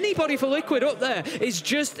 So anybody for Liquid up there is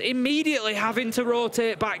just immediately having to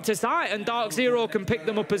rotate back to site, and DarkZero can pick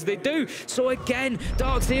them up as they do. So again,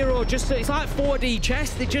 DarkZero just, it's like 4D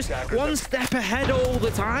chess. They're just one step ahead all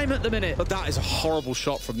the time at the minute. But that is a horrible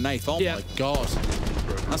shot from Nath. Oh my God.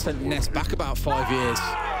 That sent Ness back about 5 years.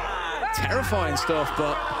 Terrifying stuff,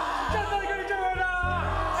 but...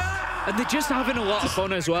 And they're just having a lot of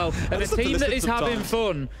fun as well. And a team that is having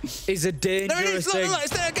fun is a dangerous thing. Look,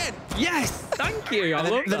 it's there again. Yes, thank you. I love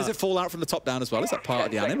that. Then does it fall out from the top down as well? Is that part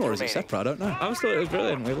of the anime, or is it separate? I don't know. I was thought it was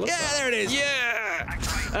brilliant. We love that. Yeah, there it is.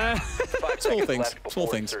 Yeah. Small things. Small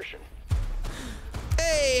things.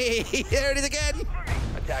 Hey, there it is again.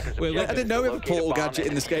 I didn't know we have a portal gadget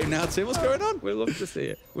in this game now, Tim. What's going on? We'll love to see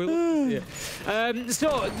it. We'll love to see it.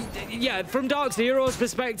 So, yeah, from DarkZero's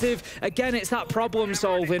perspective, again, it's that problem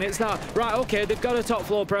solving. It's that, right, okay, they've got a top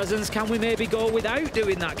floor presence. Can we maybe go without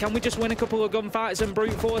doing that? Can we just win a couple of gunfights and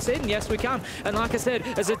brute force in? Yes, we can. And like I said,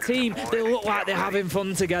 as a team, they look like they're having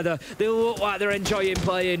fun together. They look like they're enjoying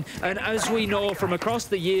playing. And as we know from across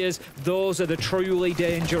the years, those are the truly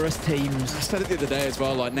dangerous teams. I said it the other day as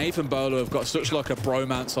well, like Nathan Bolo have got such like a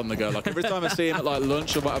bromance on the go. Like every time I see him at like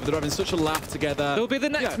lunch or whatever, they're having such a laugh together. They'll be the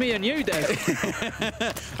next me and you, Dave.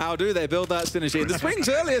 How do they build that synergy? The swings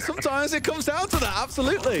earlier, sometimes it comes down to that,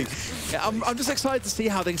 absolutely. Yeah, I'm just excited to see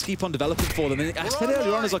how things keep on developing for them. And I said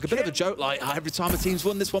earlier on as like a bit of a joke, like every time a team's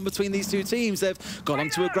won this one between these two teams, they've gone on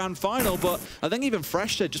to a grand final. But I think even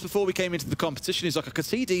Fresh said just before we came into the competition, he's like, I could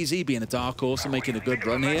see DZ being a dark horse and making a good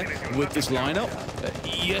run here with this lineup.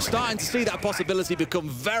 You're starting to see that possibility become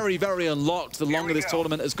very, very unlocked the longer this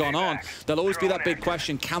tournament has gone on. There'll always be that big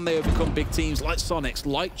question, can they overcome big teams like Sonics,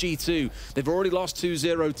 like G2? They've already lost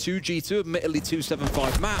 2-0 to G2, admittedly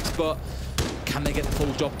 2-7-5 maps, but can they get the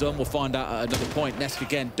full job done? We'll find out at another point. Nesk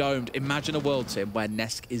again domed. Imagine a world, Tim, where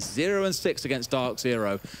Nesk is 0-6 against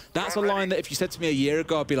DarkZero. That's a line that if you said to me a year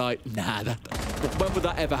ago, I'd be like, nah, when would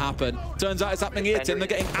that ever happen? Turns out it's happening here, Tim. They're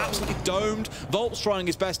getting absolutely domed. Volt's trying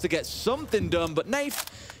his best to get something done, but Nath,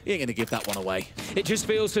 he ain't going to give that one away. It just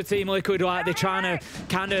feels for Team Liquid like they're trying to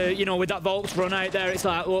kind of, you know, with that Volt's run out there, it's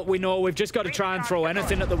like, look, we know we've just got to try and throw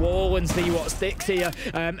anything at the wall and see what sticks here.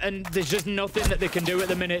 And there's just nothing that they can do at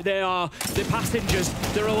the minute. They're passengers.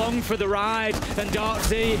 They're along for the ride. And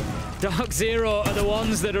DarkZero are the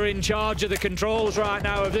ones that are in charge of the controls right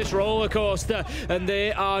now of this roller coaster. And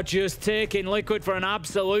they are just taking Liquid for an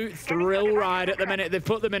absolute thrill ride at the minute. They've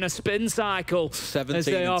put them in a spin cycle. 17 as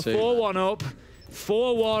they are 4-1 up.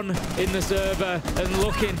 4-1 in the server and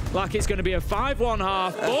looking like it's going to be a 5-1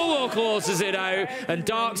 half. Bolo closes it out and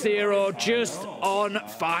DarkZero just on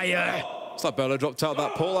fire. It's like Bolo dropped out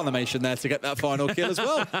that Paul animation there to get that final kill as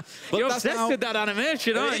well. But you're obsessed with that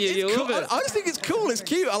animation, aren't you? You love it. I just think it's cool. It's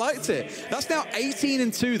cute. I liked it. That's now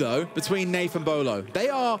 18-2, though, between Nath and Bolo. They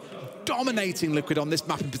are dominating Liquid on this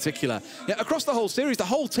map in particular. Yeah, across the whole series, the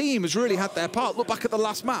whole team has really had their part. Look back at the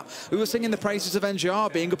last map. We were singing the praises of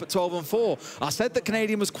NGR being up at 12-4. I said that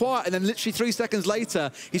Canadian was quiet, and then literally 3 seconds later,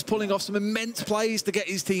 he's pulling off some immense plays to get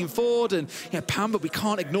his team forward. And yeah, Pamba, we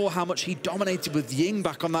can't ignore how much he dominated with Ying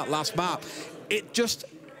back on that last map.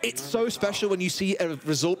 It's so special when you see a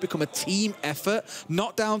result become a team effort,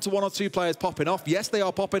 not down to 1 or 2 players popping off. Yes, they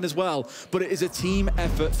are popping as well, but it is a team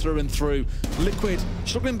effort through and through. Liquid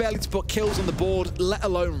struggling barely to put kills on the board, let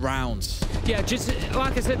alone rounds. Yeah, just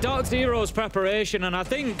like I said, DarkZero's preparation, and I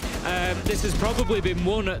think this has probably been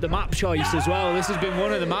one at the map choice as well. This has been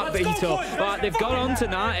one of the map veto. Like, they've got onto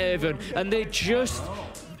Nighthaven, and they're just,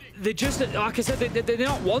 like I said, they're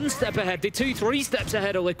not 1 step ahead. They're 2-3 steps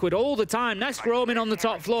ahead of Liquid all the time. Nesk roaming on the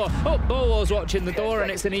top floor. Oh, Bolo's watching the door,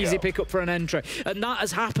 and it's an easy pickup for an entry. And that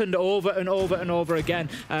has happened over and over and over again.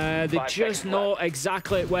 They just know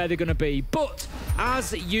exactly where they're going to be. But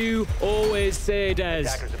as you always say, Des,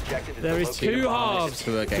 there is 2 halves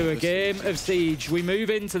to a game of Siege. We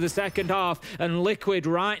move into the second half, and Liquid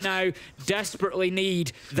right now desperately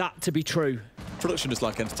need that to be true. Production is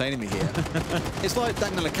like entertaining me here. It's like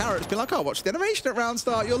dangling a carrot. It's been like, oh, watch the animation at round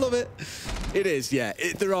start. You'll love it. It is, yeah.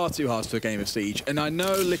 There are 2 halves to a game of Siege. And I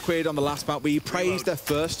know Liquid on the last map, we praised their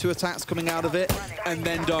first 2 attacks coming out of it. And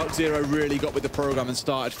then DarkZero really got with the program and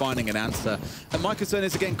started finding an answer. And my concern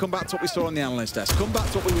is, again, come back to what we saw on the analyst desk. Come back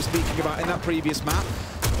to what we were speaking about in that previous map.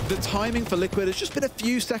 The timing for Liquid has just been a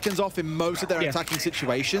few seconds off in most of their attacking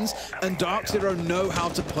situations, and DarkZero know how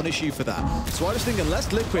to punish you for that. So I just think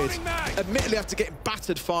unless Liquid, admittedly after getting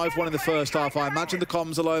battered 5-1 in the first half, I imagine the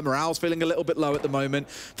comms are low, morale's feeling a little bit low at the moment,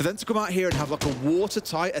 for them to come out here and have like a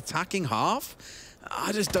watertight attacking half,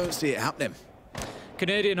 I just don't see it happening.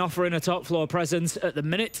 Canadian offering a top floor presence at the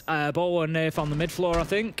minute. Bolo and Nath on the mid floor, I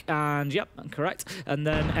think. And yep, correct. And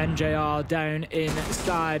then NJR down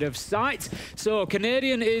inside of sight. So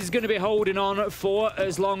Canadian is going to be holding on for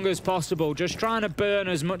as long as possible. Just trying to burn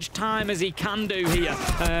as much time as he can do here.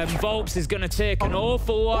 Volps is going to take an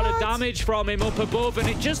awful lot of damage from him up above. And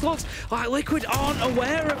it just looks like Liquid aren't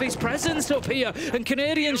aware of his presence up here. And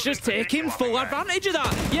Canadian's just taking full advantage of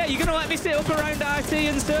that. Yeah, you're going to let me sit up around IT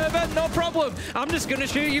and server? No problem. I'm just going to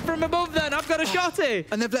shoot you from above then. I've got a shotty.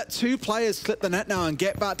 And they've let 2 players slip the net now and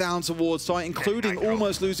get back down towards site, including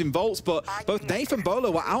almost losing Volts, but both Nath and Bolo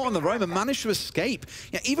were out on the roam and managed to escape.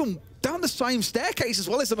 Yeah, even down the same staircase as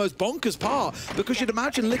well is the most bonkers part, because you'd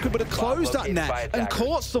imagine Liquid would have closed that net and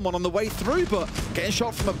caught someone on the way through, but getting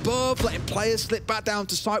shot from above, letting players slip back down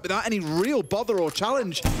to site without any real bother or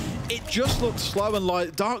challenge. It just looks slow and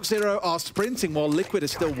like DarkZero are sprinting while Liquid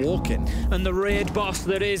is still walking. And the raid boss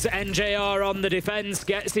that is NJR on the defense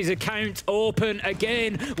gets his account open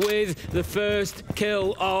again with the first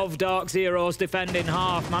kill of DarkZero's defending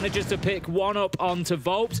half. Manages to pick one up onto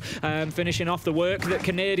Volpt, finishing off the work that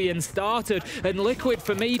Canadian started. And Liquid,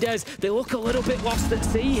 for me, Des, they look a little bit lost at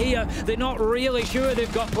sea here. They're not really sure.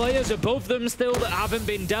 They've got players above them still that haven't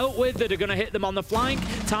been dealt with, that are going to hit them on the flank.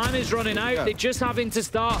 Time is running out. They're just having to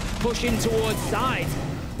start pushing towards side.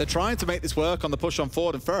 They're trying to make this work on the push on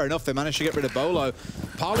forward, and fair enough, they managed to get rid of Bolo.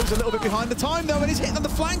 Palu's a little bit behind the time, though, and he's hitting on the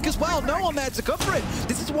flank as well. No one there to cover it.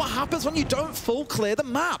 This is what happens when you don't full clear the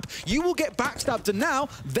map. You will get backstabbed, and now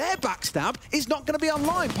their backstab is not going to be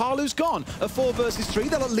online. Palu's gone. A 4 versus 3,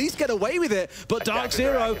 they'll at least get away with it. But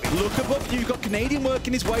DarkZero, look above you. You've got Canadian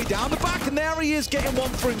working his way down the back, and there he is getting one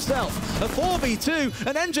for himself. A 4v2,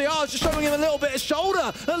 and NJR is just showing him a little bit of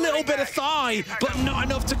shoulder, a little bit of thigh, but not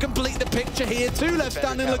enough to complete the picture here. 2 left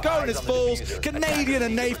standing. Lagonis falls. Canadian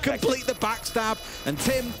and Nave complete the backstab. And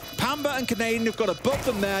Tim, Pamba and Canadian have got above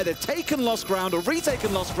them there. They've taken lost ground or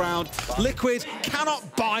retaken lost ground. Liquid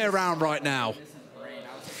cannot buy around right now.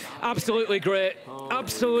 Absolutely great.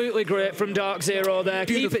 Absolutely great from DarkZero there.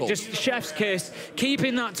 Beautiful. Keep it just chef's kiss.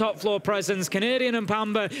 Keeping that top floor presence. Canadian and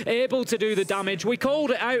Pamba able to do the damage. We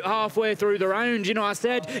called it out halfway through the round. You know, I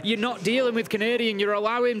said, you're not dealing with Canadian. You're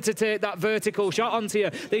allowing him to take that vertical shot onto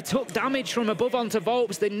you. They took damage from above onto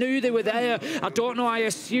Volps. They knew they were there. I don't know. I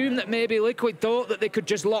assume that maybe Liquid thought that they could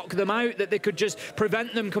just lock them out, that they could just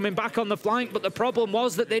prevent them coming back on the flank. But the problem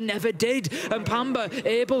was that they never did. And Pamba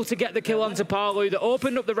able to get the kill onto Palu that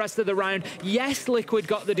opened up the rest of the round. Yes, Liquid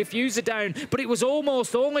got the diffuser down, but it was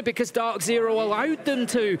almost only because DarkZero allowed them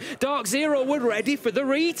to. DarkZero were ready for the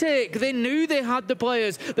retake. They knew they had the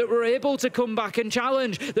players that were able to come back and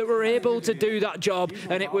challenge, that were able to do that job,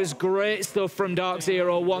 and it was great stuff from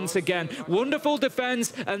DarkZero once again. Wonderful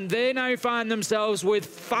defense, and they now find themselves with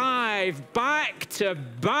 5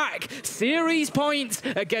 back-to-back series points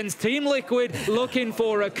against Team Liquid, looking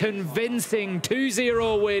for a convincing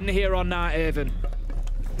 2-0 win here on Nighthaven.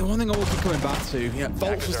 The one thing I will keep coming back to,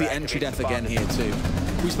 Volts was the entry death again here too.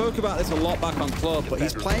 We spoke about this a lot back on Club, but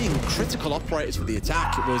he's playing critical operators for the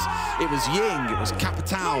attack. It was Ying, it was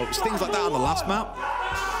Capitao, it was things like that on the last map.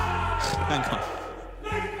 Hang on.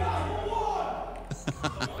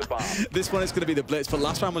 This one is going to be the Blitz, but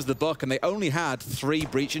last round was the Buck, and they only had 3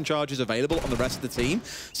 breaching charges available on the rest of the team.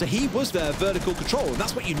 So he was their vertical control, and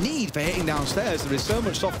that's what you need for hitting downstairs. There is so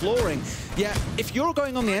much soft flooring. Yeah, if you're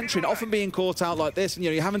going on the entry and often being caught out like this, and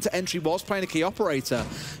you're having to entry whilst playing a key operator,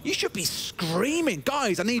 you should be screaming,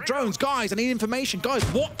 guys, I need drones, guys, I need information, guys,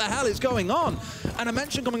 what the hell is going on? And I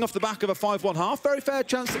mentioned coming off the back of a 5-1 half, very fair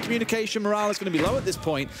chance that communication morale is going to be low at this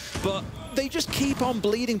point, but they just keep on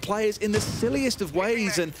bleeding players in the silliest of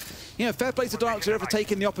ways. And, you know, fair play to DarkZero for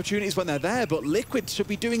taking the opportunities when they're there, but Liquid should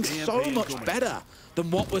be doing so much better than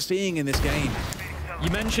what we're seeing in this game. You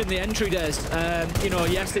mentioned the entry, Des. You know,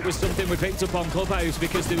 yes, it was something we picked up on Clubhouse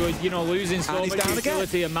because they were, you know, losing so much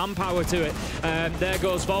utility and manpower to it. There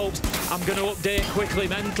goes Volps. I'm going to update quickly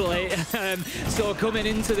mentally. So coming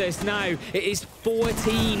into this now, it is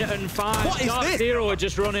 14-5. What is DarkZero are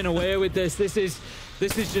just running away with this. This is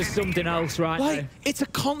just something else right now. It's a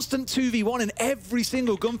constant 2v1 in every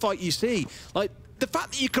single gunfight you see. Like, the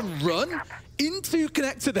fact that you can run into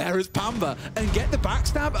connector there as Pamba and get the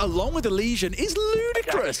backstab along with the Legion is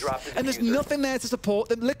ludicrous. And there's nothing there to support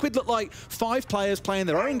them. Liquid look like 5 players playing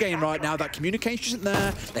their own game right now. That communication isn't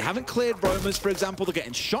there. They haven't cleared roamers, for example. They're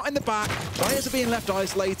getting shot in the back. Players are being left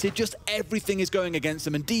isolated. Just everything is going against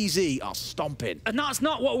them, and DZ are stomping. And that's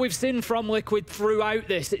not what we've seen from Liquid throughout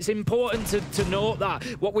this. It's important to note that.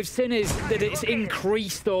 What we've seen is that it's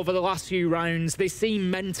increased over the last few rounds. They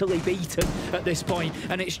seem mentally beaten at this point,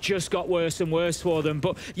 and it's just got worse and worse for them.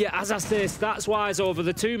 But yeah, as I say, stats-wise over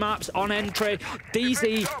the 2 maps on entry,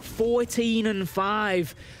 DZ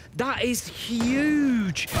 14-5. That is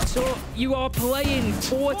huge. So you are playing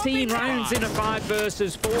 14 rounds in a 5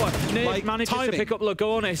 versus 4. Nate like, manages timing. to pick up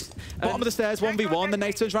Lagonis. Bottom of the stairs, 1v1. The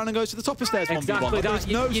Nate turns around and goes to the top of the stairs, 1v1. Exactly that.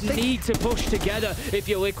 You need to push together if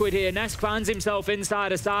you're Liquid here. Nesk finds himself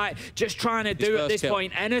inside a site, just trying to do at this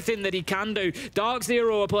point anything that he can do.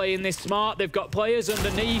 DarkZero are playing this smart. They've got players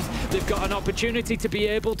underneath. They've got an opportunity to be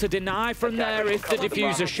able to deny from there if the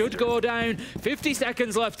diffuser should go down. 50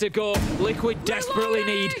 seconds left to go. Liquid desperately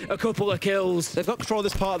need a couple of kills. They've got control of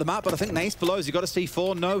this part of the map, but I think Nace below, has he got a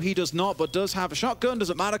C4? No, he does not, but does have a shotgun.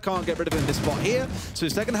 Doesn't matter, can't get rid of him in this spot here. So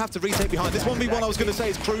they're going to have to retake behind. This 1v1 I was going to say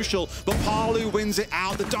is crucial, but Palu wins it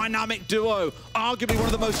out. The dynamic duo, arguably one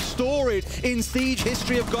of the most storied in Siege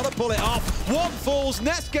history, have got to pull it off. One falls,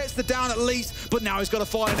 Ness gets the down at least, but now he's got to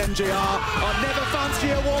find MJR. I never fancy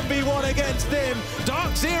a 1v1 against him.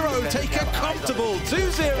 DarkZero take a comfortable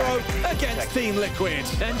 2-0 against Team Liquid.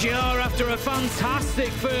 MJR, after a fantastic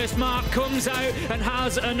first map, comes out and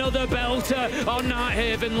has another belter on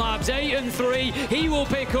Nighthaven Labs. 8-3. He will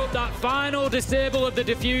pick up that final disable of the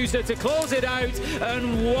diffuser to close it out.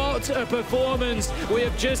 And what a performance we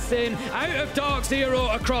have just seen out of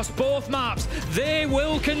DarkZero across both maps. They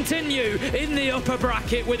will continue in the upper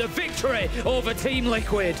bracket with a victory over Team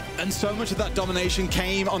Liquid. And so much of that domination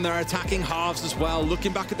came on their attacking halves as well.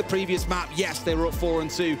 Looking back at the previous map, yes, they were up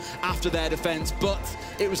 4-2 after their defense, but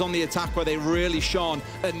it was on the attack where they really shone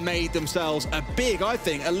and made themselves a big, I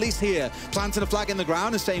think, at least here, planting a flag in the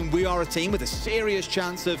ground and saying we are a team with a serious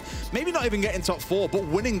chance of maybe not even getting top 4, but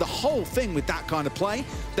winning the whole thing with that kind of play.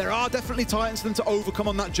 There are definitely titans for them to overcome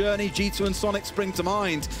on that journey. G2 and Sonic spring to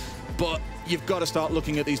mind, but you've got to start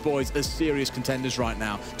looking at these boys as serious contenders right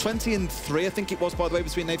now. 20-3, I think it was, by the way,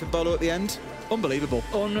 between Nathan Bolo at the end. Unbelievable.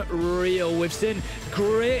 Unreal. We've seen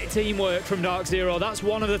great teamwork from DarkZero. That's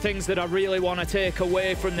one of the things that I really want to take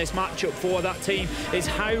away from this matchup for that team, is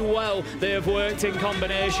how well they have worked in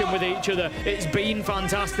combination with each other. It's been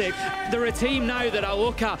fantastic. They're a team now that I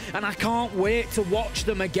look at and I can't wait to watch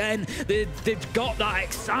them again. They've got that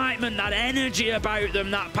excitement, that energy about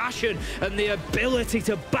them, that passion and the ability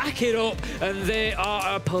to back it up, and they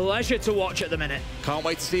are a pleasure to watch at the minute. Can't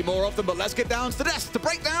wait to see more of them, but let's get down to the desk to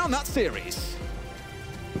break down that series.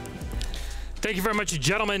 Thank you very much,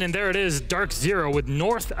 gentlemen. And there it is, DarkZero with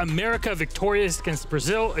North America victorious against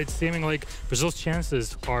Brazil. It's seeming like Brazil's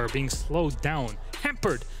chances are being slowed down,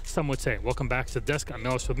 hampered, some would say. Welcome back to the desk. I'm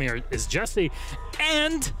Melis, with me is Jesse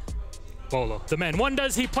and Bolo, the man. When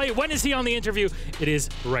does he play? When is he on the interview? It is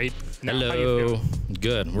right now. Hello.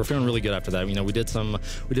 Good. We're feeling really good after that. You know, we did some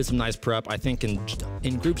nice prep. I think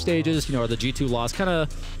in group stages, you know, the G2 loss kind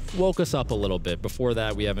of woke us up a little bit. Before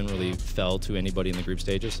that, we haven't really fell to anybody in the group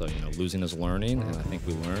stages. So, you know, losing is learning, and I think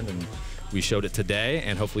we learned, and we showed it today,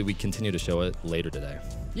 and hopefully we continue to show it later today.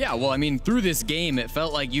 Yeah, well, I mean, through this game, it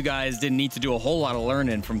felt like you guys didn't need to do a whole lot of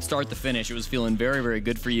learning from start to finish. It was feeling very, very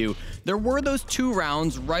good for you. There were those 2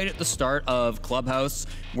 rounds right at the start of Clubhouse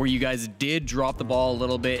where you guys did drop the ball a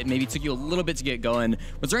little bit. It maybe took you a little bit to get going.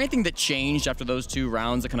 Was there anything that changed after those 2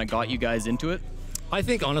 rounds that kind of got you guys into it? I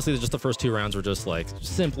think, honestly, just the first 2 rounds were just like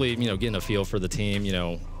simply, you know, getting a feel for the team, you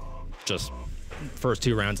know, just first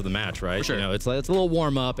 2 rounds of the match, right? Sure. You know, it's a little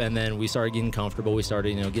warm up, and then we started getting comfortable. We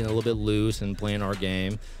started, you know, getting a little bit loose and playing our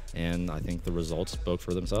game, and I think the results spoke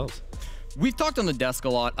for themselves. We've talked on the desk a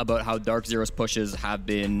lot about how DarkZero's pushes have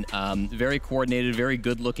been very coordinated, very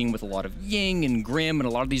good looking, with a lot of Ying and Grim and a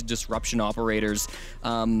lot of these disruption operators.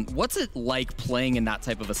 What's it like playing in that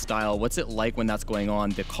type of a style? What's it like when that's going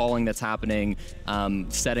on, the calling that's happening,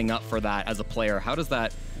 setting up for that as a player? How does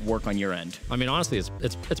that work on your end? I mean, honestly,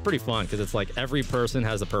 it's pretty fun, because it's like every person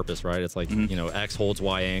has a purpose, right? It's like, you know, X holds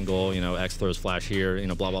Y angle, you know, X throws flash here, you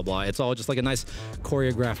know, blah, blah, blah. It's all just like a nice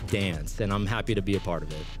choreographed dance, and I'm happy to be a part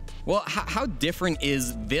of it. Well, how different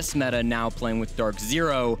is this meta now playing with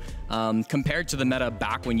DarkZero compared to the meta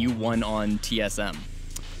back when you won on TSM?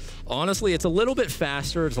 Honestly, it's a little bit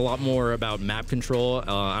faster. It's a lot more about map control, and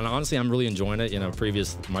honestly, I'm really enjoying it. You know,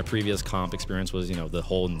 my previous comp experience was, you know, the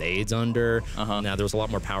whole nades under. Now there's a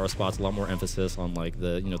lot more power spots, a lot more emphasis on like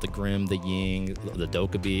the, you know, the Grim, the Ying, the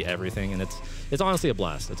Dokkaebi, everything, and it's honestly a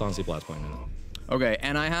blast. It's honestly a blast playing it. Okay,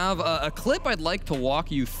 and I have a clip I'd like to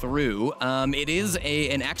walk you through. It is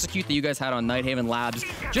an execute that you guys had on Nighthaven Labs.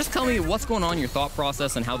 Just tell me what's going on, your thought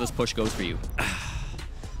process, and how this push goes for you.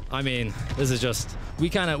 I mean, this is just, we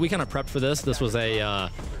kind of prepped for this. This was a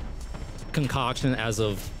concoction as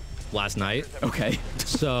of last night. Okay.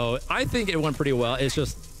 So I think it went pretty well. It's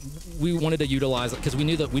just we wanted to utilize it because we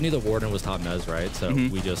knew the Warden was top mez, right? So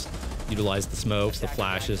we just utilized the smokes, the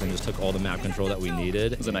flashes, and just took all the map control that we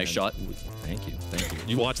needed. It was a nice shot. Thank you, thank you.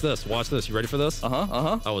 You watch this. Watch this. You ready for this? I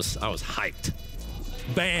was hyped.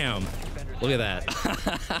 Bam. Look at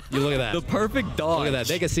that. You look at that. The perfect dodge. Look at that.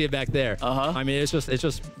 They can see it back there. Uh-huh. I mean, it's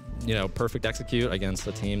just you know, perfect execute against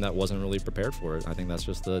a team that wasn't really prepared for it. I think that's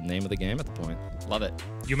just the name of the game at the point. Love it.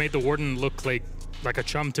 You made the Warden look like a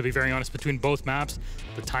chum, to be very honest, between both maps.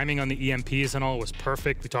 The timing on the EMPs and all was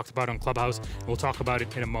perfect. We talked about it on Clubhouse, and we'll talk about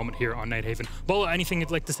it in a moment here on Nighthaven. Bolo, anything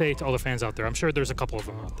you'd like to say to all the fans out there? I'm sure there's a couple of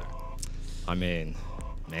them out there. I mean,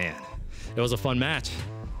 man, it was a fun match.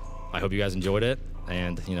 I hope you guys enjoyed it,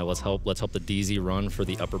 and you know, let's hope the DZ run for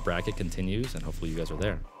the upper bracket continues, and hopefully you guys are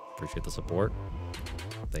there. Appreciate the support.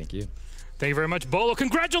 Thank you. Thank you very much, Bolo.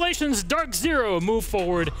 Congratulations, DarkZero, move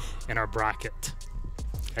forward in our bracket.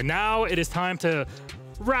 And now it is time to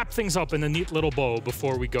wrap things up in a neat little bow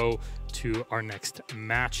before we go to our next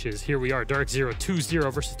matches. Here we are, DarkZero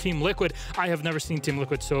 2-0 versus Team Liquid. I have never seen Team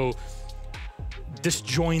Liquid so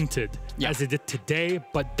disjointed as it did today,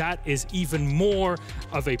 but that is even more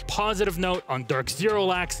of a positive note on DarkZero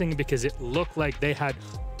laxing, because it looked like they had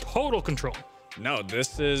total control. No,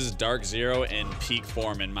 this is DarkZero in peak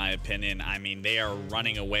form, in my opinion. I mean, they are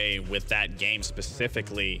running away with that game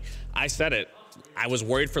specifically. I said it. I was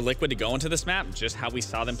worried for Liquid to go into this map, just how we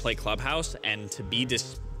saw them play Clubhouse, and to be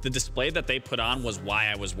the display that they put on was why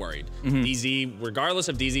I was worried. DZ, regardless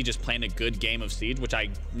of DZ just playing a good game of Siege, which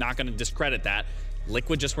I'm not going to discredit that,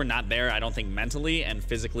 Liquid just were not there, I don't think, mentally and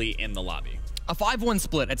physically in the lobby. A 5-1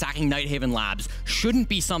 split attacking Nighthaven Labs shouldn't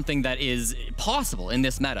be something that is possible in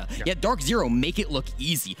this meta. Yet DarkZero make it look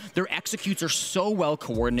easy. Their executes are so well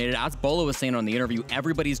coordinated. As Bolo was saying on the interview,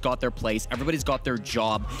 everybody's got their place, everybody's got their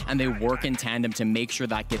job, and they work in tandem to make sure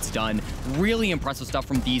that gets done. Really impressive stuff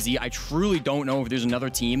from DZ. I truly don't know if there's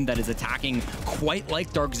another team that is attacking quite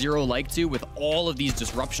like DarkZero like to, with all of these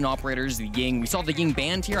disruption operators, the Ying. We saw the Ying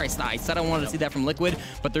banned here. I said I wanted to see that from Liquid,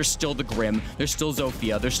 but there's still the Grim, there's still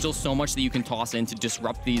Zofia, there's still so much that you can toss in to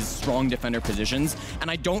disrupt these strong defender positions.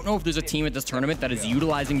 And I don't know if there's a team at this tournament that is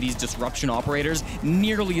utilizing these disruption operators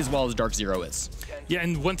nearly as well as DarkZero is. Yeah,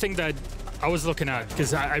 and one thing that I was looking at,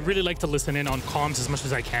 because I really like to listen in on comms as much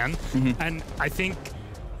as I can, and I think,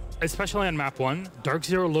 especially on map 1,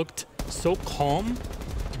 DarkZero looked so calm,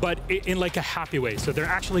 but in like a happy way. So they're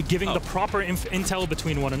actually giving the proper intel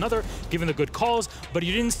between one another, giving the good calls, but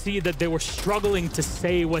you didn't see that they were struggling to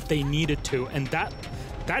say what they needed to, and that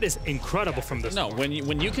is incredible from this. No, when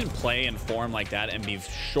you can play and form like that and be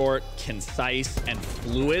short, concise, and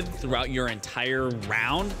fluid throughout your entire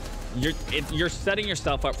round, you're setting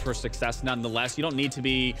yourself up for success nonetheless. You don't need to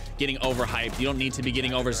be getting overhyped. You don't need to be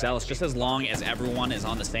getting overzealous. Just as long as everyone is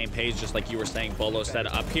on the same page, just like you were saying, Bolo said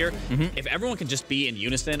up here. If everyone can just be in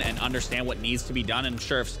unison and understand what needs to be done, and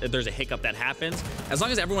sure, if there's a hiccup that happens, as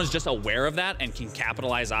long as everyone's just aware of that and can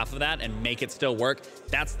capitalize off of that and make it still work,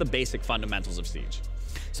 that's the basic fundamentals of Siege.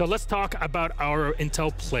 So let's talk about our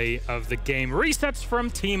intel play of the game. Resets from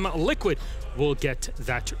Team Liquid will get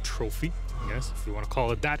that trophy. Yes, if you want to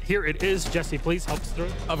call it that. Here it is. Jesse, please help us through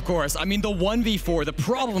it. Of course. I mean, the 1v4, the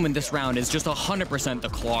problem in this round is just 100% the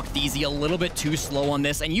clock. DZ a little bit too slow on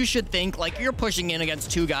this, and you should think, like, you're pushing in against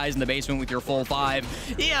 2 guys in the basement with your full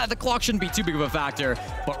 5. Yeah, the clock shouldn't be too big of a factor,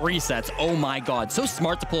 but resets, oh my god. So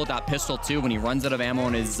smart to pull out that pistol, too, when he runs out of ammo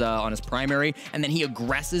on his primary, and then he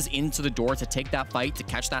aggresses into the door to take that fight, to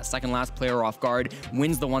catch that second last player off guard,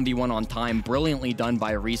 wins the 1v1 on time. Brilliantly done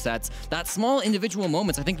by resets. That small individual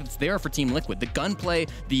moments, I think that's there for Team Liquid. The gunplay,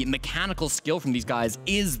 the mechanical skill from these guys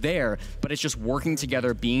is there, but it's just working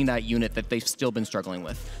together, being that unit that they've still been struggling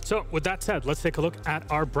with. So with that said, let's take a look at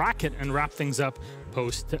our bracket and wrap things up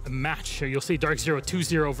post-match. You'll see DarkZero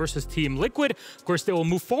 2-0 versus Team Liquid. Of course, they will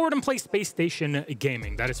move forward and play Space Station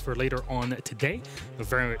Gaming. That is for later on today. We're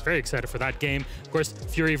very, very excited for that game. Of course,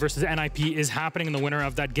 Fury versus NIP is happening, and the winner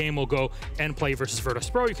of that game will go and play versus Virtus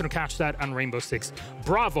Pro. You can catch that on Rainbow Six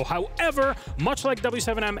Bravo. However, much like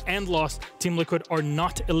W7M and Lost, Team Liquid are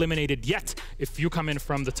not eliminated yet. If you come in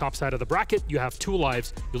from the top side of the bracket, you have 2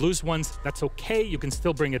 lives. You lose once, that's okay. You can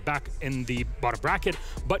still bring it back in the bottom bracket,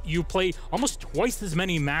 but you play almost twice as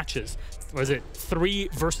many matches. Was it 3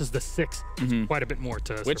 versus the 6? Quite a bit more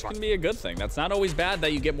to Which survive. can be a good thing. That's not always bad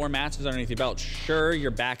that you get more matches underneath your belt. Sure,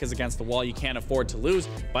 your back is against the wall. You can't afford to lose.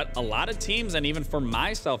 But a lot of teams, and even for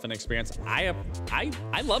myself in experience, I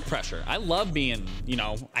love pressure. I love being, you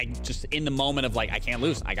know, I just in the moment of like, I can't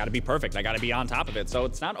lose. I got to be perfect. I got to be on top of it. So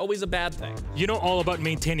it's not always a bad thing. You know all about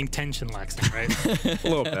maintaining tension, Laxton, right? A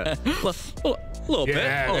little bit. A little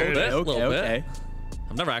bit.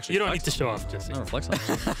 I've never actually. You don't need to show off, Jesse. Never flex on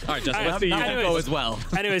it. All right, Jesse, let's see you. As well.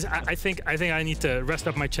 Anyways, I think I need to rest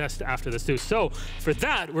up my chest after this too. So for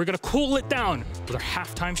that, we're gonna cool it down with our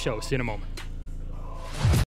halftime show. See you in a moment.